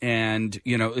pre-Cana and,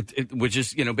 which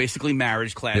is, basically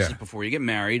marriage classes Yeah. before you get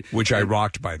married. Which I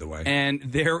rocked, by the way. And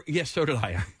so did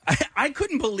I. I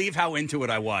couldn't believe how into it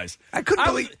I was. I couldn't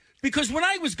believe... Because when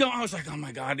I was going, I was like, oh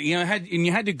my God, you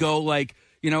had to go like,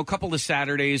 a couple of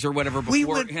Saturdays or whatever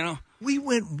before, We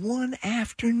went one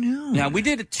afternoon. Yeah, we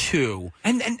did it 2.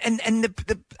 And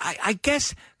I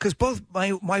guess because both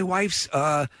my wife's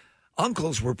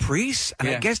uncles were priests, and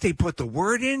I guess they put the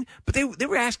word in, but they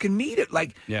were asking me to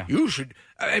you should.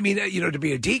 I mean, to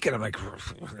be a deacon. I'm like,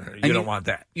 you don't want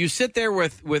that. You sit there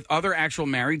with other actual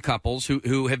married couples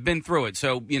who have been through it.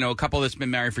 So a couple that's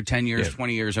been married for 10 years,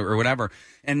 20 years, or whatever,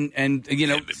 and I've been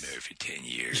married for 10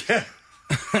 years.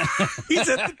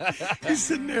 He's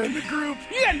sitting there in the group.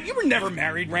 Yeah, you were never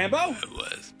married, Rambo. I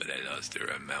was, but I lost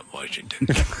her on Mount Washington,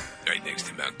 right next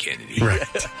to Mount Kennedy. Right.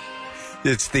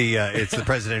 It's the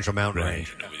presidential mountain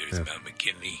range. And over there's Mount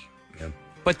McKinley.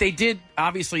 But they did,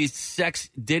 obviously, sex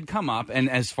did come up, and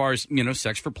as far as,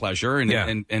 sex for pleasure and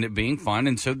it being fun,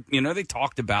 and so, they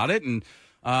talked about it, and...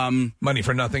 money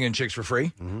for nothing and chicks for free?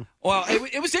 Mm-hmm. Well,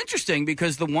 it was interesting,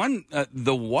 because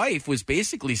the wife was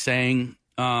basically saying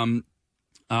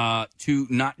to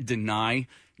not deny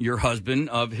your husband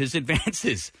of his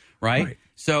advances, right?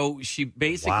 So she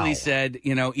basically said,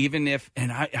 even if,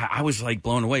 and I was like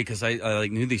blown away, because I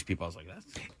knew these people. I was like,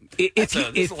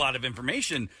 that's a lot of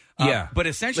information. But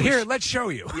essentially, here, let's show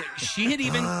you. She had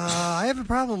even. I have a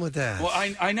problem with that. Well,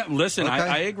 I know. Listen, Okay.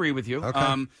 I agree with you.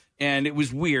 Okay. And it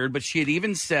was weird, but she had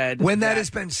even said when that has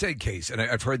been said, Case, and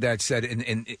I've heard that said,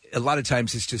 and a lot of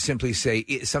times it's to simply say,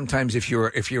 sometimes if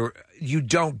you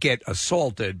don't get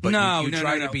assaulted, but you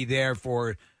try to be there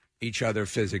for each other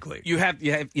physically. You have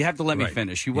to let me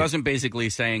finish. He wasn't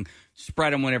basically saying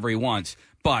spread him whenever he wants,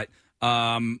 but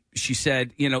she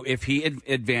said, if he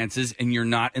advances and you're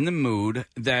not in the mood,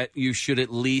 that you should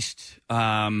at least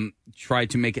try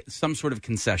to make it some sort of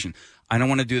concession. I don't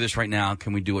want to do this right now.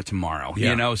 Can we do it tomorrow?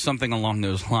 Yeah. Something along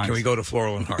those lines. Can we go to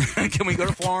Floral and Hardy? Can we go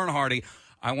to Floral and Hardy?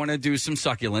 I want to do some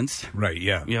succulents. Right,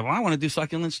 yeah. Yeah, well, I want to do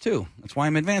succulents too. That's why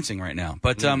I'm advancing right now.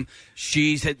 But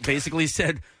she basically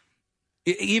said,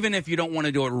 even if you don't want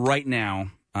to do it right now,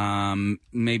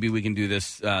 maybe we can do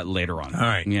this later on. All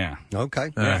right. Yeah. Okay.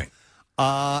 All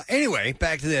right. Anyway,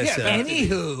 back to this.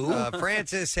 Anywho.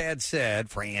 Francis had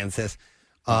said,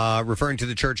 referring to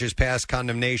the church's past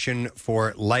condemnation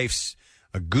for life's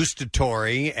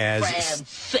gustatory as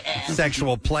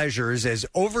sexual pleasures as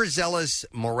overzealous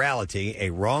morality, a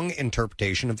wrong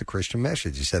interpretation of the Christian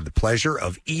message. He said the pleasure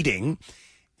of eating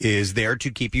is there to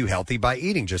keep you healthy by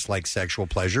eating, just like sexual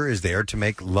pleasure is there to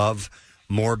make love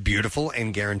more beautiful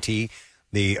and guarantee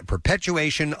the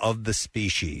perpetuation of the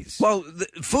species. Well, the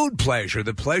food pleasure,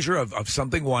 the pleasure of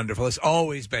something wonderful, has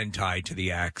always been tied to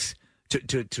the acts,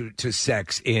 to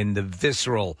sex in the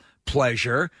visceral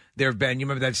pleasure. There have been, you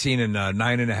remember that scene in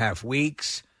 9.5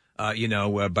 Weeks, by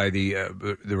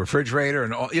the refrigerator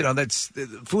and all,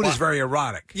 food is very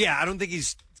erotic. Yeah, I don't think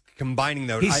he's combining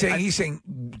those. He's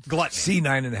saying gluttony. See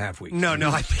 9.5 Weeks. No,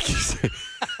 I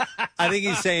think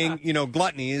he's saying,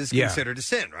 gluttony is considered a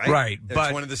sin, right? Right. It's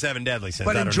but one of the 7 deadly sins.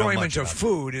 But I don't know enjoyment much of about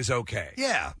food is okay.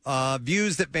 Yeah.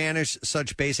 Views that banish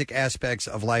such basic aspects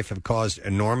of life have caused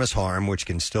enormous harm, which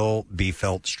can still be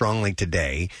felt strongly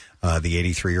today,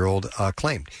 the 83-year-old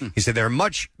claimed. He said there are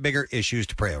much bigger issues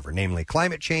to pray over, namely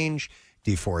climate change,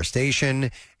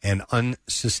 deforestation, and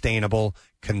unsustainable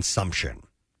consumption.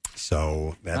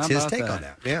 So that's his take on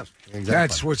that. Yeah, exactly.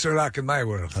 That's what's rocking my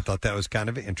world. I thought that was kind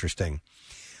of interesting.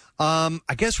 I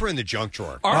guess we're in the junk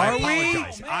drawer. Are we? I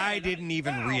apologize. I didn't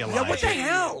even realize. Yeah, what the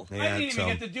hell? Yeah, I didn't even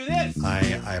get to do this.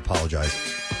 I apologize.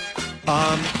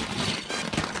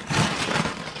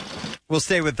 We'll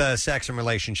stay with sex and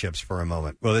relationships for a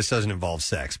moment. Well, this doesn't involve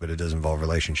sex, but it does involve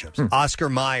relationships. Oscar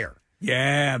Mayer.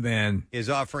 Yeah, man. Is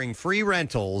offering free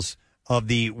rentals of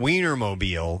the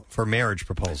Wienermobile for marriage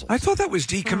proposals. I thought that was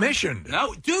decommissioned.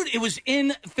 No, dude, it was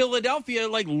in Philadelphia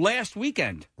like last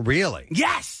weekend. Really?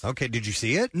 Yes. Okay, did you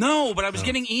see it? No, but I was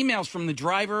getting emails from the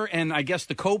driver and I guess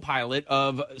the co-pilot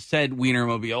of said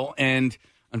Wienermobile, and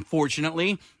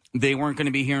unfortunately, they weren't going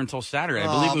to be here until Saturday. I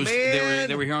believe it was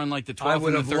they were here on like the 12th I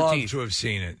would and the have 13th. loved to have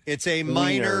seen it. It's a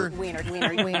minor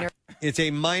Wiener. It's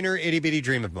a minor itty-bitty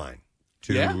dream of mine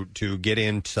to get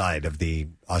inside of the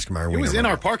Oscar Mayer Wienermobile. It was in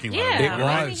our parking lot. Yeah,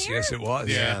 it was. Yes, it was.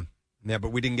 Yeah. Yeah,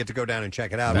 but we didn't get to go down and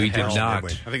check it out. We did not. I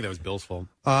think that was Bill's fault.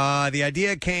 The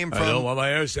idea came from... I don't want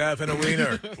my air staff in a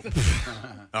wiener.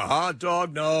 A hot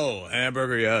dog, no.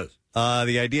 Hamburger, yes.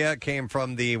 The idea came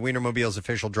from the Wienermobile's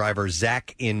official driver,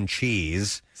 Zach in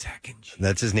Cheese. Zach in Cheese.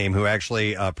 That's his name, who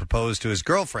actually proposed to his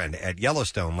girlfriend at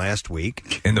Yellowstone last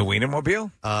week. In the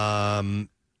Wienermobile?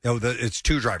 It's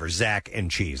 2 drivers, Zach and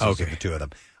Cheese. Those are the 2 of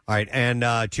them. All right, and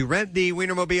to rent the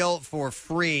Wienermobile for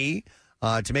free,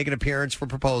 to make an appearance for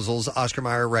proposals, Oscar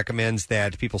Mayer recommends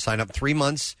that people sign up 3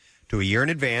 months to a year in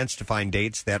advance to find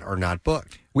dates that are not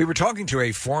booked. We were talking to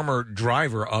a former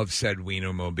driver of said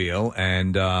Wienermobile,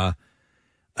 and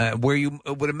where you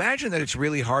would imagine that it's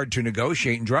really hard to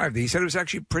negotiate and drive. He said it was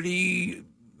actually pretty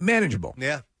manageable.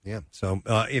 Yeah. So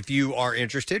if you are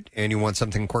interested and you want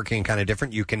something quirky and kind of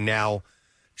different, you can now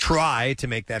try to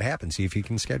make that happen. See if you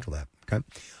can schedule that. Okay.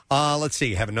 Let's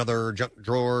see. Have another junk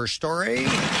drawer story.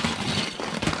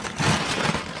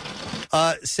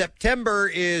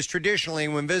 September is traditionally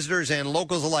when visitors and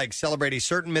locals alike celebrate a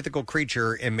certain mythical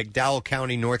creature in McDowell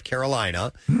County, North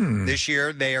Carolina. This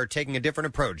year, they are taking a different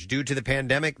approach. Due to the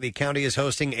pandemic, the county is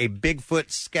hosting a Bigfoot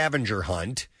scavenger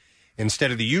hunt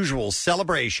instead of the usual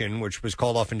celebration, which was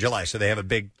called off in July. So they have a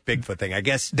big Bigfoot thing. I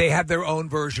guess they have their own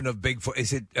version of Bigfoot.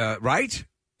 Is it right?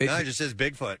 No, it just says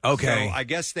Bigfoot. Okay. So I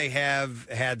guess they have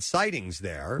had sightings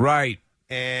there. Right.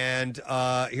 And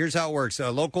here's how it works.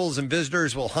 Locals and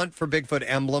visitors will hunt for Bigfoot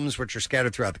emblems, which are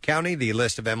scattered throughout the county. The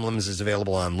list of emblems is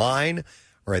available online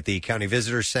or at the County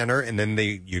Visitor Center, and then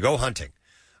you go hunting.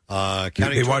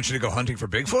 They want you to go hunting for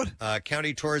Bigfoot?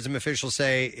 County tourism officials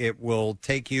say it will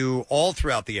take you all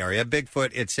throughout the area.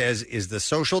 Bigfoot, it says, is the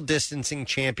social distancing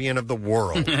champion of the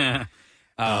world. There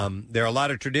are a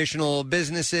lot of traditional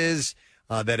businesses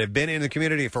that have been in the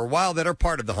community for a while that are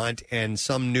part of the hunt, and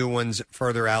some new ones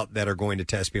further out that are going to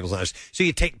test people's eyes. So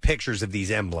you take pictures of these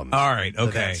emblems. All right,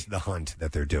 okay. So that's the hunt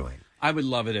that they're doing. I would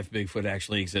love it if Bigfoot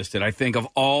actually existed. I think of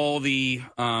all the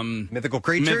mythical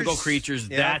creatures,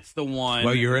 that's the one.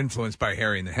 Well, you're influenced by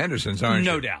Harry and the Hendersons, aren't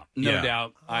you? No doubt.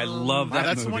 I love that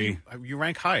that's movie. The one you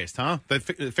rank highest, huh? The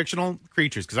fictional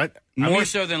creatures, because More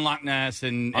so than Loch Ness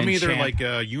and I'm either Champ. like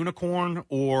a unicorn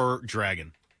or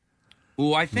dragon.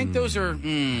 Ooh, I think those are.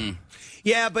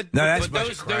 Yeah, but no, that's but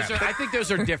those are. I think those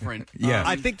are different. Yeah,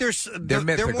 I think they're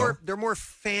more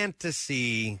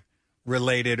fantasy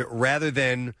related rather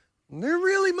than there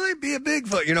really might be a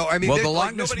Bigfoot. You know, I mean, well, the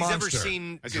Loch Ness nobody's Monster. ever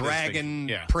seen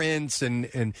dragon prints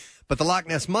and but the Loch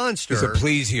Ness Monster is a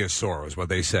plesiosaur, is what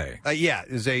they say.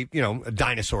 Is a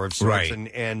dinosaur of sorts,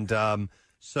 right. and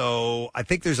so I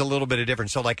think there's a little bit of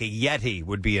difference. So like a Yeti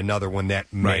would be another one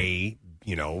that may.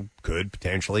 Could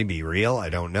potentially be real. I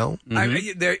don't know.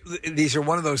 These are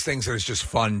one of those things that is just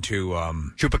fun to...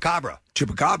 Chupacabra.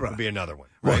 Chupacabra. Would be another one.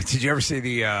 Right. Right. Did you ever see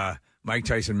the Mike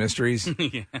Tyson Mysteries?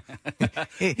 He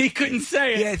couldn't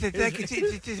say it. Yeah,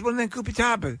 it's one of them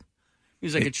Chupacabra. He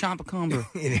was like a Chompacabra.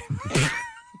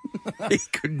 He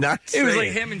could not say it. Was like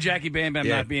him and Jackie Bam Bam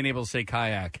not being able to say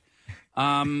kayak.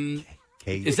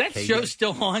 Is that show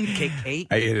still on? It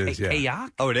is, yeah.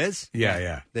 Kayak? Oh, it is?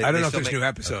 Yeah. They I don't know if still there's new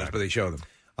episodes, but they show them.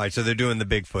 All right, so they're doing the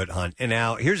Bigfoot hunt. And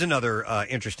now here's another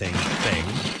interesting thing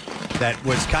that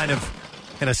was kind of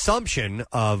an assumption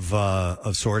of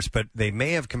sorts, but they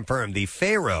may have confirmed. The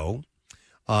Pharaoh,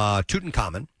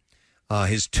 Tutankhamun,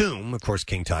 his tomb, of course,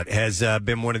 King Tut, has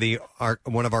been one of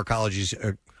archaeology's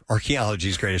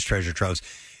greatest treasure troves.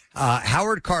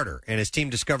 Howard Carter and his team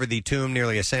discovered the tomb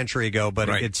nearly a century ago, but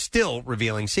it's still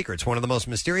revealing secrets. One of the most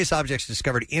mysterious objects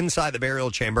discovered inside the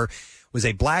burial chamber was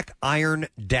a black iron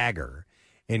dagger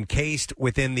encased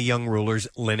within the young ruler's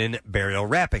linen burial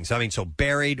wrappings. I mean, so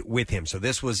buried with him. So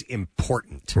this was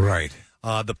important. Right.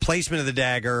 The placement of the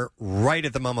dagger right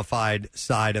at the mummified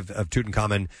side of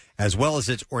Tutankhamun, as well as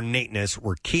its ornateness,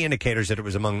 were key indicators that it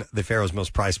was among the pharaoh's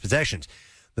most prized possessions.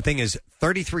 The thing is,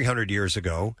 3,300 years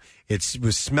ago, it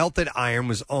was smelted iron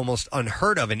was almost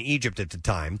unheard of in Egypt at the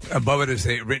time. Above it is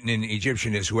written in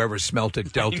Egyptian is whoever smelt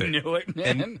it dealt it. I knew it,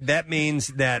 man. And that means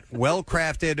that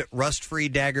well-crafted, rust-free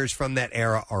daggers from that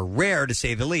era are rare, to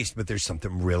say the least. But there's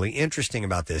something really interesting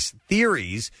about this.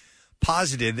 Theories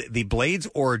posited the blade's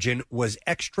origin was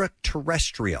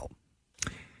extraterrestrial,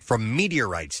 from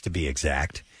meteorites to be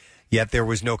exact. Yet there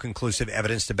was no conclusive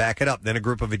evidence to back it up. Then a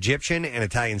group of Egyptian and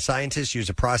Italian scientists used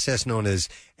a process known as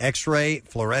X-ray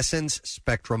fluorescence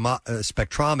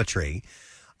spectrometry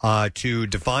to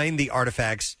define the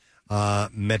artifact's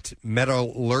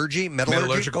metallurgy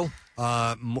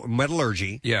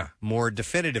more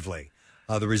definitively.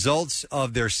 The results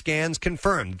of their scans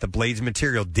confirmed that the blade's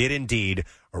material did indeed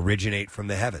originate from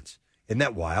the heavens. Isn't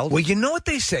that wild? Well, you know what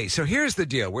they say. So here's the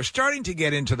deal. We're starting to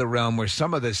get into the realm where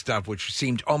some of this stuff, which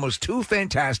seemed almost too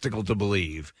fantastical to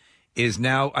believe, is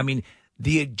now, I mean,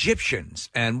 the Egyptians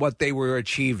and what they were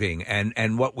achieving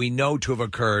and what we know to have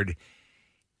occurred.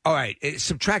 All right,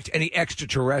 subtract any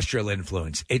extraterrestrial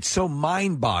influence. It's so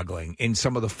mind-boggling in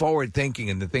some of the forward thinking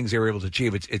and the things they were able to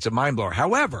achieve. It's a mind-blower.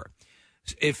 However,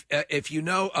 if you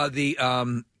know the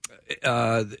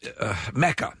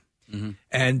Mecca, mm-hmm.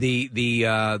 and the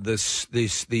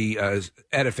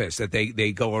edifice that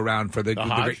they go around for the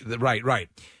Hajj? right.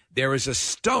 There is a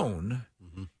stone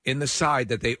in the side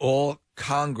that they all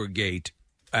congregate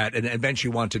at an event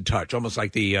you want to touch, almost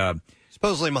like the.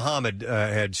 Supposedly Muhammad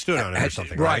had stood on it or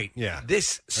something, right? Yeah.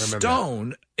 This I remember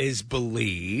stone is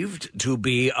believed to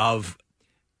be of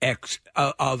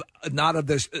not of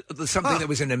this something that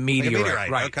was in a meteorite,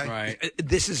 meteorite, okay. Right.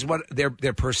 This is what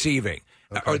they're perceiving,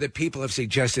 or that people have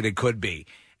suggested it could be,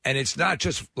 and it's not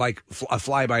just like a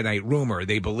fly-by-night rumor.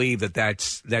 They believe that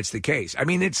that's the case. I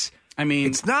mean, it's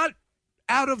not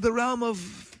out of the realm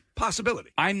of possibility.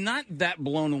 I'm not that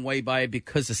blown away by it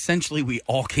because essentially we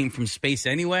all came from space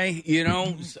anyway. You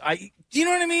know, do you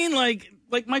know what I mean? Like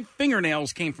my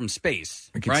fingernails came from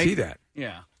space. I can right? see that.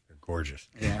 Yeah. Gorgeous.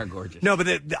 Yeah, they're gorgeous. No, but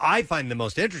I find the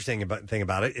most interesting thing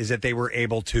about it is that they were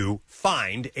able to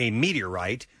find a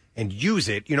meteorite and use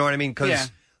it. You know what I mean?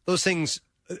 Because those things,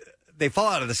 they fall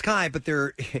out of the sky, but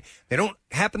they don't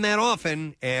happen that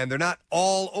often, and they're not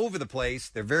all over the place.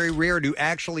 They're very rare to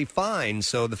actually find.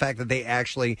 So the fact that they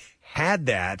actually had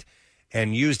that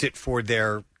and used it for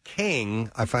their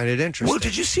king, I find it interesting. Well,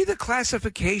 did you see the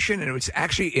classification? And it was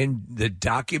actually in the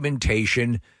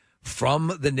documentation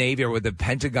from the Navy, or with the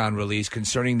Pentagon release,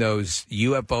 concerning those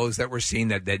UFOs that were seen,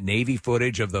 that Navy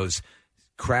footage of those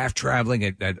craft traveling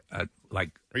at like.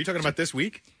 Are you talking about this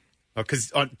week?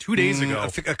 Because 2 days ago,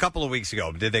 a couple of weeks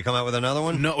ago, did they come out with another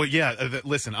one? No, yeah.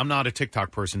 Listen, I'm not a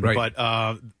TikTok person, Right. but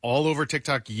all over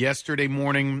TikTok yesterday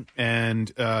morning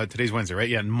and today's Wednesday, right?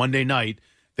 Yeah, and Monday night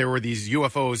there were these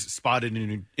UFOs spotted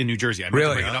in New Jersey. I meant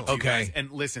Really? to bring it up to you Okay. guys.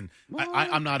 And listen,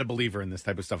 I'm not a believer in this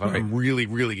type of stuff. I'm really,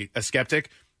 really a skeptic.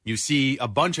 You see a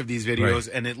bunch of these videos,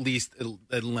 and at least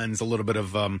it lends a little bit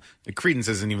of credence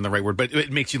isn't even the right word, but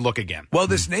it makes you look again. Well,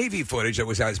 this Navy footage that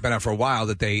has been out for a while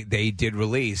that they did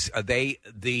release,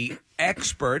 the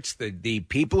experts, the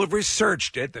people who have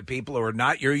researched it, the people who are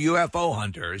not your UFO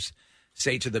hunters,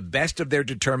 say to the best of their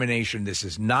determination, this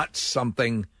is not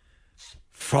something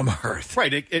from Earth.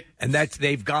 Right. And that's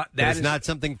they've got that That is is not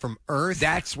something from Earth?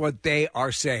 That's what they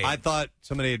are saying. I thought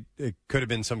it could have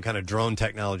been some kind of drone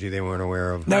technology they weren't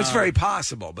aware of. No, it's very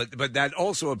possible, but that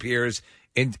also appears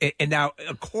in now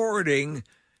according,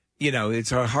 it's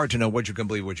hard to know what you can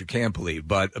believe, what you can't believe,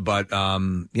 but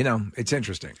it's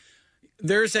interesting.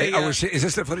 There's a. Is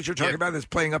this the footage you're talking about that's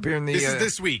playing up here in the? This is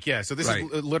this week, yeah. So this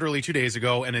is literally 2 days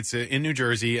ago, and it's in New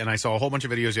Jersey. And I saw a whole bunch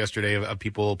of videos yesterday of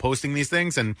people posting these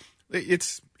things, and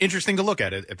it's interesting to look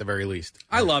at it at the very least.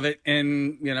 I love it,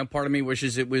 and part of me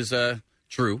wishes it was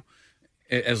true,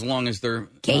 as long as they're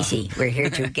Casey. We're here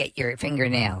to get your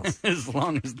fingernails. As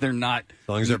long as they're not, as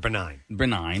long as they're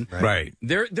benign. Right.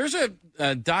 There's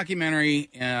a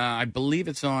documentary. I believe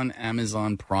it's on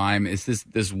Amazon Prime. It's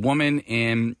this woman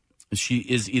and. She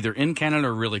is either in Canada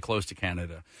or really close to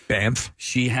Canada. Banff.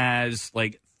 She has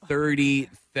like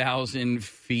 30,000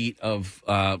 feet of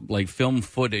film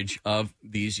footage of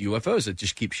these UFOs that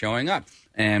just keep showing up.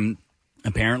 And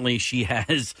apparently she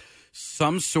has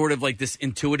some sort of this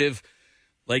intuitive,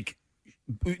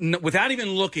 without even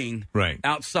looking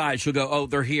outside, she'll go, oh,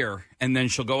 they're here. And then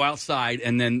she'll go outside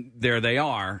and then there they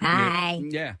are. Hi.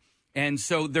 Yeah. And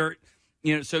so they're...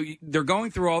 so they're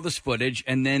going through all this footage,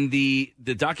 and then the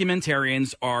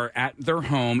documentarians are at their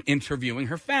home interviewing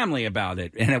her family about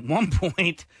it. And at one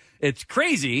point, it's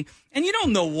crazy, and you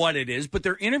don't know what it is, but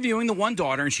they're interviewing the one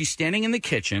daughter, and she's standing in the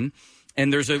kitchen,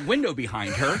 and there's a window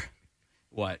behind her.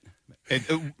 What? It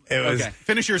was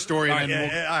finish your story. All And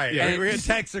right, then all right. Yeah.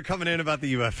 Texts are coming in about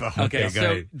the UFO.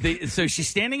 Okay, so she's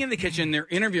standing in the kitchen, they're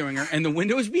interviewing her, and the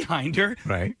window is behind her.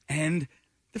 Right. And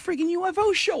the freaking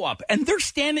UFOs show up, and they're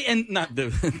standing, and not the.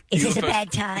 Is UFOs, this a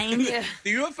bad time?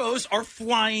 The UFOs are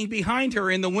flying behind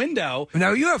her in the window.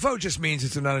 Now, UFO just means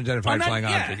it's an unidentified flying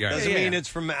object. Yeah. Doesn't mean it's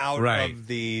from out of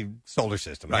the solar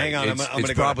system. Right. Hang on, I'm It's going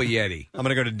to probably Yeti. I'm going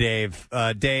to go to Dave.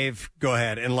 Dave, go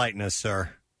ahead, enlighten us,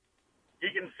 sir. You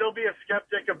can still be a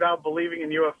skeptic about believing in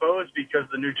UFOs because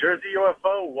the New Jersey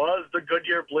UFO was the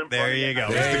Goodyear blimp. There you go.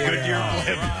 It's the Goodyear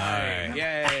blimp. Right.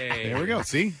 Yay! There we go.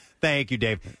 See. Thank you,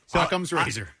 Dave. So Occam's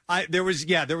razor. There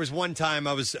was one time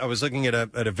I was looking at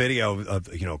a video of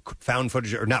found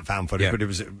footage, or not found footage, but it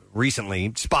was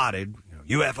recently spotted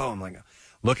UFO. I'm like,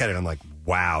 look at it. I'm like,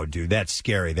 wow, dude, that's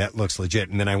scary. That looks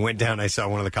legit. And then I went down and I saw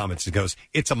one of the comments. It goes,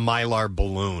 it's a Mylar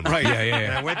balloon. Right. Yeah.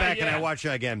 And I went back and I watched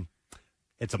it again.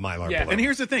 It's a Mylar balloon. And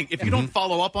here's the thing. If you don't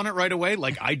follow up on it right away,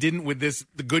 like I didn't with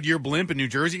the Goodyear blimp in New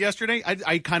Jersey yesterday,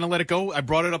 I kind of let it go. I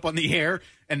brought it up on the air,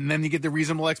 and then you get the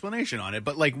reasonable explanation on it.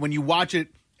 But when you watch it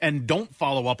and don't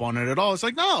follow up on it at all, it's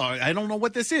like, no, I don't know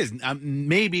what this is.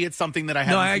 Maybe it's something that I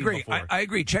haven't seen agree. before. I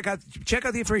agree. Check out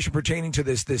the information pertaining to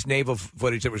this naval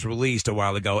footage that was released a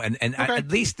while ago, and at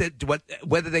least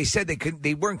whether they said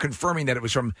they weren't confirming that it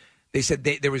was from. They said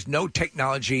there was no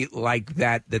technology like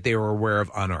that they were aware of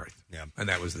on Earth. Yeah, and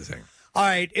that was the thing. All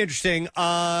right, interesting.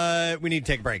 We need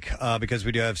to take a break because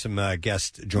we do have some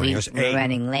guests joining us. We're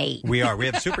running late. We are. We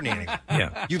have Super Nanny.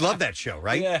 Yeah. You love that show,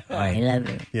 right? Yeah. I love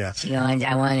it. Yeah.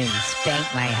 I wanted to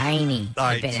spank my hiney. All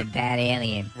I've right, been a bad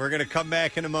alien. We're going to come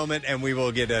back in a moment, and we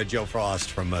will get Joe Frost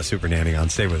from Super Nanny on.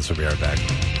 Stay with us. We'll be right back.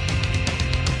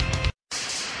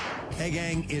 Hey,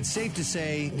 gang, it's safe to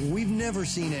say we've never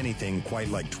seen anything quite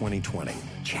like 2020.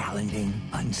 Challenging,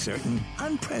 uncertain,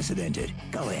 unprecedented.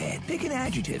 Go ahead, pick an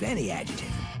adjective, any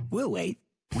adjective. We'll wait.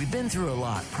 We've been through a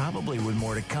lot, probably with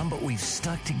more to come, but we've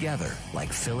stuck together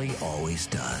like Philly always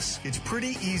does. It's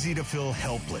pretty easy to feel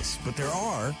helpless, but there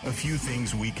are a few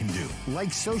things we can do.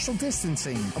 Like social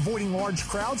distancing, avoiding large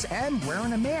crowds, and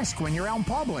wearing a mask when you're out in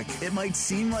public. It might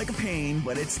seem like a pain,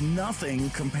 but it's nothing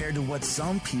compared to what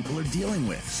some people are dealing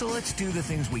with. So let's do the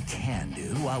things we can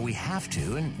do while we have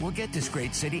to, and we'll get this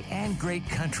great city and great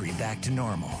country back to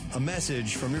normal. A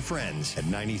message from your friends at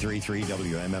 93.3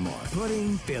 WMMR.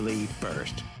 Putting Philly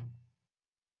first.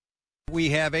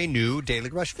 We have a new Daily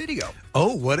Rush video.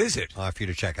 Oh, what is it? For you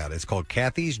to check out. It's called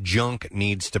Kathy's Junk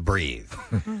Needs to Breathe.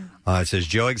 It says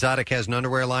Joe Exotic has an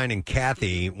underwear line and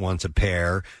Kathy wants a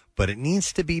pair, but it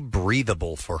needs to be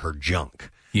breathable for her junk.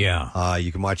 Yeah.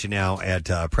 You can watch it now at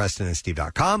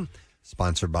PrestonandSteve.com.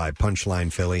 Sponsored by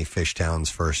Punchline Philly, Fishtown's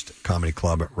first comedy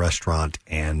club, restaurant,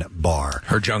 and bar.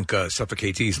 Her junk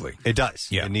suffocates easily. It does.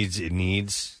 Yeah. It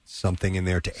needs something in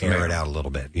there to air it out a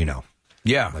little bit, you know.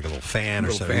 Yeah. Like a little fan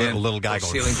or something. fan, A little guy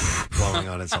little going ceiling. blowing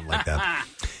on it, something like that.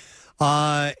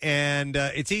 And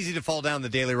it's easy to fall down the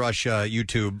Daily Rush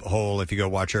YouTube hole if you go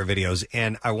watch our videos.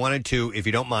 And I wanted to, if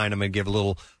you don't mind, I'm going to give a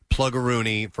little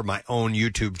plug-a-rooney for my own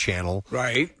YouTube channel.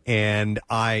 Right. And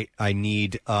I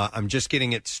need, I'm just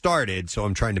getting it started, so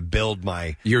I'm trying to build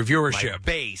your viewership my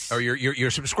base. Or your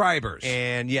subscribers.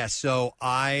 And yes, so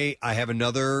I have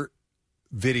another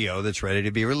video that's ready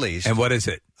to be released. And what is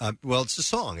it? Well, it's a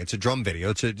song. It's a drum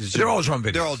video. They're all drum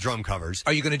videos. They're all drum covers.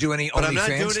 Are you going to do any But I'm not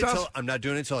OnlyFans doing stuff? I'm not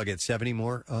doing it until I get 70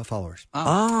 more followers.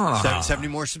 Ah. 70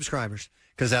 more subscribers.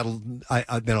 Because then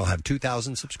I'll have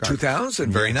 2,000 subscribers.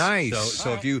 2,000? Very Yes. nice.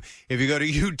 So if you go to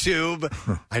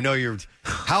YouTube, I know you're.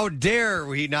 How dare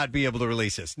we not be able to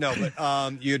release this? No,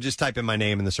 but you just type in my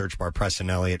name in the search bar, Preston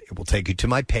Elliott. It will take you to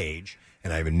my page,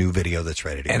 and I have a new video that's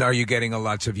ready to go. And are you getting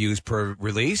lots of views per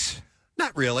release?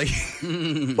 Not really.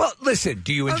 Well, listen.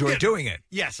 Do you enjoy doing it?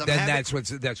 Yes, that's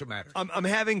what matters. I'm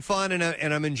having fun and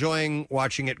I'm enjoying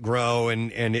watching it grow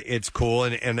and it's cool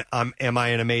and am I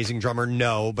an amazing drummer?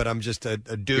 No, but I'm just a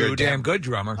dude. You're a damn good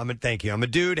drummer. Thank you. I'm a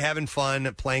dude having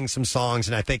fun playing some songs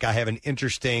and I think I have an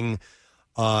interesting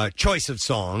choice of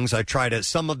songs. I try to.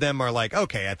 Some of them are like,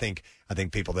 okay, I think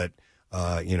people that.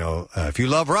 If you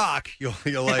love rock,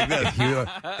 you'll like this.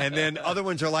 And then other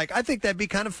ones are like, I think that'd be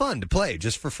kind of fun to play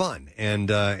just for fun.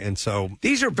 And so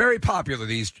these are very popular.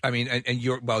 These, I mean, and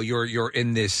you're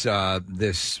in this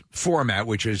this format,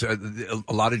 which is a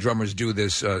lot of drummers do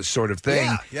this sort of thing.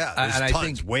 Yeah. And There's I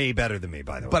tons think way better than me,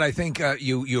 by the way. But I think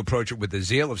you approach it with the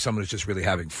zeal of someone who's just really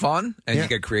having fun, and you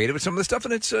get creative with some of the stuff,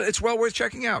 and it's well worth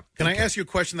checking out. Can I ask you a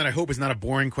question that I hope is not a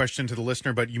boring question to the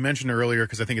listener, but you mentioned earlier,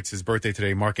 because I think it's his birthday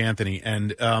today, Mark Anthony,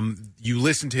 and you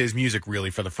listened to his music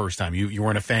really for the first time. You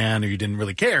weren't a fan or you didn't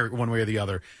really care one way or the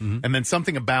other, and then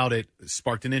something about it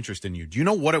sparked an interest in you. Do you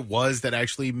know what it was that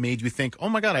actually made you think, oh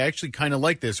my God, I actually kind of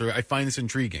like this, or I find this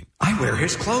intriguing? I wear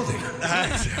his clothing.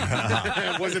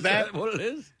 Was it that? What it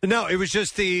is? No, it was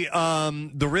just the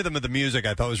rhythm of the music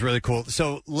I thought was really cool.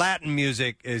 So Latin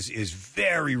music is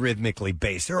very rhythmically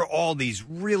based. There are all these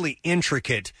really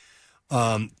intricate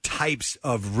types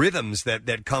of rhythms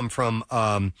that come from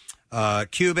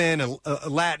Cuban,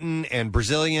 Latin, and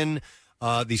Brazilian,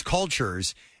 these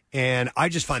cultures. And I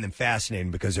just find them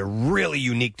fascinating because they're really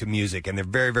unique to music and they're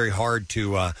very, very hard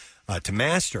to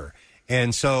master.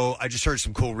 And so I just heard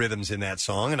some cool rhythms in that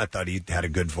song, and I thought he had a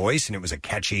good voice, and it was a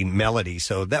catchy melody.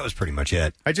 So that was pretty much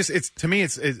it. To me,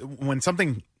 it's when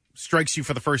something strikes you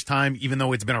for the first time, even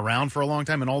though it's been around for a long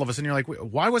time, and all of a sudden you're like,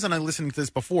 why wasn't I listening to this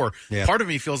before? Yeah. Part of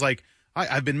me feels like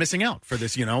I've been missing out for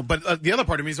this, but the other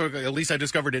part of me is like, at least I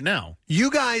discovered it now.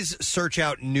 You guys search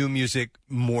out new music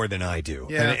more than I do.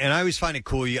 Yeah. And I always find it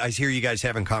cool. I hear you guys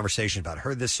having conversations about, I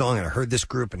heard this song and I heard this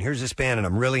group and here's this band and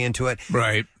I'm really into it.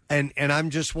 Right. And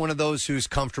I'm just one of those who's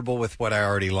comfortable with what I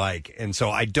already like. And so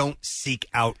I don't seek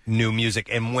out new music.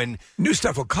 And when new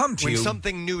stuff will come to you. When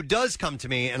something new does come to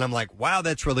me and I'm like, wow,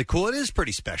 that's really cool. It is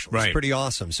pretty special. Right. It's pretty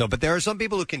awesome. So, but there are some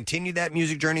people who continue that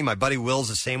music journey. My buddy Will's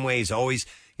the same way. He's always,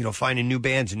 finding new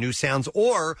bands and new sounds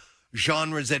or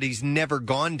genres that he's never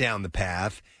gone down the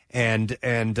path. and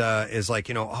is like,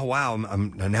 oh wow,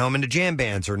 now I'm into jam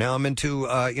bands, or now I'm into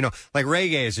like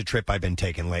reggae is a trip I've been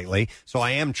taking lately. So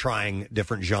I am trying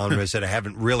different genres that I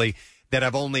haven't really, that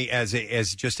I've only as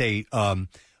just a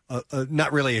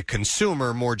not really a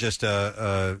consumer, more just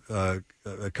a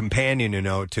companion,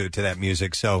 to that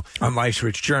music. So on life's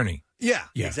rich journey. Yeah,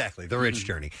 exactly. The rich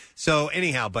journey. So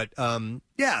anyhow, but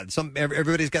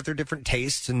everybody's got their different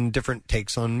tastes and different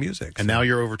takes on music. And now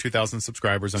you're over 2,000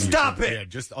 subscribers on YouTube. Stop it! Yeah,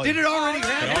 just Did it already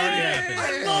happen?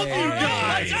 I love you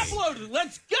guys. Let's upload it.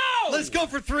 Let's go. Let's go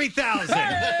for 3,000.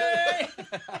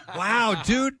 Wow,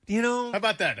 dude. How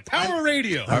about that? The power of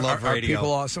radio. I love radio. Are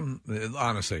people awesome?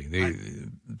 Honestly,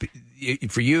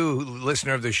 for you,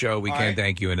 listener of the show, we can't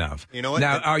thank you enough. You know what?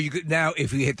 Now, are you now?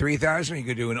 If we hit 3,000, you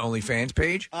could do an OnlyFans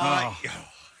page.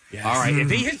 Yes. All right. If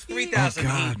he hits 3,000,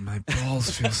 God, my balls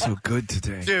feel so good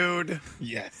today, dude.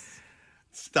 Yes.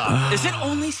 Stop. Is it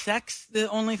only sex? The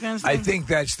OnlyFans thing? I think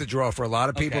that's the draw for a lot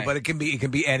of people, but it can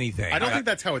be anything. I don't think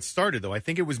that's how it started, though. I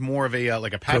think it was more of a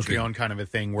like a Patreon kind of a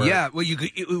thing. Where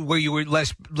where you were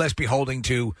less beholden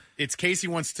to. It's Casey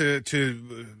wants to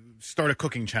start a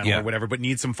cooking channel or whatever, but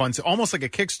needs some funds, almost like a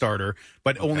Kickstarter,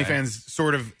 but OnlyFans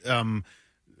sort of.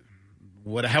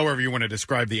 However you want to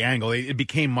describe the angle, it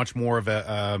became much more of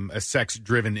a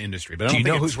sex-driven industry. But I don't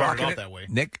think who's started rocking off it? that way.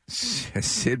 Nick,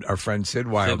 Sid, our friend Sid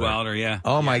Wilder. Sid Wilder, yeah.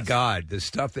 Oh my God, the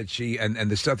stuff that she and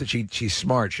the stuff that she's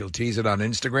smart. She'll tease it on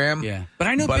Instagram. Yeah, but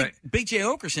I know Big J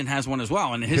Okerson has one as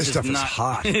well, and his stuff is not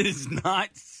hot. It is not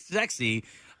sexy.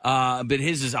 But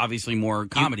his is obviously more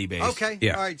comedy based. Okay.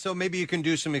 Yeah. All right. So maybe you can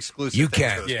do some exclusive. You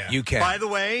things. can. Yeah. You can. By the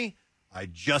way, I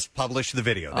just published the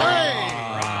video.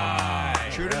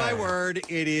 True to my word,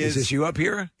 it is. Is this you up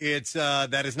here? It's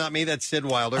that is not me. That's Sid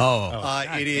Wilder.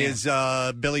 It is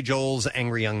Billy Joel's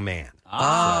 "Angry Young Man."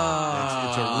 So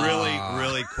it's a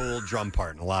really cool drum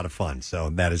part and a lot of fun. So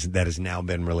that has now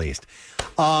been released.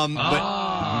 But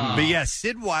yes,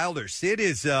 Sid Wilder. Sid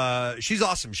is she's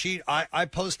awesome. I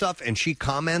post stuff and she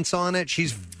comments on it.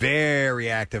 She's very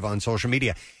active on social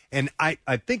media, and I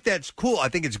think that's cool. I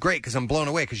think it's great because I'm blown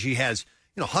away because she has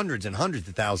hundreds and hundreds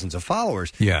of thousands of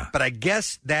followers. Yeah, but I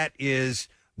guess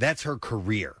that's her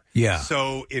career. Yeah.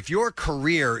 So if your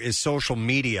career is social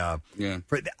media,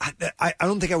 I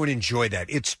don't think I would enjoy that.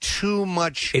 It's too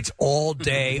much. It's all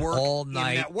day, work all in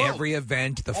night, that world. every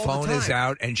event. The All phone the is time.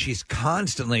 out, and she's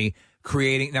constantly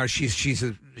creating. Now she's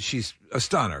a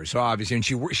stunner, so obviously, and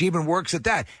she even works at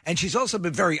that. And she's also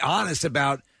been very honest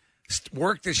about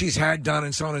work that she's had done,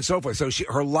 and so on and so forth. So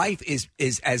her life is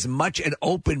as much an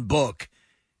open book.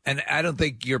 And I don't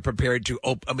think you're prepared to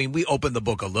open. I mean, we open the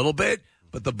book a little bit,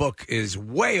 but the book is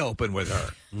way open with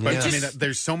her. But I mean,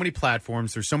 there's so many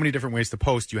platforms. There's so many different ways to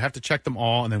post. You have to check them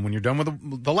all, and then when you're done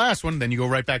with the last one, then you go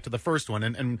right back to the first one.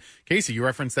 And Casey, you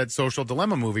referenced that Social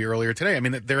Dilemma movie earlier today. I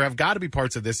mean, there have got to be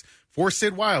parts of this for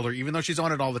Sid Wilder, even though she's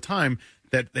on it all the time,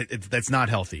 that's not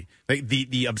healthy.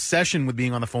 The obsession with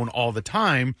being on the phone all the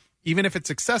time, even if it's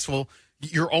successful,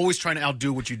 you're always trying to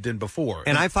outdo what you did before.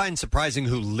 And I find surprising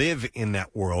who live in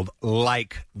that world,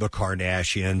 like the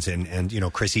Kardashians and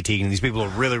Chrissy Teigen, these people are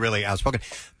really, really outspoken,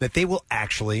 that they will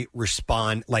actually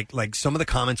respond. Like some of the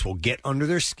comments will get under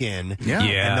their skin,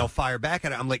 and they'll fire back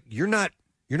at it. I'm like, you're not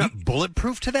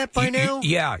bulletproof to that by now.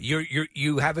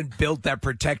 You haven't built that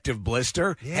protective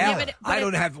blister. Yeah. Hell, I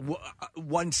don't have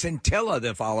one scintilla of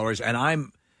the followers, and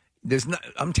I'm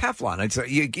Teflon. It's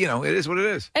it is what it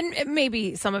is. And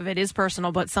maybe some of it is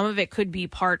personal, but some of it could be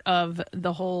part of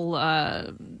the whole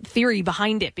theory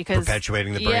behind it, because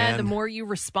perpetuating the brand. Yeah, the more you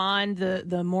respond,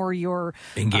 the more you're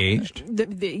engaged.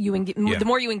 The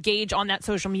more you engage on that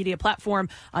social media platform,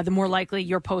 the more likely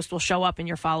your post will show up in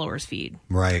your followers' feed.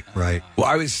 Right. Well,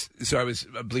 I was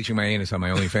bleaching my anus on my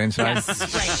OnlyFans side.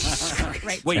 Yes,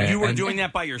 right. Wait, you were doing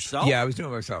that by yourself? Yeah, I was doing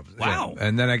it myself. Wow. Yeah.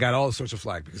 And then I got all sorts of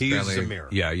flack because He uses apparently- a mirror.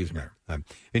 Yeah, I use a mirror. And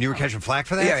you were catching flack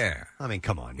for that? Yeah. I mean,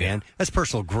 come on, man. That's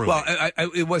personal grooming. Well,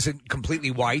 it wasn't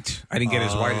completely white. I didn't get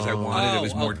as white as I wanted. It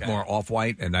was more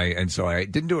off-white, and so I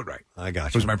didn't do it right. I got you.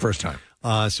 It was my first time.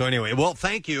 So anyway, well,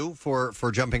 thank you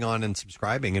for jumping on and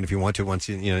subscribing. And if you want to, once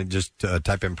you just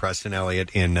type in Preston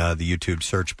Elliott in the YouTube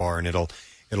search bar, and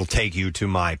it'll take you to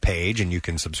my page, and you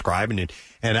can subscribe.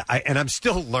 And I'm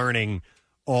still learning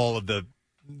all of the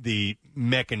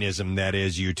mechanism that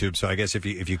is YouTube. So I guess if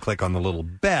you click on the little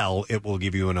bell, it will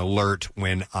give you an alert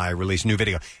when I release a new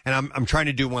video. And I'm trying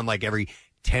to do one like every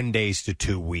 10 days to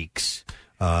 2 weeks.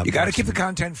 You got to keep the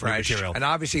content fresh, material. and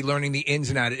obviously learning the ins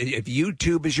and outs. If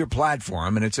YouTube is your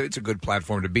platform, and it's a good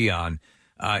platform to be on,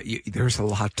 there's a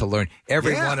lot to learn.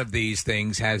 Every one of these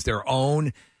things has their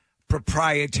own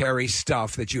proprietary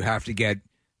stuff that you have to get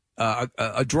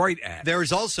a droid ad.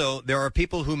 There are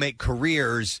people who make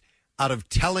careers out of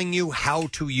telling you how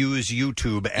to use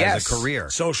YouTube as a career.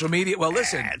 Social media. Well,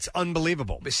 listen. It's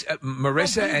unbelievable.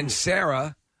 Marissa and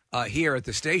Sarah here at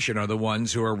the station are the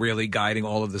ones who are really guiding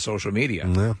all of the social media.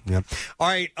 Yeah. All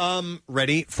right,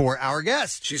 ready for our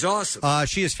guest. She's awesome.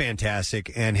 She is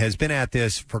fantastic and has been at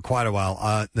this for quite a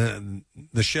while.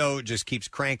 The show just keeps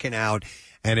cranking out,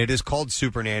 and it is called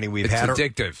Super Nanny. We've It's had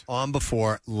addictive. her on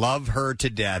before. Love her to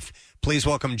death. Please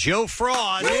welcome Joe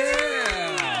Frost to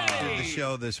the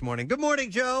show this morning. Good morning,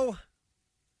 Joe.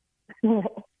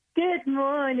 Good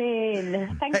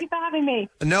morning. Thank you for having me.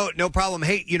 No problem.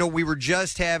 Hey, we were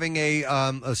just having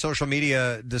a social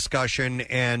media discussion,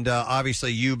 and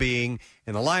obviously you being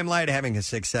in the limelight, having a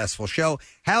successful show.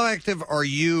 How active are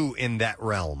you in that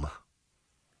realm?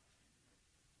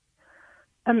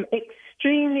 I'm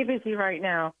extremely busy right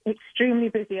now. Extremely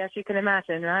busy, as you can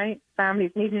imagine, right?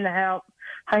 Families needing the help,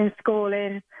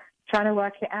 homeschooling, trying to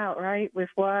work it out, right? With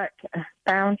work,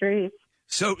 boundaries.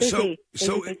 Busy.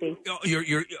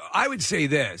 You're. I would say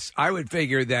this. I would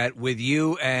figure that with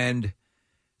you and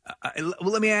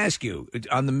let me ask you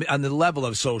on the level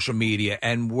of social media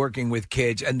and working with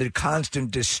kids and the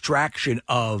constant distraction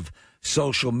of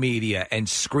social media and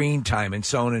screen time and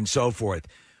so on and so forth.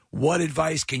 What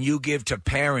advice can you give to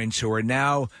parents who are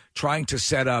now trying to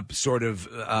set up sort of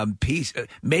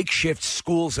makeshift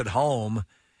schools at home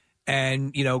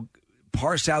and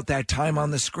parse out that time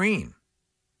on the screen?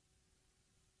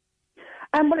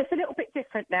 Well, it's a little bit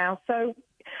different now. So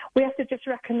we have to just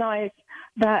recognize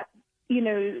that,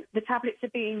 the tablets are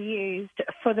being used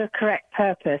for the correct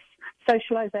purpose: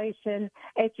 socialization,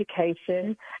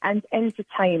 education, and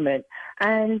entertainment.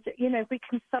 And, if we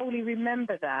can solely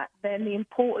remember that, then the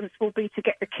importance will be to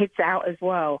get the kids out as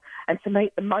well and to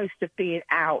make the most of being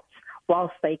out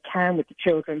whilst they can with the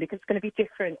children, because it's going to be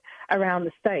different around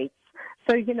the States.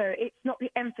 So, it's not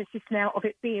the emphasis now of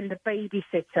it being the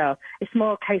babysitter. It's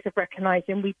more a case of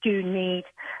recognizing we do need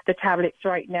the tablets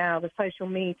right now, the social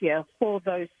media, for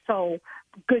those sole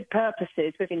good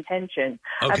purposes with intention.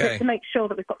 Okay. But to make sure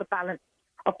that we've got the balance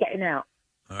of getting out.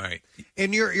 All right.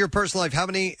 In your personal life, how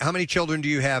many children do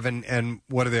you have, and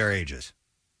what are their ages?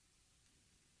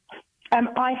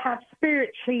 I have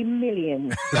spiritually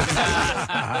millions.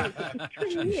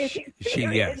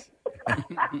 Yes.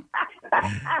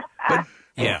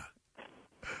 Yeah.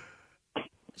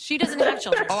 She doesn't have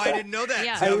children. Oh, I didn't know that.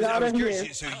 Yeah. So I was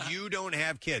curious. So you don't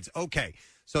have kids. Okay.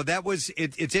 So that was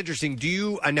it's interesting. Do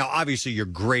you now? Obviously, you're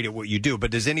great at what you do,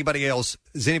 but does anybody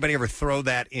ever throw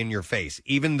that in your face,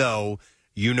 even though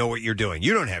you know what you're doing?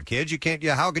 You don't have kids. You can't.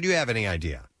 How could you have any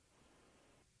idea?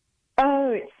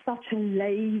 Oh, it's such a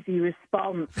lazy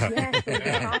response. Yes, all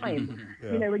the time.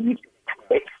 Yeah.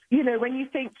 When you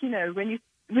think,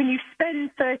 when you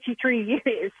spend 33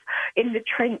 years in the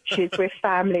trenches with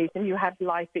families and you have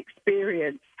life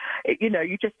experience,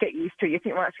 you just get used to it. You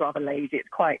think, well, that's rather lazy. It's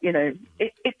quite,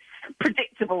 it's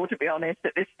predictable, to be honest,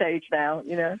 at this stage now,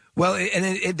 Well,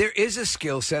 and there is a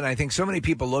skill set. I think so many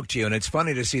people look to you, and it's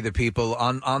funny to see the people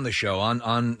on the show,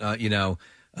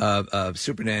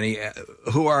 Super Nanny,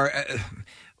 who are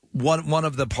one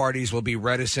of the parties will be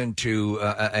reticent to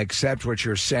accept what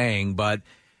you're saying, but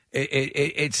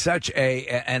it's such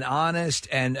an honest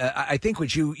and I think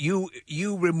what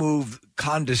you remove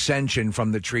condescension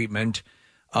from the treatment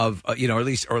of or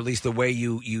at least the way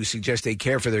you suggest they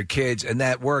care for their kids, and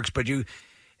that works. But you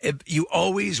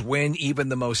always win even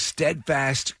the most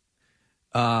steadfast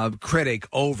critic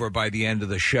over by the end of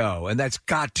the show, and that's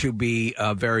got to be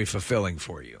very fulfilling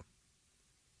for you.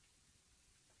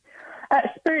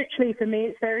 Spiritually, for me,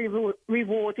 it's very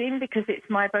rewarding because it's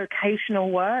my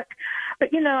vocational work. But,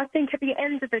 I think at the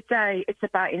end of the day, it's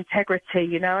about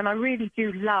integrity, and I really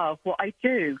do love what I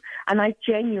do, and I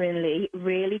genuinely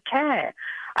really care.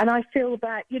 And I feel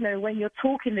that, when you're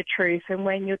talking the truth and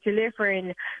when you're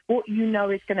delivering what you know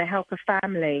is going to help a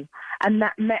family, and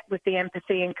that met with the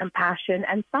empathy and compassion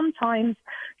and sometimes,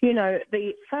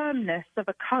 the firmness of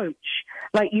a coach,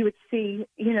 like you would see,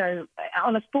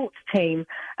 on a sports team,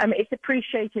 it's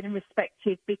appreciated and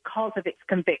respected because of its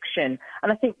conviction.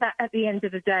 And I think that at the end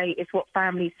of the day is what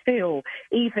families feel,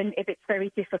 even if it's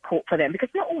very difficult for them, because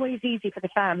it's not always easy for the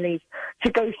families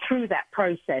to go through that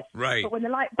process. Right. But when the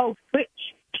light bulb clicks,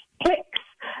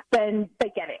 then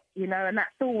they get it, and that's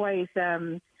always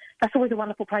a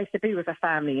wonderful place to be with a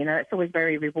family. It's always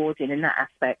very rewarding in that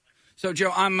aspect. So,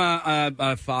 Joe, I'm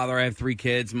a father. I have 3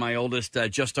 kids. My oldest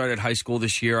just started high school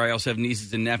this year. I also have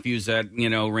nieces and nephews that,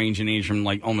 range in age from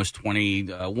like almost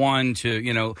 21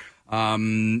 to,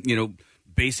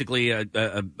 basically a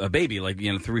baby, like,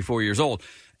 3-4 years old.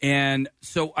 And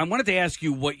so I wanted to ask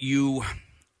you what you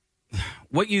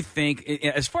what you think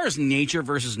as far as nature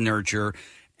versus nurture,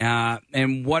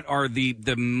 and what are the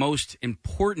most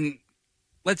important,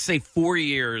 let's say, 4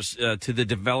 years to the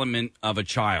development of a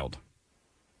child?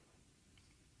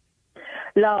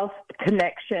 Love,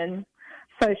 connection,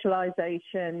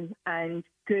 socialization, and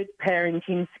good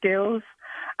parenting skills,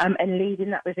 and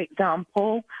leading that with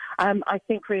example. I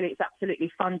think really it's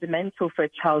absolutely fundamental for a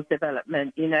child's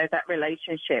development, that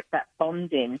relationship, that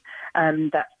bonding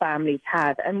that families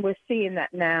have. And we're seeing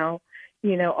that now,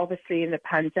 obviously in the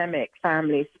pandemic,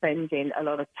 families spending a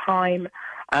lot of time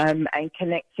and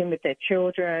connecting with their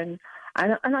children.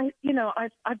 And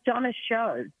I've done a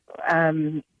show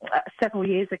several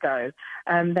years ago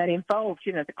that involved,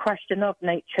 the question of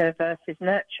nature versus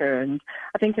nurture. And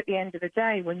I think at the end of the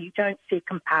day, when you don't see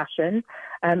compassion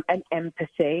and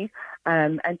empathy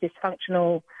and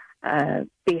dysfunctional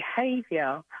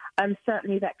behavior,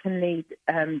 certainly that can lead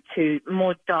to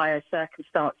more dire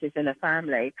circumstances in a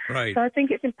family. Right. So I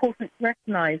think it's important to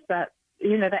recognize that,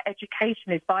 that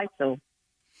education is vital.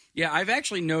 Yeah, I've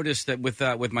actually noticed that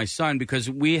with my son, because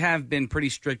we have been pretty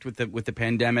strict with the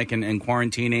pandemic and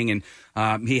quarantining,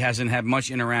 and he hasn't had much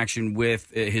interaction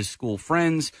with his school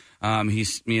friends.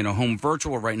 He's home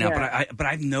virtual right now, Yeah. but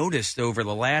I've noticed over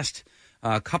the last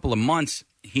couple of months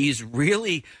he's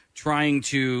really trying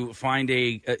to find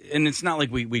and it's not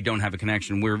like we don't have a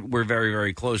connection. We're very,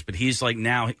 very close, but he's like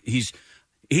now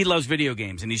he loves video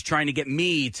games, and he's trying to get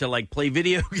me to like play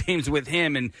video games with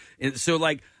him, and so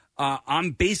like.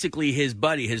 I'm basically his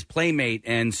buddy, his playmate,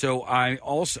 and so I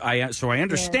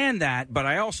understand that, but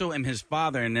I also am his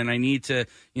father, and then I need to,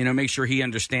 make sure he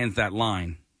understands that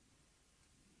line.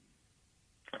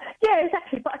 Yeah,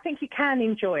 exactly. But I think you can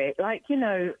enjoy it. Like,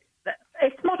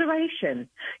 it's moderation.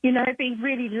 If he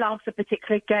really loves a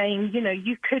particular game,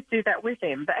 you could do that with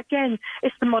him. But again,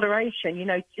 it's the moderation,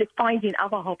 just finding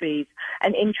other hobbies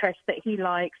and interests that he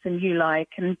likes and you like,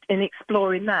 and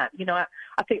exploring that.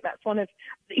 I think that's one of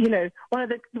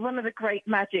the great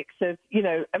magics of,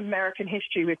 American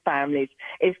history with families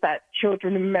is that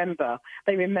children remember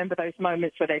those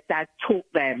moments where their dad taught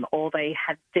them, or they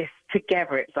had this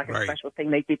together. It's like a special thing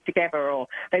they did together, or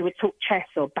they would talk chess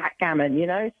or backgammon,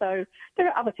 So there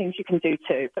are other things you can do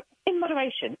too, but in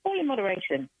moderation, all in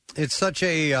moderation. It's such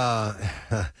a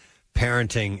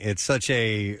parenting. It's such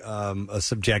a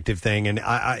subjective thing, and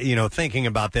I thinking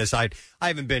about this, I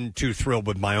haven't been too thrilled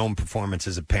with my own performance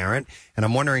as a parent, and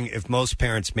I'm wondering if most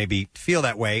parents maybe feel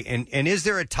that way. And is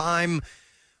there a time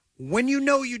when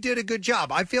you did a good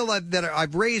job? I feel like that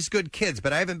I've raised good kids,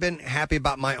 but I haven't been happy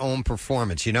about my own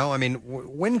performance. I mean,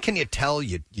 when can you tell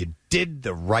you did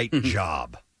the right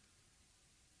job?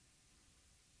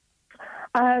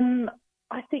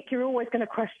 I think you're always going to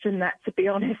question that, to be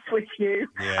honest with you.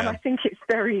 Yeah. And I think it's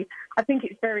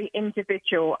very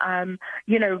individual.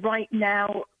 Right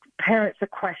now, parents are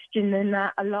questioning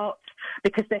that a lot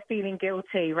because they're feeling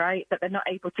guilty, right? That they're not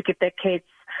able to give their kids,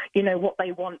 what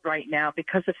they want right now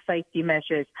because of safety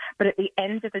measures. But at the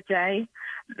end of the day,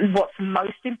 what's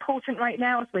most important right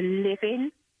now is we're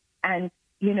living and,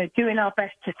 doing our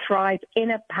best to thrive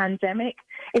in a pandemic,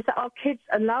 is that our kids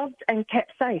are loved and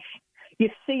kept safe.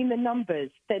 You've seen the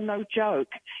numbers. They're no joke.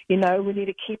 We need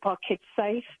to keep our kids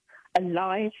safe,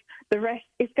 alive. The rest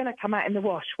is going to come out in the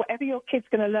wash. Whatever your kid's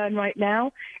going to learn right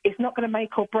now is not going to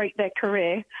make or break their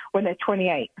career when they're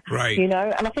 28. Right. And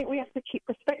I think we have to keep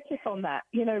perspective on that,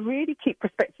 really keep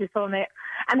perspective on it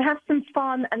and have some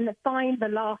fun and find the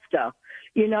laughter,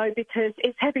 because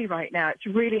it's heavy right now. It's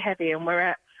really heavy, and we're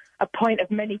at a point of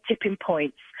many tipping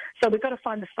points. So we've got to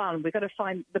find the fun. We've got to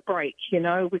find the break,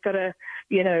 We've got to,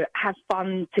 have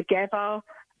fun together,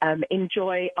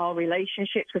 enjoy our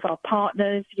relationships with our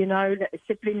partners, let the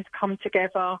siblings come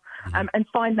together and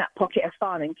find that pocket of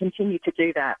fun and continue to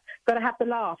do that. Got to have the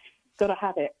laugh. Got to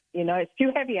have it. It's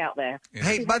too heavy out there.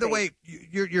 Hey, by the way,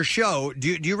 your show,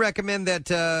 do you recommend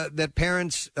that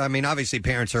parents, I mean, obviously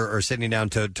parents are sitting down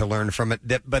to learn from it,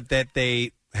 but that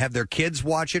they have their kids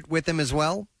watch it with them as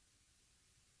well?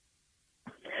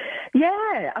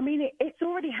 Yeah, I mean, it's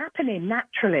already happening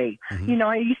naturally. Mm-hmm.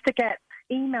 I used to get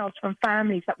emails from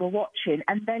families that were watching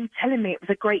and then telling me it was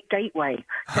a great gateway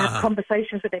to have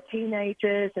conversations with their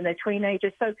teenagers and their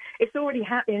teenagers. So it's already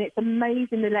happening. It's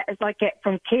amazing the letters I get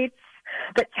from kids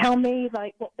that tell me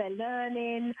like what they're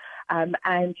learning and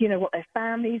what their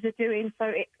families are doing.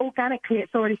 So organically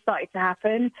it's already started to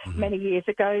happen many years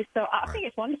ago. So I think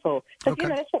it's wonderful. So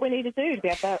that's what we need to do to be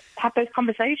able to have those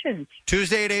conversations.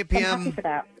 Tuesday at 8 p.m.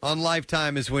 on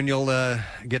Lifetime is when you'll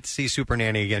get to see Super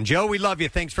Nanny again. Joe, we love you.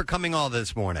 Thanks for coming all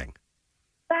this morning.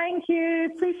 Thank you.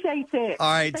 Appreciate it.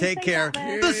 All right, Stay take safe care. out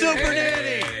there. The Super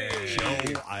Nanny.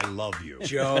 Joe, I love you.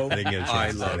 Joe, I didn't get a chance I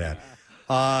to say love that.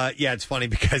 Yeah, it's funny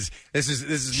because this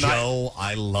is Joe,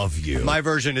 I love you. My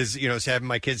version is, having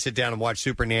my kids sit down and watch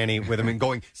Super Nanny with them and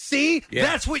going, see,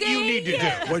 that's what you need to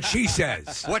do. What she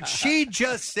says. What she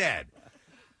just said.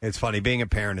 It's funny. Being a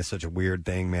parent is such a weird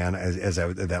thing, man.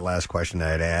 That last question I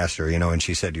had asked her, and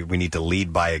she said we need to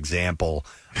lead by example,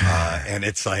 and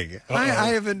it's like I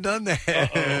haven't done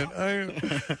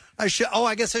that. I should. Oh,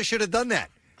 I guess I should have done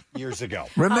that years ago.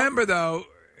 Remember, though,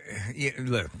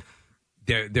 look,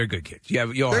 they're good kids.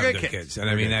 You all have good kids,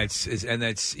 and I mean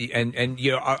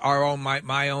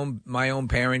my own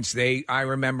parents. I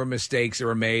remember mistakes that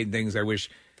were made, things I wish,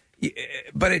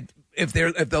 but if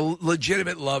the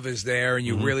legitimate love is there and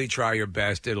you really try your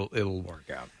best, it'll work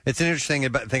out. It's an interesting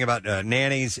thing about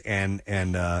nannies and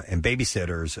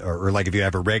babysitters, or like if you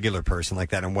have a regular person like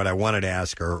that. And what I wanted to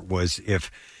ask her was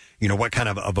if, what kind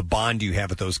of a bond do you have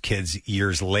with those kids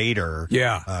years later?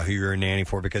 Yeah, who you're a nanny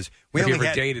for? Because we have only you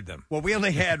ever dated them? Well, we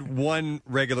only had one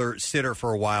regular sitter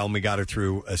for a while, and we got her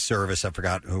through a service. I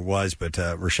forgot who it was, but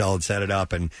Rochelle had set it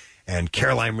up, and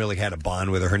Caroline really had a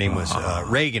bond with her. Her name was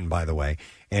Reagan, by the way.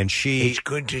 And she... It's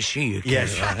good to see you,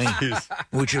 Yes, Caroline.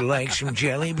 Would you like some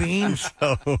jelly beans?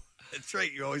 That's right.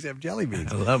 You always have jelly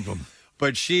beans. I love them.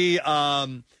 But she, we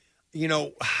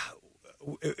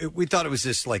thought it was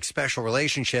this like special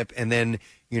relationship, and then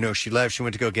she left. She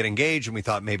went to go get engaged, and we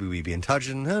thought maybe we'd be in touch.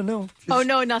 And no.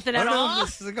 Nothing at all.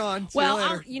 This is gone. See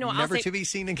Well, you later. I'll Never say- to be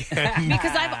seen again.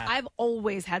 Because I've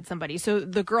always had somebody. So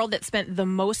the girl that spent the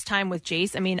most time with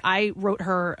Jace, I mean, I wrote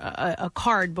her a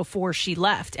card before she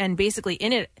left, and basically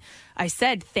in it, I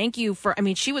said thank you for. I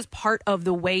mean, she was part of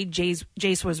the way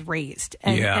Jace was raised,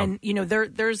 and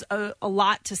there's a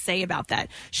lot to say about that.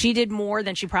 She did more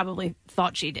than she probably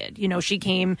thought she did. She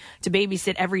came to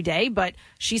babysit every day, but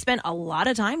she spent a lot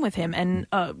of time with him, and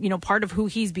part of who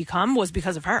he's become was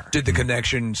because of her. Did the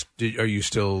connections? Are you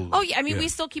still? Oh yeah, I mean we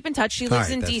still keep in touch. She lives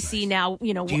in D.C. now.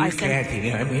 Dear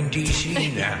Kathy, I'm in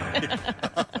D.C. now.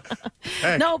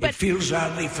 No, but it feels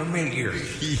oddly familiar.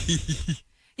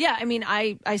 Yeah, I mean,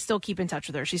 I still keep in touch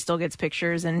with her. She still gets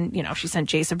pictures, and she sent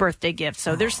Jace a birthday gift,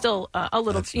 so there's still a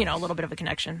little bit of a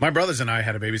connection. My brothers and I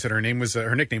had a babysitter.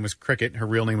 Her nickname was Cricket. Her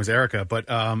real name was Erica. But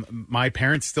my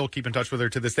parents still keep in touch with her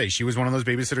to this day. She was one of those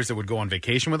babysitters that would go on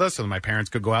vacation with us, so that my parents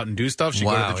could go out and do stuff. She'd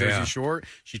go to the Jersey Shore.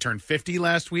 She turned 50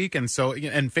 last week, and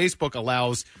Facebook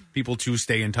allows people to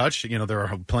stay in touch. There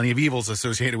are plenty of evils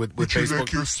associated with Facebook.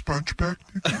 Like your sponge back?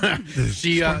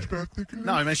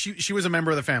 No, I mean she was a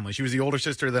member of the family. She was the older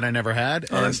sister that I never had.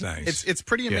 Oh, that's nice. It's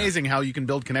pretty amazing how you can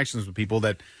build connections with people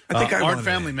that aren't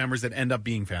family members that end up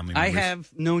being family members. I have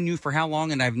known you for how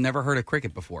long, and I've never heard of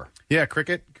Cricket before. Yeah,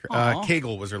 Cricket.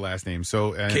 Kegel was her last name.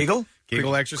 So Kegel?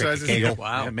 Kegel exercises. Kegel.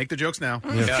 Wow. Yeah, make the jokes now.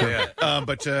 Yeah.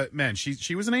 But man,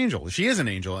 she was an angel. She is an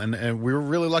angel, and we were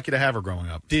really lucky to have her growing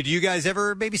up. Did you guys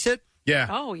ever babysit? Yeah.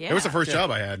 Oh, yeah. It was the first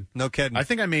job I had. No kidding. I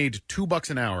think I made $2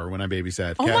 an hour when I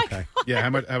babysat. Oh, my God. Yeah. How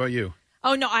about you?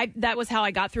 Oh, no, that was how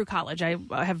I got through college. I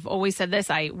have always said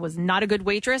this. I was not a good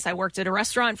waitress. I worked at a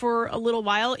restaurant for a little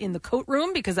while in the coat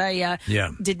room because I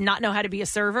did not know how to be a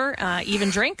server, even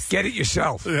drinks. Get it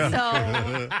yourself. So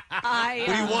I,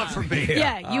 what do you want from me?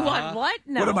 Yeah, you want what?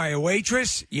 No. What am I, a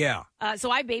waitress? Yeah.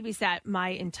 So I babysat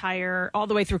all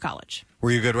the way through college. Were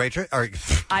you a good waitress? Or,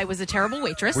 I was a terrible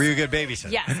waitress. were you a good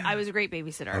babysitter? Yes, I was a great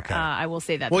babysitter. Okay. I will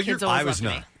say that. Well, the kids always I was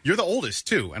loved not. me. You're the oldest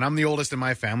too, and I'm the oldest in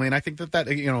my family, and I think that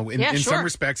in some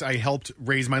respects I helped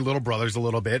raise my little brothers a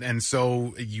little bit, and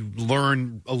so you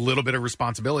learn a little bit of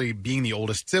responsibility being the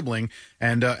oldest sibling,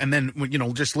 and then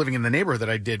just living in the neighborhood that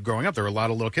I did growing up, there were a lot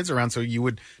of little kids around, so you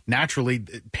would naturally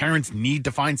parents need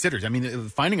to find sitters. I mean,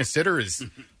 finding a sitter is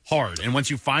hard, and once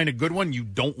you find a good one, you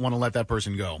don't want to let that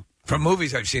person go. From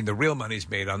movies I've seen, the real money's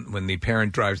made on when the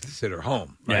parent drives the sitter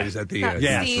home. Right? Yeah. Is that the?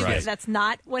 Steve, right. that's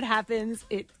not what happens.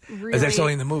 It really That's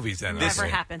only in the movies then. never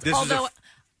happens. Although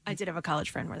I did have a college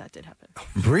friend where that did happen.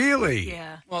 Really?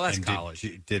 Yeah. Well, that's And college.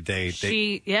 Did they?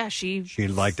 She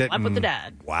liked it. slept with the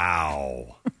dad.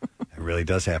 Wow, it really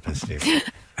does happen, Steve.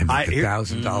 I make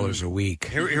 $1,000 a week.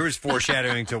 Here was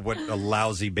foreshadowing to what a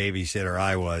lousy babysitter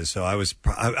I was. So I was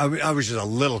just a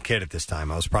little kid at this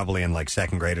time. I was probably in like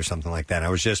second grade or something like that. I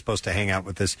was just supposed to hang out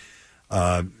with this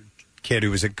kid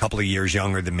who was a couple of years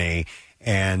younger than me.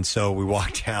 And so we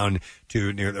walked down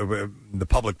to near the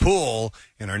public pool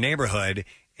in our neighborhood,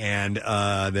 and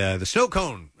the snow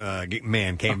cone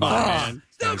man came by.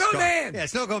 Snow cone man! Yeah,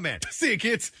 snow cone man. See you,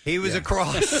 kids. He was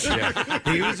across.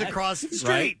 He was across the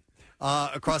street.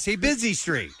 Across a busy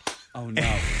street. Oh,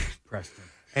 no. Preston.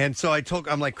 And so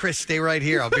I'm like, Chris, stay right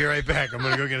here. I'll be right back. I'm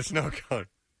going to go get a snow cone.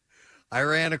 I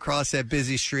ran across that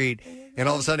busy street, and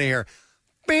all of a sudden I hear,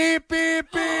 Beep,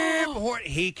 beep, beep.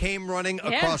 He came running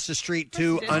across the street,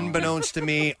 too, unbeknownst to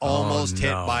me, almost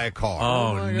hit by a car.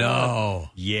 Oh, no.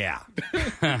 Yeah.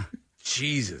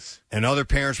 Jesus. And other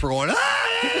parents were going,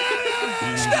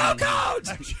 snow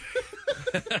cones!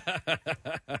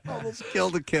 Almost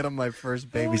killed a kid on my first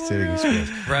babysitting experience.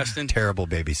 Preston. Terrible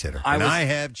babysitter. I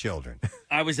have children.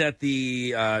 I was at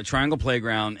the Triangle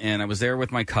Playground, and I was there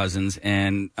with my cousins,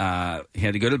 and he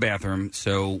had to go to the bathroom,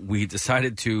 so we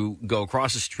decided to go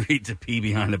across the street to pee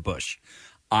behind a bush.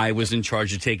 I was in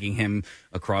charge of taking him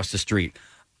across the street.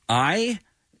 I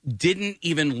didn't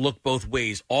even look both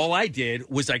ways. All I did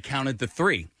was I counted to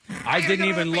 3. I didn't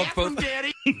even look both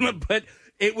ways. But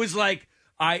it was like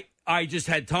I just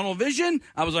had tunnel vision.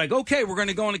 I was like, okay, we're going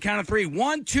to go on the count of 3.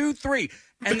 1, 2, 3.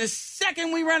 And the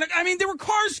second we ran, I mean, there were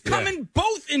cars coming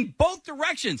in both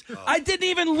directions. I didn't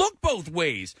even look both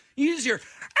ways. You just hear,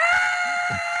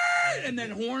 and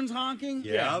then horns honking.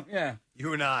 Yeah.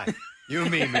 You and I. You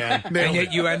and me, man. And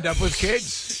yet you end up with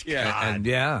kids. Yeah. And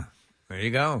there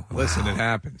you go. Listen, it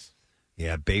happens.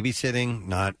 Yeah, babysitting,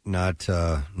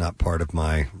 not part of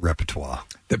my repertoire.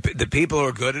 The people who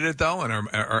are good at it, though, and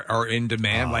are in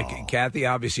demand, like Kathy,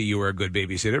 obviously you were a good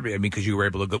babysitter, I mean, because you were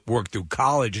able to work through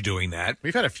college doing that.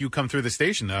 We've had a few come through the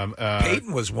station.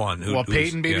 Peyton was one.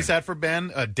 Peyton babysat for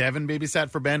Ben. Devin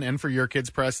babysat for Ben and for your kids,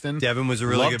 Preston. Devin was a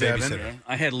really good Devin. babysitter.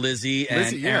 I had Lizzie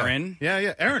and Aaron.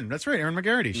 Yeah, Aaron. That's right, Aaron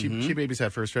McGarity. She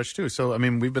babysat for a stretch, too. So, I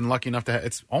mean, we've been lucky enough to have,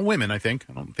 it's all women, I think.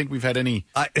 I don't think we've had any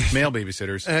male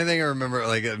babysitters. I think I remember,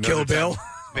 like, Kill Bill.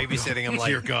 Babysitting, I'm like,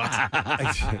 dear God.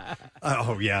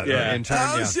 Oh, yeah. Yeah. In turn,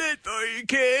 How's it for you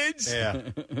kids? Yeah.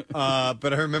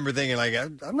 But I remember thinking, like,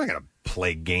 I'm not going to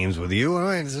play games with you.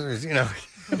 You know,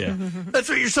 that's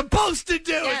what you're supposed to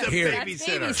do as a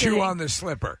babysitter. Chew on the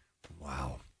slipper.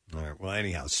 Wow. All right. Well,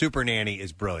 anyhow, Super Nanny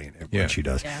is brilliant at what she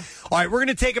does. Yeah. All right. We're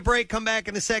going to take a break, come back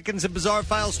in a second. Some bizarre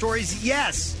file stories.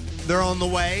 Yes, they're on the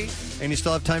way. And you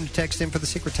still have time to text in for the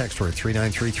secret text story,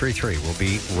 39333. We'll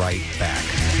be right back.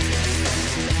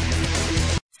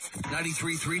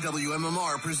 93.3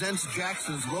 WMMR presents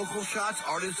Jackson's Local Shots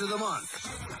Artist of the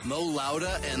Month, Mo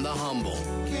Lauda and the Humble.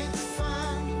 Can't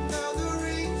find another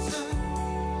reason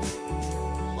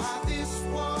why this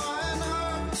one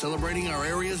hurts. Celebrating our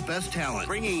area's best talent,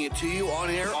 bringing it to you on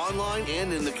air, online,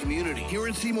 and in the community. Here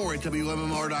and see more at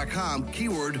WMMR.com,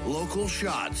 keyword Local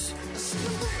Shots.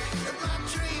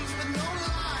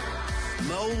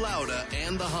 Mo Lauda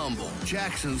and the Humble,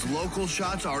 Jackson's Local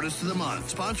Shots Artist of the Month,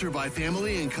 sponsored by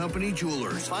Family and Company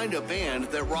Jewelers. Find a band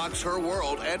that rocks her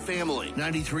world at Family.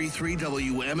 93.3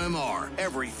 WMMR,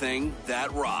 everything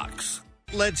that rocks.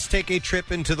 Let's take a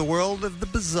trip into the world of the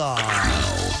bizarre.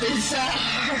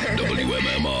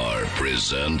 WMMR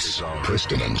presents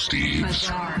Preston and Steve's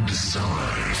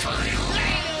Bizarre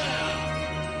File.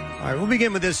 All right, we'll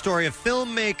begin with this story. A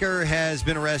filmmaker has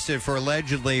been arrested for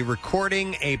allegedly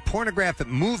recording a pornographic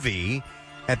movie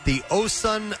at the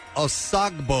Osun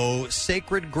Osogbo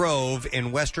Sacred Grove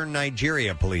in western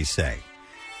Nigeria, police say.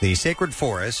 The sacred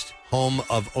forest, home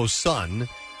of Osun,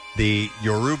 the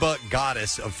Yoruba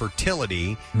goddess of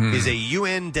fertility, is a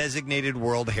UN-designated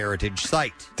World Heritage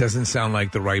Site. Doesn't sound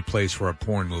like the right place for a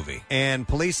porn movie. And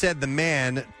police said the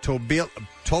man,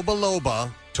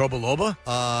 Tobaloba?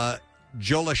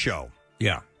 Jolasho.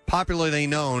 Yeah. Popularly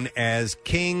known as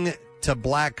King to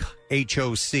Black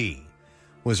HOC,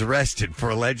 was arrested for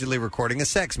allegedly recording a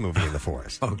sex movie in the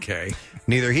forest. Okay.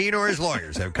 Neither he nor his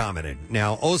lawyers have commented.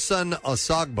 Now, Osun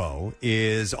Osogbo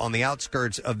is on the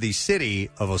outskirts of the city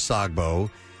of Osogbo,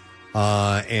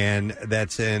 and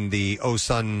that's in the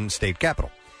Osun state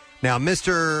capital. Now,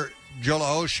 Mr.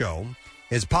 Jolasho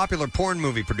is a popular porn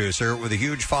movie producer with a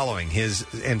huge following.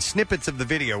 And snippets of the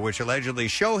video, which allegedly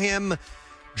show him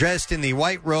dressed in the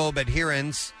white robe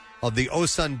adherents of the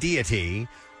Osun deity,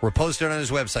 were posted on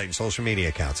his website and social media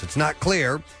accounts. It's not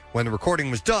clear when the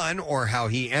recording was done or how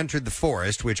he entered the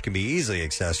forest, which can be easily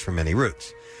accessed from many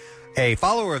routes. A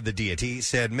follower of the deity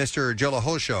said Mr.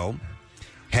 Jolasho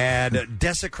had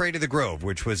desecrated the grove,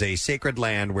 which was a sacred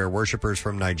land where worshippers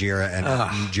from Nigeria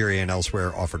and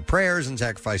elsewhere offered prayers and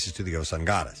sacrifices to the Osun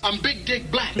goddess. I'm Big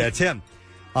Dick Black. That's him.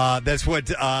 That's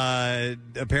what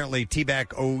apparently T-Black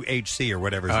OHC or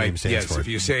whatever his name stands for. Yes, if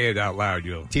you say it out loud,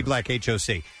 you'll... T-Black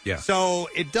HOC. Yeah. So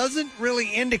it doesn't really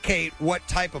indicate what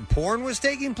type of porn was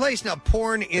taking place. Now,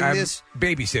 porn in this...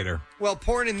 Babysitter. Well,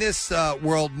 porn in this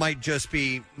world might just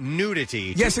be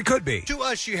nudity. Yes, it could be. To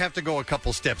us, you have to go a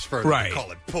couple steps further to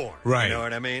call it porn. Right. You know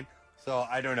what I mean? So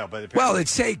I don't know. But well,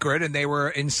 it's sacred, and they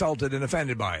were insulted and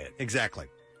offended by it. Exactly.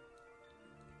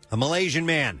 A Malaysian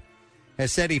man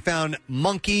has said he found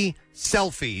monkey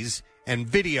selfies and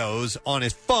videos on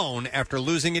his phone after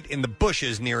losing it in the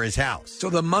bushes near his house. So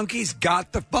the monkeys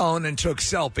got the phone and took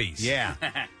selfies. Yeah.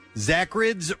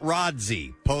 Zacharids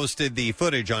Rodzi posted the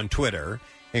footage on Twitter,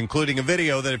 including a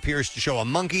video that appears to show a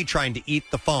monkey trying to eat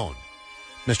the phone.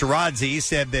 Mr. Rodzi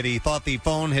said that he thought the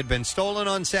phone had been stolen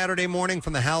on Saturday morning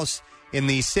from the house in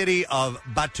the city of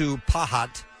Batu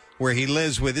Pahat, where he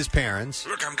lives with his parents.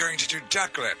 Look, I'm going to do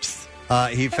duck lips.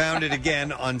 He found it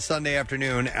again on Sunday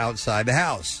afternoon outside the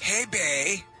house. Hey,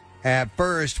 bae. At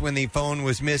first, when the phone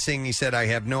was missing, he said, I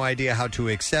have no idea how to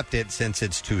accept it since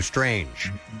it's too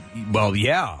strange. Well,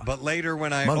 yeah. But later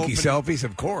when I Monkey selfies,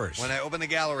 of course. When I opened the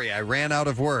gallery, I ran out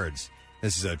of words.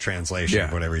 This is a translation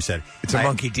of whatever he said. It's a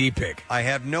monkey D-pic. I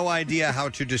have no idea how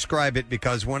to describe it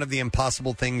because one of the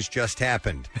impossible things just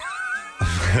happened.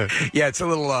 Yeah, it's a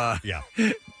little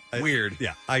weird.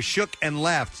 Yeah. I shook and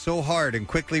laughed so hard and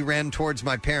quickly ran towards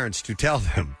my parents to tell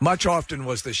them. Much often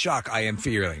was the shock I am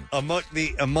feeling.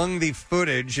 Among the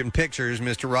footage and pictures,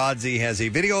 Mr. Rodzi has a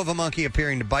video of a monkey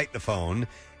appearing to bite the phone,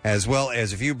 as well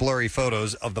as a few blurry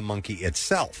photos of the monkey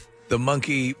itself. The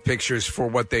monkey pictures, for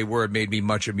what they were, made me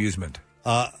much amusement.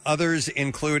 Others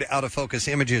include out-of-focus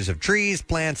images of trees,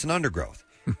 plants, and undergrowth.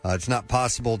 It's not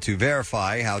possible to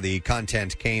verify how the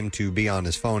content came to be on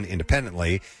his phone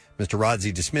independently. Mr.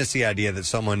 Rodzi dismissed the idea that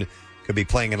someone could be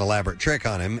playing an elaborate trick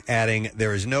on him, adding,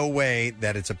 there is no way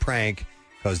that it's a prank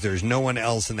because there's no one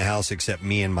else in the house except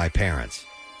me and my parents.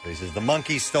 So he says the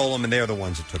monkeys stole them, and they're the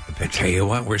ones that took the picture. Tell you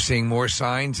what, we're seeing more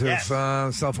signs of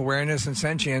self-awareness and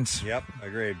sentience. Yep,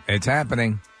 agreed. It's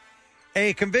happening.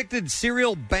 A convicted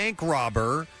serial bank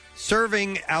robber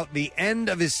serving out the end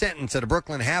of his sentence at a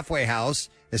Brooklyn halfway house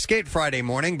escaped Friday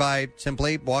morning by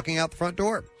simply walking out the front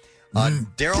door.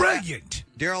 Brilliant.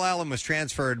 Daryl Allen was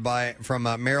transferred from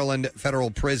Maryland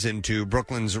Federal Prison to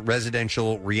Brooklyn's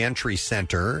Residential Reentry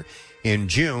Center in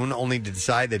June, only to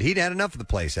decide that he'd had enough of the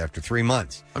place after 3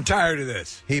 months. I'm tired of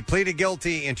this. He pleaded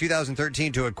guilty in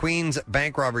 2013 to a Queens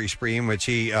bank robbery spree in which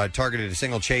he targeted a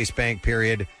single Chase Bank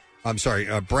branch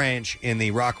in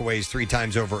the Rockaways 3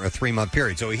 times over a 3-month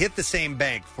period. So he hit the same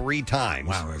bank 3 times.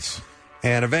 Wow,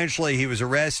 and eventually he was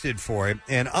arrested for it.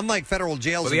 And unlike federal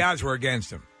jails... Well, the odds were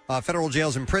against him. Federal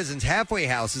jails and prisons, halfway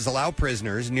houses allow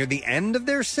prisoners near the end of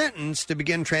their sentence to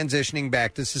begin transitioning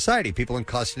back to society. People in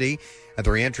custody at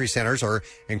the reentry centers are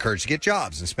encouraged to get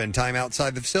jobs and spend time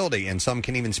outside the facility, and some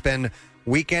can even spend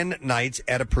weekend nights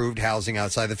at approved housing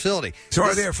outside the facility. So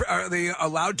are they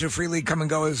allowed to freely come and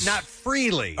go as... Not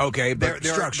freely. Okay, but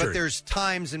structured. But there's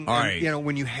times and right.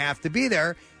 When you have to be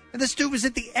there. And this dude was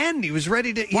at the end. He was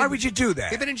ready to... Why would you do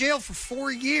that? He'd been in jail for 4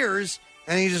 years...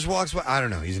 And he just walks away. I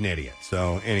don't know. He's an idiot.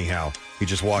 So, anyhow, he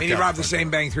just walked out. And he robbed the same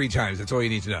bank 3 times. That's all you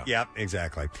need to know. Yep,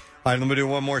 exactly. All right, let me do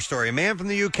one more story. A man from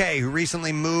the UK who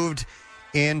recently moved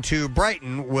into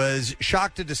Brighton was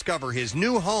shocked to discover his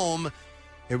new home,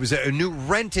 it was a new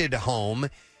rented home,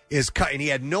 and he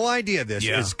had no idea this,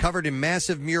 is covered in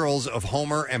massive murals of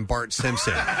Homer and Bart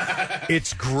Simpson.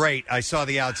 It's great. I saw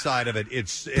the outside of it.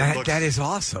 That is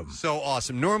awesome. So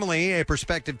awesome. Normally, a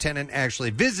prospective tenant actually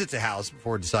visits a house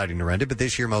before deciding to rent it, but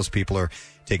this year most people are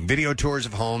taking video tours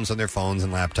of homes on their phones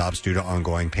and laptops due to the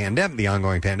ongoing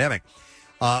pandemic.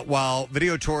 While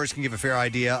video tours can give a fair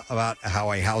idea about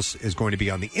how a house is going to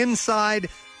be on the inside,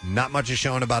 not much is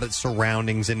shown about its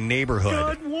surroundings and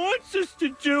neighborhood. God wants us to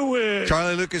do it.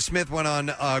 Charlie Lucas Smith went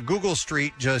on Google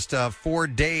Street just 4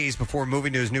 days before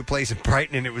moving to his new place in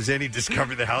Brighton, and it was then he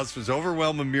discovered the house was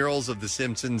overwhelmed with murals of the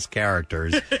Simpsons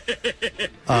characters.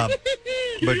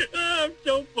 But I'm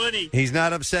so funny. He's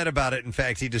not upset about it. In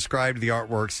fact, he described the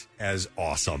artworks as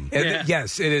awesome.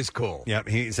 Yes, it is cool. Yep.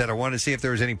 He said, I wanted to see if there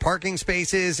was any parking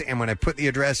spaces, and when I put the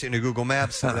address into Google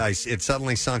Maps, it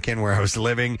suddenly sunk in where I was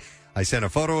living. I sent a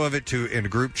photo of it in a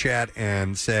group chat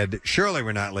and said, surely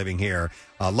we're not living here.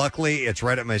 Luckily, it's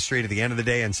right up my street at the end of the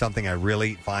day and something I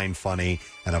really find funny,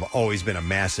 and I've always been a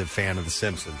massive fan of The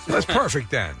Simpsons. That's perfect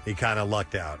then. He kind of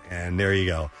lucked out, and there you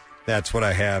go. That's what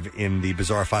I have in the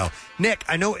bizarre file. Nick,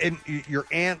 I know in your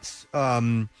aunt's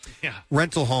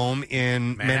rental home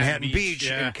in Manhattan Beach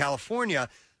in California,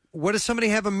 what does somebody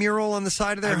have a mural on the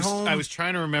side of their home? I was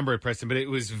trying to remember it, Preston, but it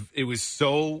was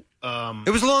so...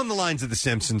 it was along the lines of The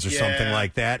Simpsons or something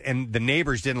like that, and the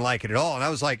neighbors didn't like it at all. And I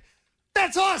was like,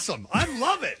 that's awesome. I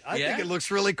love it. I think it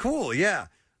looks really cool. Yeah.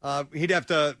 He'd have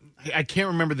to... I can't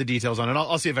remember the details on it.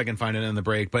 I'll see if I can find it in the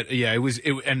break. But, yeah,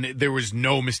 and there was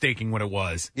no mistaking what it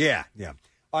was. Yeah.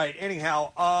 All right,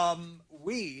 anyhow,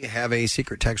 we have a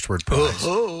secret text word prize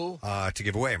to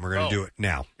give away, and we're going to do it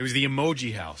now. It was the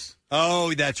emoji house.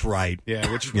 Oh, that's right. Yeah,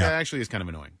 which actually is kind of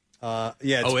annoying.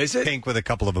 It's pink with a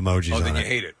couple of emojis on it. Then you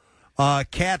hate it.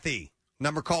 Kathy,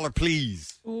 number caller,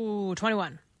 please. Ooh,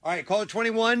 21. All right, caller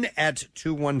 21 at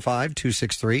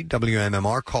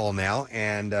 215-263-WMMR. Call now,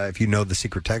 and if you know the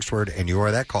secret text word and you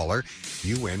are that caller,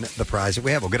 you win the prize that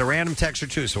we have. We'll get a random text or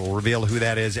two, so we'll reveal who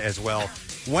that is as well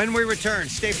when we return.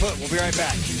 Stay put. We'll be right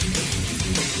back.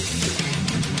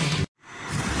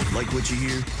 Like what you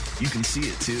hear? You can see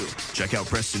it too. Check out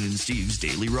Preston and Steve's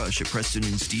Daily Rush at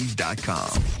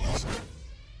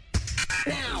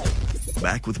PrestonandSteve.com.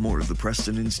 Back with more of the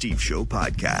Preston and Steve Show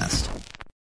podcast.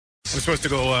 I was supposed to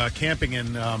go camping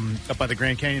in up by the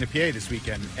Grand Canyon of PA this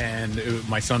weekend, and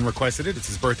my son requested it. It's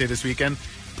his birthday this weekend.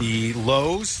 The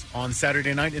lows on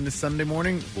Saturday night into Sunday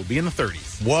morning will be in the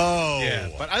 30s. Whoa! Yeah,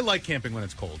 but I like camping when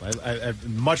it's cold. I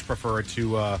much prefer it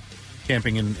to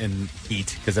camping in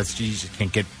heat because you just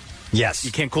can't get. Yes.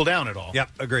 You can't cool down at all.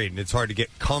 Yep, agreed. And it's hard to get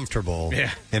comfortable. Yeah.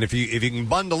 And if you can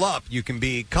bundle up, you can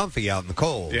be comfy out in the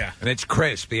cold. Yeah. And it's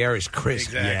crisp. The air is crisp.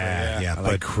 Exactly. Yeah. I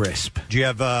like crisp. Do you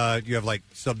have like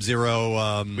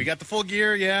Sub-Zero? We got the full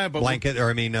gear, yeah. But blanket, or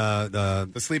I mean, the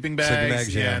sleeping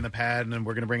bags, and the pad, and then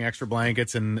we're going to bring extra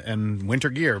blankets and winter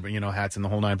gear, but hats and the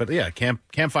whole nine. But yeah,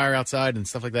 campfire outside and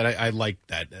stuff like that. I like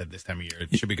that at this time of year.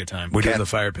 It should be a good time. We're doing the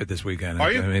fire pit this weekend.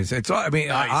 Are you? I mean,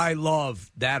 nice. I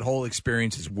love that whole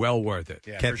experience. It's well worth it.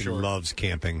 Yeah, Kathy loves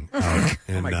camping. Oh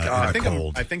my God!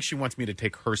 I think she wants me to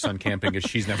take her son camping because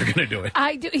she's never going to do it.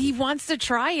 I do. He wants to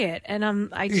try it, and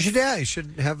You should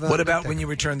have. What about when you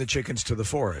return the chickens to the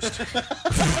forest?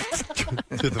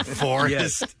 To the forest.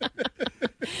 Yes.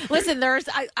 Listen,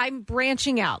 I'm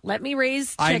branching out. Let me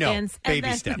raise I know. chickens. Baby and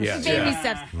then, steps. Baby Yeah.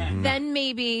 steps. Mhm. Then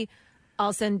maybe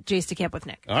I'll send Jace to camp with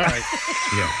Nick. All right.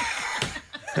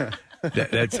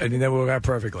 That will work out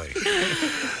perfectly.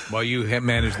 While you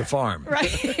manage the farm.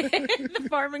 Right. The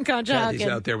farm in Kathy's Conshohocken.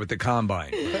 out there with the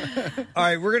combine. All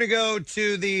right, we're going to go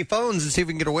to the phones and see if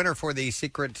we can get a winner for the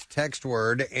secret text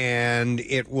word. And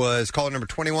it was caller number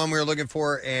 21 we were looking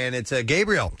for, and it's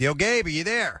Gabriel. Yo, Gabe, are you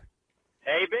there?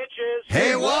 Hey, bitches.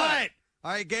 Hey, what?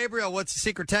 All right, Gabriel, what's the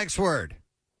secret text word?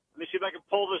 Let me see if I can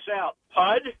pull this out.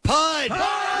 Pud? Pud!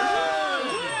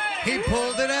 He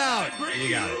pulled it out. You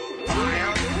got it.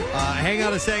 Hang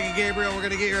on a second, Gabriel. We're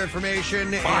going to get your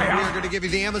information, and we are going to give you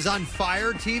the Amazon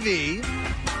Fire TV.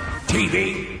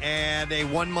 And a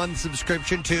 1-month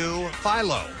subscription to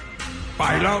Philo.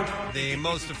 The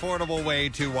most affordable way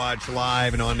to watch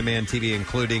live and on-demand TV,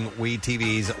 including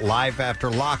WeTV's Live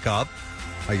After Lockup.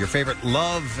 Your favorite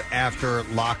Love After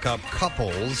Lockup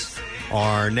couples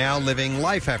are now living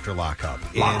life after lockup.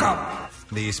 Lockup!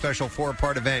 The special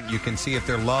 4-part event, you can see if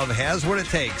their love has what it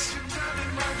takes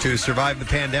to survive the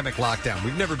pandemic lockdown.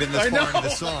 We've never been this far into the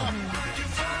song.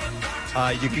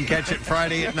 You can catch it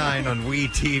Friday at 9 on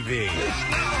WeTV.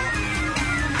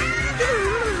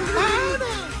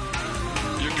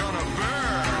 You're gonna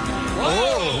burn.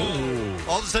 Oh!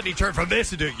 All of a sudden he turned from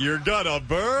this into, you're gonna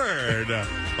burn.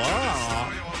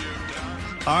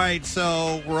 All right,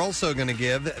 so we're also going to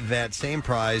give that same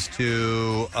prize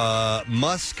to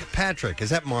Musk Patrick.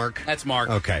 Is that Mark? That's Mark.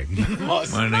 Okay.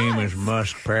 My name is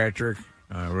Musk Patrick.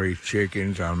 I raise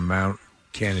chickens on Mount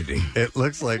Kennedy. It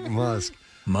looks like Musk.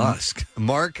 Musk.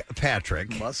 Mark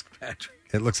Patrick. Musk Patrick.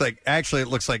 It looks like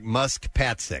Musk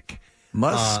Patsick.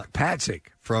 Musk Patsick.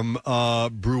 From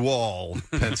Brewall,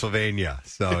 Pennsylvania.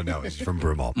 So, no, it's from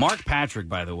Brewall. Mark Patrick,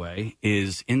 by the way,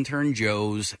 is intern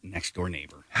Joe's next door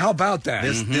neighbor. How about that?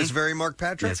 This very Mark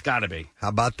Patrick? It's got to be. How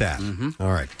about that?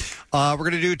 All right. We're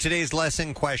going to do today's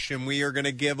lesson question. We are going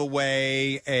to give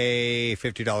away a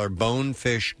 $50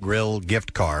 Bonefish Grill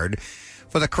gift card.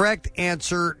 For the correct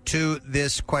answer to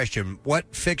this question,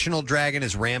 what fictional dragon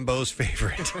is Rambo's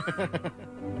favorite?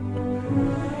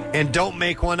 And don't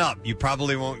make one up. You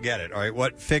probably won't get it. All right.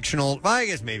 What fictional... Well, I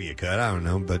guess maybe you could. I don't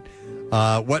know. But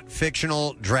what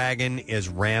fictional dragon is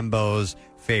Rambo's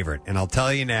favorite? And I'll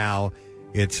tell you now,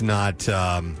 it's not...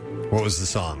 what was the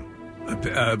song?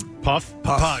 Puff?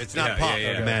 Puff. It's not Puff.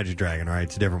 Yeah. The Magic Dragon. All right.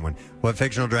 It's a different one. What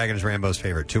fictional dragon is Rambo's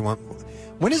favorite? 2-1.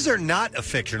 When is there not a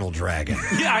fictional dragon?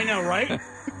 Yeah, I know, right?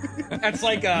 That's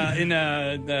like in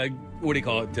what do you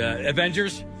call it?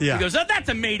 Avengers? Yeah. He goes, that's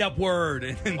a made-up word.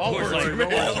 And All Thor's words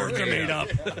like, are all words are made up.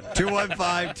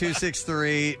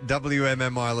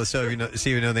 215-263-WMMR. Let's see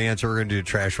if you know the answer. We're going to do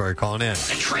trash while you're calling in.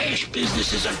 The trash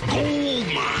business is a gold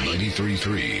mine.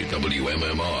 93.3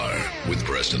 WMMR with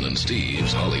Preston and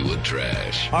Steve's Hollywood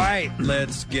Trash. All right,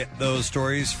 let's get those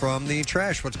stories from the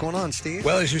trash. What's going on, Steve?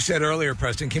 Well, as you said earlier,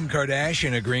 Preston, Kim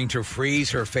Kardashian agreeing to freeze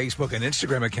her Facebook and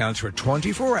Instagram accounts for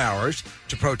 24 hours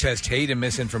to protest hate and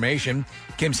misinformation.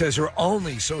 Kim says her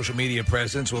only social media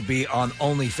presence will be on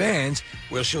OnlyFans,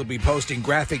 where she'll be posting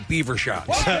graphic beaver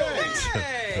shots.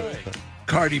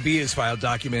 Cardi B has filed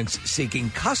documents seeking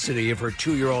custody of her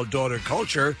 2-year-old daughter,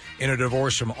 Culture, in a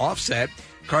divorce from Offset.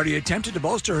 Cardi attempted to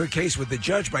bolster her case with the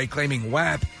judge by claiming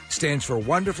WAP stands for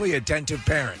Wonderfully Attentive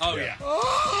Parent. Oh, yeah.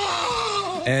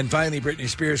 And finally, Britney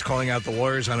Spears calling out the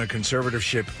lawyers on a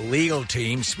conservatorship legal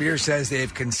team. Spears says they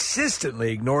have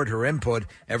consistently ignored her input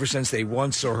ever since they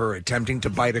once saw her attempting to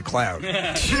bite a cloud.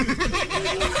 That's your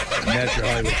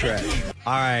Hollywood trash.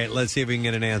 All right, let's see if we can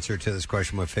get an answer to this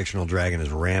question. What fictional dragon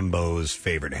is Rambo's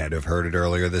favorite? Had to have heard it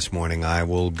earlier this morning. I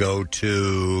will go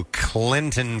to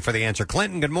Clinton for the answer.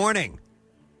 Clinton, good morning.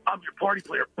 I'm your party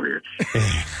player, bitch.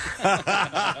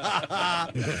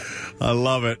 I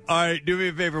love it. All right, do me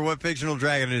a favor. What fictional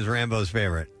dragon is Rambo's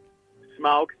favorite?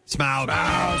 Smaug. Smaug.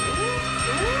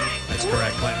 That's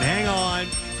correct, Clinton. Hang on.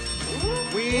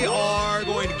 We are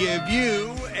going to give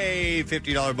you a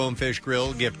 $50 Bonefish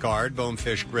Grill gift card.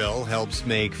 Bonefish Grill helps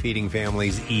make feeding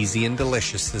families easy and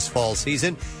delicious this fall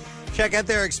season. Check out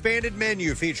their expanded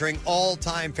menu featuring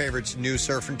all-time favorites, new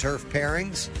surf and turf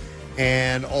pairings,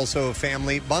 and also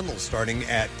family bundles starting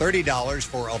at $30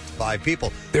 for up to 5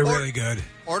 people. They're really good.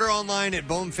 Order online at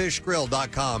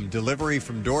bonefishgrill.com. Delivery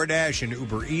from DoorDash and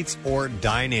Uber Eats, or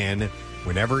dine in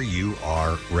whenever you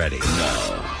are ready.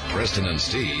 Now, Preston and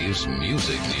Steve's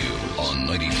Music News on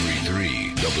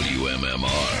 93.3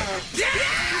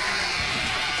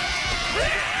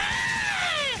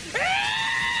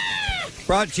 WMMR.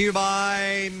 Brought to you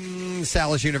by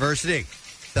Salus University.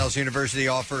 Salus University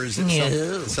offers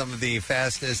some of the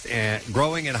fastest and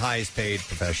growing and highest paid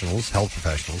professionals, health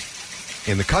professionals,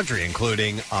 in the country,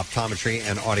 including optometry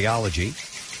and audiology.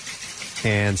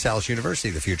 And Salus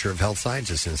University, the future of health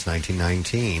sciences since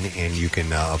 1919. And you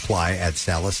can apply at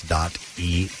salus.edu.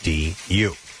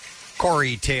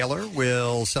 Corey Taylor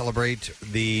will celebrate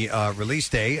the release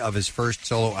day of his first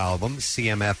solo album,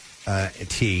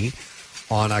 CMFT,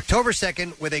 on October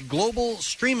 2nd with a global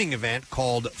streaming event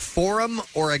called Forum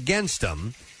or Against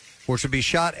 'Em, which will be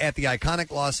shot at the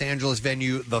iconic Los Angeles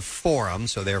venue, The Forum,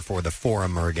 so therefore The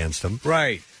Forum or Against 'Em.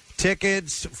 Right.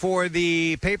 Tickets for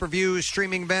the pay-per-view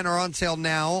streaming event are on sale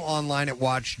now online at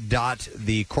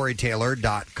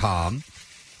watch.thecoreytaylor.com.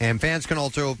 And fans can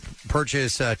also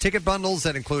purchase ticket bundles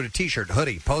that include a T-shirt,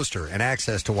 hoodie, poster, and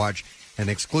access to watch an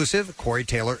exclusive Corey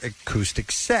Taylor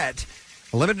acoustic set.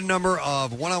 A limited number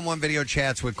of one-on-one video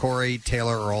chats with Corey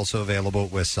Taylor are also available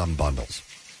with some bundles.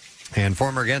 And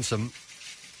Forum or Against 'Em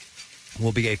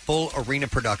will be a full arena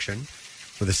production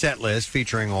with a set list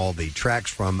featuring all the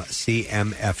tracks from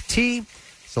CMFT,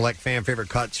 select fan favorite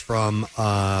cuts from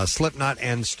Slipknot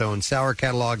and Stone Sour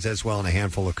catalogs, as well, and a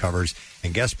handful of covers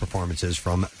and guest performances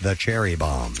from the Cherry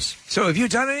Bombs. So, have you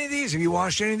done any of these? Have you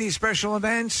watched any of these special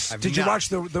events? Did you watch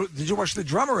the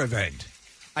drummer event?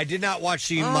 I did not watch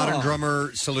the Modern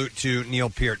Drummer salute to Neil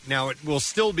Peart. Now, it will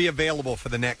still be available for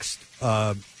the next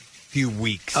few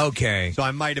weeks. Okay. So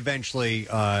I might eventually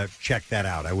check that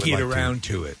out. I would Get like around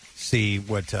to it. See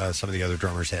what some of the other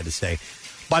drummers had to say.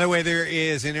 By the way, there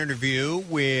is an interview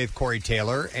with Corey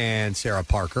Taylor and Sarah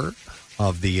Parker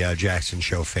of the Jackson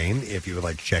Show fame, if you would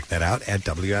like to check that out at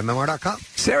WMMR.com.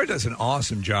 Sarah does an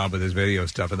awesome job with his video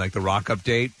stuff and like the rock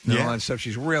update and all that stuff.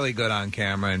 She's really good on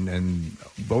camera and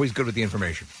always good with the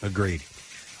information. Agreed.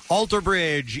 Alter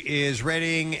Bridge is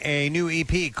readying a new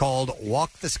EP called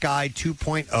Walk the Sky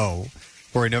 2.0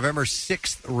 for a November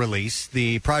 6th release.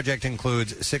 The project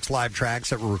includes 6 live tracks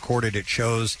that were recorded at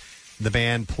shows the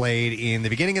band played in the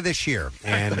beginning of this year.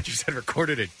 And I thought you said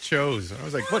recorded at shows. I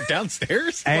was like, what,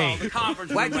 downstairs? Hey. The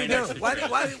conference Why room do you right do? next to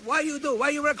Why you do? Why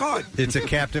you record? It's a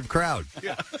captive crowd.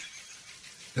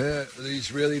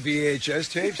 These really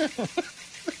VHS tapes?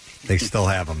 They still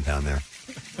have them down there.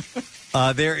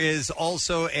 There is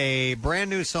also a brand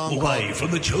new song Live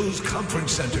from the Joe's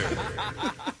Conference Center.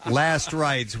 Last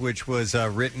Rites, which was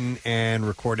written and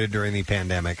recorded during the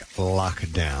pandemic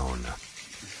lockdown.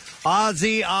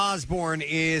 Ozzy Osbourne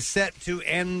is set to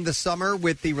end the summer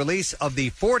with the release of the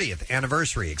 40th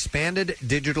anniversary expanded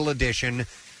digital edition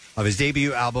of his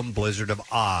debut album, Blizzard of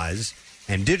Oz,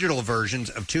 and digital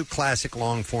versions of 2 classic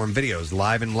long-form videos,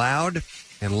 Live and Loud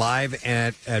and Live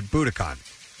at Budokan.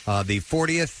 The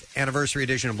 40th anniversary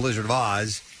edition of Blizzard of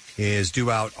Oz is due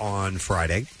out on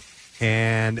Friday,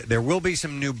 and there will be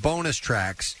some new bonus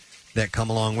tracks that come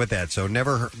along with that. So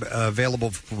never available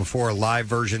before live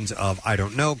versions of I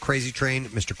Don't Know, Crazy Train,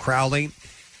 Mr. Crowley,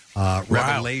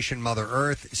 Revelation, Mother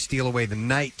Earth, Steal Away the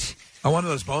Night. On one of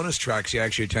those bonus tracks, he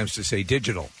actually attempts to say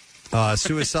digital.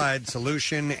 Suicide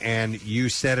Solution, and You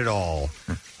Said It All.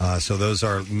 So those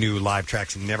are new live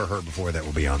tracks never heard before that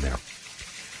will be on there.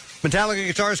 Metallica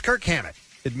guitarist Kirk Hammett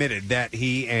admitted that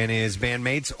he and his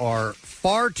bandmates are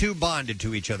far too bonded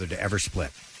to each other to ever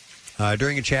split.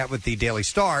 During a chat with the Daily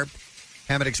Star,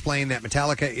 Hammett explained that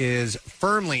Metallica is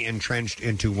firmly entrenched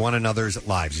into one another's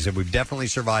lives. He said, we've definitely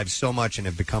survived so much and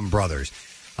have become brothers.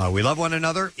 We love one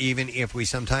another, even if we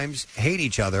sometimes hate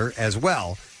each other as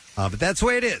well. But that's the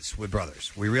way it is with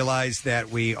brothers. We realize that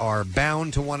we are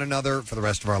bound to one another for the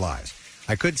rest of our lives.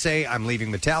 I could say I'm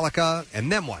leaving Metallica, and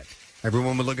then what?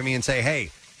 Everyone would look at me and say,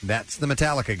 hey, that's the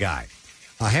Metallica guy.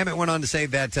 Hammett went on to say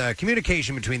that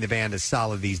communication between the band is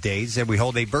solid these days, and we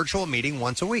hold a virtual meeting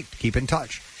once a week to keep in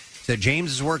touch. Said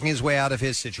James is working his way out of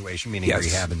his situation, meaning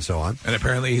rehab and so on. And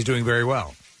apparently he's doing very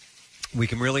well. We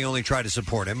can really only try to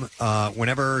support him.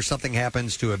 Whenever something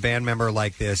happens to a band member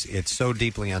like this, it's so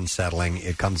deeply unsettling.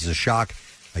 It comes as a shock.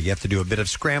 You have to do a bit of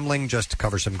scrambling just to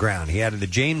cover some ground. He added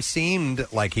that James seemed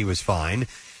like he was fine,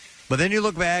 but then you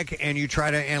look back and you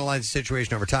try to analyze the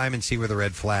situation over time and see where the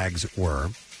red flags were.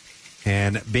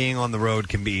 And being on the road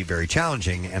can be very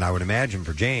challenging, and I would imagine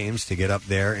for James to get up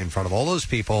there in front of all those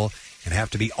people and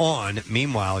have to be on.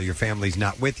 Meanwhile, your family's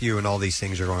not with you and all these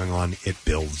things are going on. It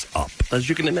builds up. As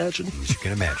you can imagine. As you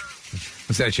can imagine.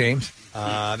 Was that James?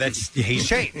 He's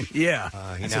changed. Yeah.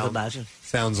 He As you now can imagine.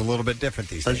 sounds a little bit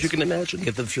different these days. As you can imagine.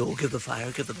 Give them fuel, give them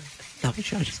fire, give them... Help me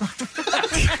charge.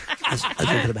 As you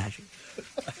can imagine.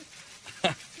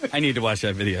 I need to watch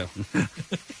that video.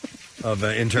 Of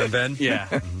intern Ben? Yeah.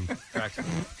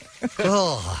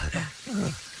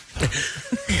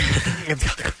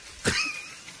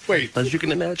 Wait. As you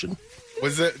can imagine.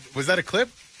 Was that a clip?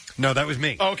 No, that was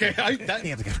me. Oh, okay. I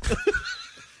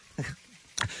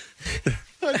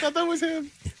thought that was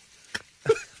him.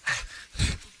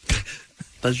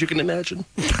 As you can imagine.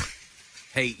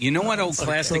 Hey, you know what old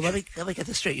classic... So let me get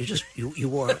this straight. You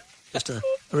wore just a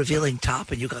revealing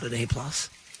top and you got an A+.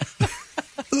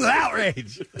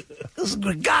 Outrage. This is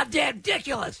goddamn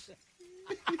ridiculous.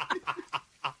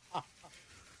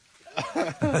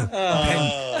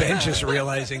 Ben just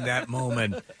realizing that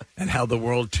moment and how the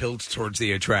world tilts towards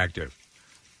the attractive.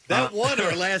 That won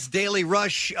our last Daily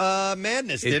Rush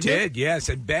madness, didn't it? It did, yes.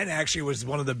 And Ben actually was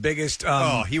one of the biggest he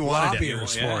wanted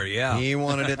lobbyers it. for it, yeah. He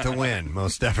wanted it to win,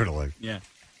 most definitely. Yeah.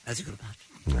 As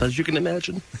you can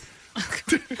imagine.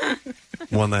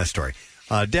 One last story.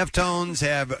 Deftones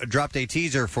have dropped a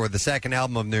teaser for the second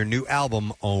album of their new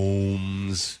album,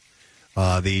 Ohms.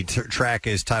 The track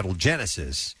is titled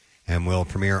Genesis and will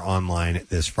premiere online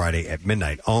this Friday at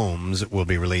midnight. Ohms will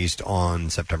be released on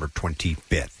September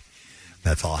 25th.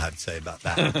 That's all I have to say about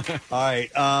that. All right.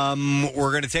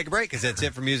 We're going to take a break because that's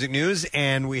it for music news.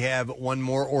 And we have one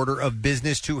more order of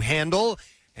business to handle.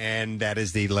 And that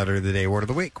is the letter of the day, word of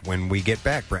the week. When we get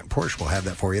back, Brent Porsche will have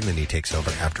that for you, and then he takes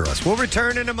over after us. We'll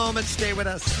return in a moment. Stay with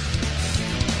us.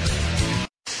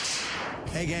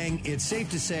 Hey, gang, it's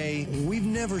safe to say we've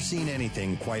never seen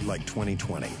anything quite like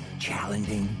 2020.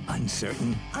 Challenging,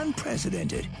 uncertain,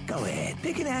 unprecedented. Go ahead,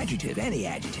 pick an adjective, any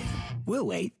adjective. We'll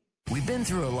wait. We've been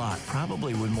through a lot,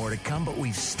 probably with more to come, but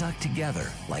we've stuck together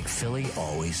like Philly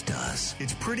always does.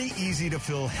 It's pretty easy to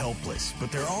feel helpless, but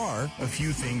there are a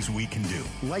few things we can do.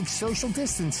 Like social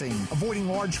distancing, avoiding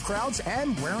large crowds,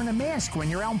 and wearing a mask when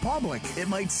you're out in public. It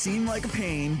might seem like a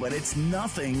pain, but it's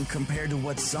nothing compared to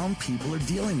what some people are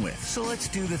dealing with. So let's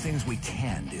do the things we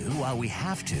can do while we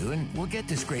have to, and we'll get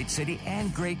this great city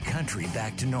and great country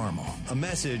back to normal. A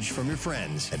message from your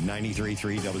friends at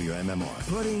 93.3 WMMR.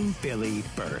 Putting Philly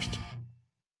first.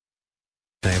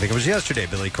 I think it was yesterday.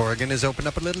 Billy Corrigan has opened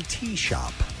up a little tea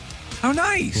shop. Oh,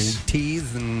 nice.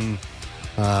 Teas and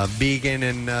vegan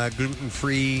and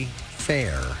gluten-free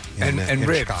fare in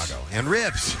ribs. Chicago. And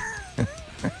ribs.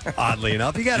 Oddly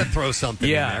enough, you got to throw something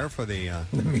in there for the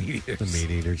meat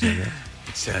eaters.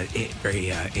 It's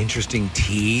very interesting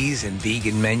teas and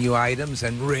vegan menu items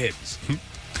and ribs.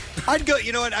 I'd go.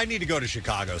 You know what? I need to go to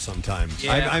Chicago sometime.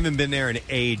 Yeah. I haven't been there in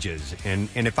ages, and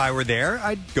if I were there,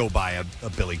 I'd go by a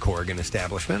Billy Corrigan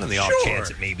establishment on the off chance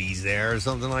that maybe he's there or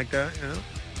something like that. You know,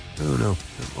 I don't know.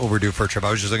 Overdue for a trip.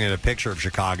 I was just looking at a picture of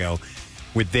Chicago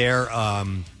with their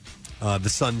the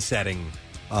sun setting.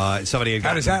 Somebody had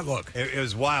How does that look? It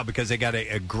was wild because they got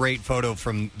a great photo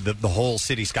from the whole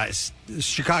city sky.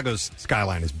 Chicago's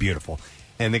skyline is beautiful.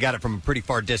 And they got it from a pretty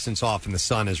far distance off, and the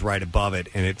sun is right above it.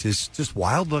 And it's just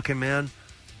wild looking, man.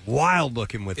 Wild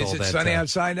looking with all that. Is it sunny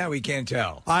outside now? We can't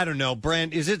tell. I don't know,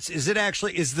 Brent. Is it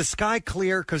actually? Is the sky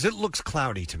clear? Because it looks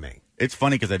cloudy to me. It's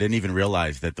funny because I didn't even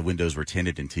realize that the windows were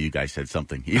tinted until you guys said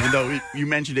something. Even though you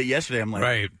mentioned it yesterday, I'm like,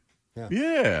 right.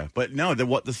 Yeah, but no,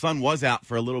 the sun was out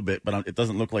for a little bit, but it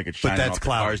doesn't look like it's shining off the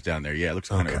cars down there. Yeah, it looks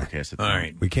kind of overcast. All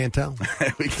right, we can't tell.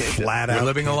 We can't flat We're out.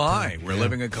 living a lie. We're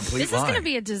living a complete This lie. is going to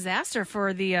be a disaster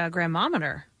for the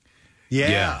gramometer.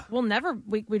 Yeah. We'll never,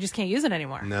 we just can't use it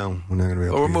anymore. No, we're not going to be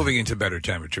able Well, to. we're moving into better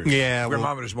temperatures. Yeah,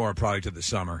 Thermometer's more a product of the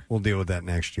summer. We'll deal with that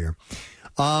next year.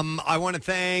 I want to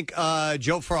thank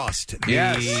Joe Frost,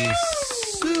 the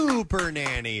Super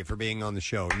Nanny, for being on the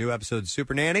show. New episodes of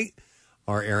Super Nanny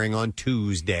are airing on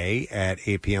Tuesday at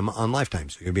 8 p.m. on Lifetime,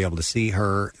 so you'll be able to see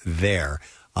her there.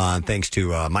 Thanks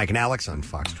to Mike and Alex on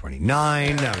Fox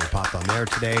 29. We popped on there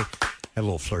today. Had a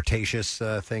little flirtatious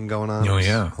thing going on. Oh,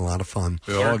 yeah. A lot of fun.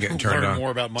 We're all getting turned on.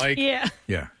 More about Mike. Yeah.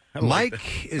 Yeah.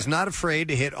 Mike is not afraid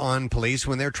to hit on police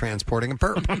when they're transporting a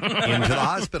perp into the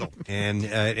hospital, and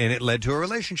it led to a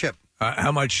relationship.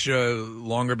 How much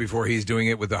longer before he's doing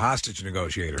it with the hostage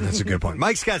negotiator? That's a good point.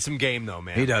 Mike's got some game, though,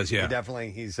 man. He does, yeah.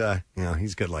 He's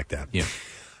good like that. Yeah.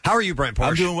 How are you, Brent Porsche?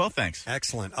 I'm doing well, thanks.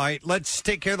 Excellent. All right, let's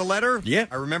take care of the letter. Yeah.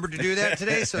 I remembered to do that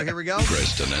today, so here we go.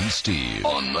 Preston and Steve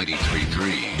on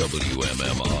 93.3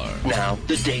 WMMR. Now,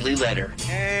 the Daily Letter.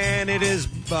 And it is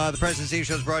the Preston and Steve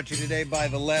Show is brought to you today by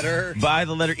the letter. By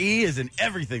the letter E is in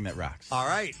everything that rocks. All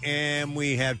right, and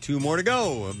we have 2 more to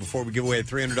go before we give away a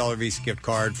 $300 Visa gift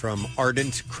card from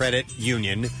Ardent Credit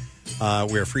Union.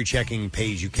 We're free checking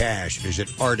pays you cash. Visit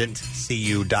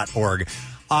ardentcu.org.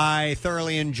 I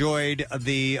thoroughly enjoyed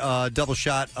the double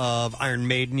shot of Iron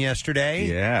Maiden yesterday.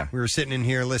 Yeah. We were sitting in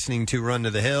here listening to Run to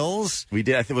the Hills. We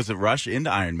did. I think it was a rush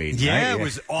into Iron Maiden. Yeah, right? it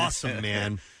was awesome,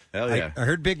 man. Hell yeah. I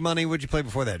heard Big Money. What'd you play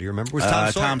before that? Do you remember? It was Tom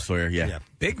Sawyer? Tom Sawyer, yeah.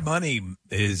 Big Money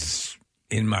is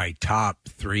in my top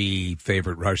 3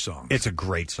 favorite Rush songs. It's a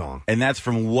great song. And that's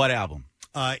from what album?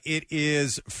 It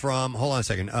is from, hold on a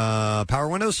second, Power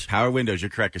Windows? Power Windows, you're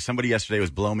correct. Because somebody yesterday was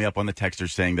blowing me up on the texter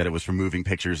saying that it was from Moving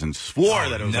Pictures and swore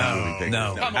that it was from Moving Pictures.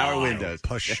 No, Power Windows.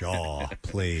 Pshaw,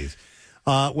 please.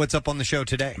 What's up on the show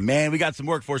today? Man, we got some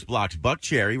workforce blocks. Buck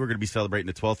Cherry, we're going to be celebrating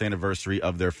the 12th anniversary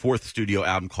of their 4th studio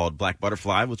album called Black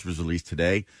Butterfly, which was released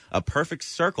today. A Perfect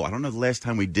Circle. I don't know the last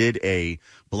time we did a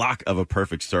block of A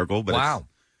Perfect Circle, but wow.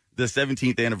 It's the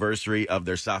 17th anniversary of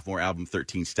their sophomore album,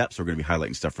 13 Steps. We're going to be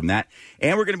highlighting stuff from that.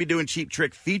 And we're going to be doing Cheap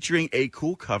Trick featuring a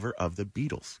cool cover of the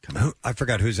Beatles. I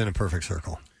forgot who's in A Perfect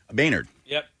Circle. Maynard.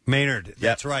 Yep. Maynard.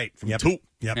 That's right. From Yep. Tool.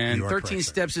 Yep. And you are 13 correct,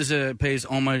 Steps pays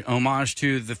homage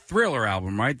to the Thriller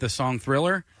album, right? The song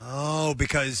Thriller. Oh,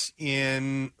 because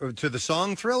to the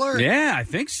song Thriller? Yeah, I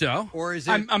think so. Or is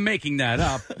it? I'm making that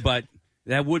up, but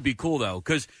that would be cool, though,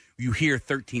 because you hear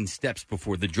 13 steps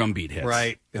before the drum beat hits.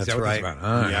 Right. Is That's that what right. that's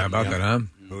about? How about that, huh?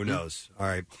 Who knows? All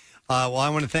right. Well, I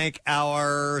want to thank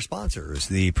our sponsors.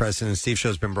 The Preston and Steve Show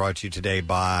has been brought to you today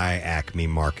by Acme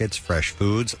Markets, fresh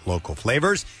foods, local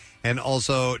flavors, and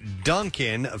also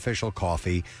Dunkin', official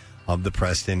coffee of the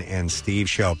Preston and Steve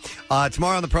Show.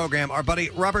 Tomorrow on the program, our buddy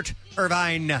Robert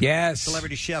Irvine,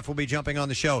 celebrity chef, will be jumping on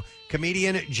the show.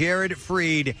 Comedian Jared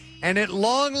Freed, and at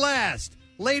long last,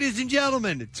 ladies and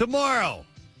gentlemen, tomorrow,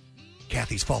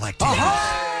 Kathy's Fall Activities.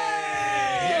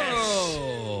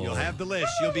 You'll have the list.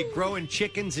 You'll be growing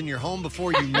chickens in your home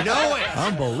before you know it. Oh,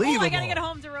 Unbelievable. I got to get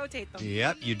home to rotate them.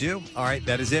 Yep, you do. All right,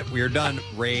 that is it. We are done.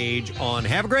 Rage on.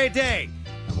 Have a great day.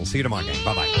 And we'll see you tomorrow, gang.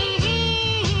 Bye-bye.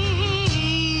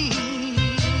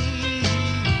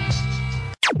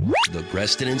 The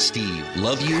Preston and Steve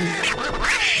Love You,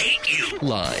 Hate You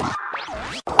line.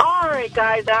 All right,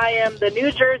 guys, I am the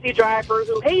New Jersey driver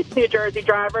who hates New Jersey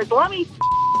drivers. Let me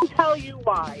tell you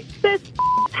why. This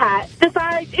hat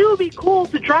decides it would be cool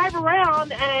to drive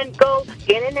around and go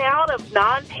in and out of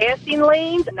non-passing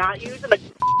lanes, not using a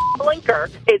blinker.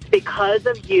 It's because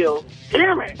of you.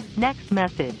 Damn it. Next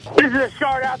message. This is a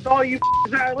shout out to all you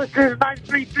listeners of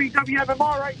 93.3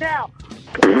 WMMR right now.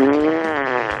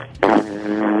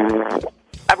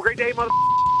 Have a great day, mother.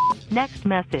 Next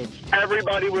message.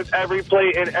 Everybody with every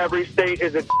plate in every state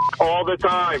is a all the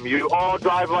time. You all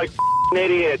drive like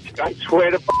idiots. I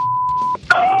swear to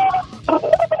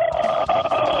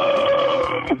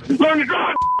learn to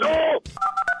drive.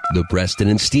 The Preston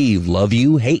and Steve Love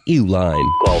You, Hate You line.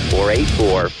 Call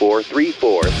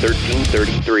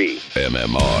 484-434-1333.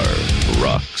 MMR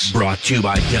rocks. Brought to you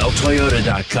by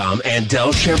DellToyota.com and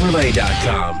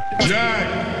DellChevrolet.com.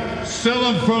 Jack, sell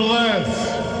them for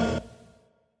less.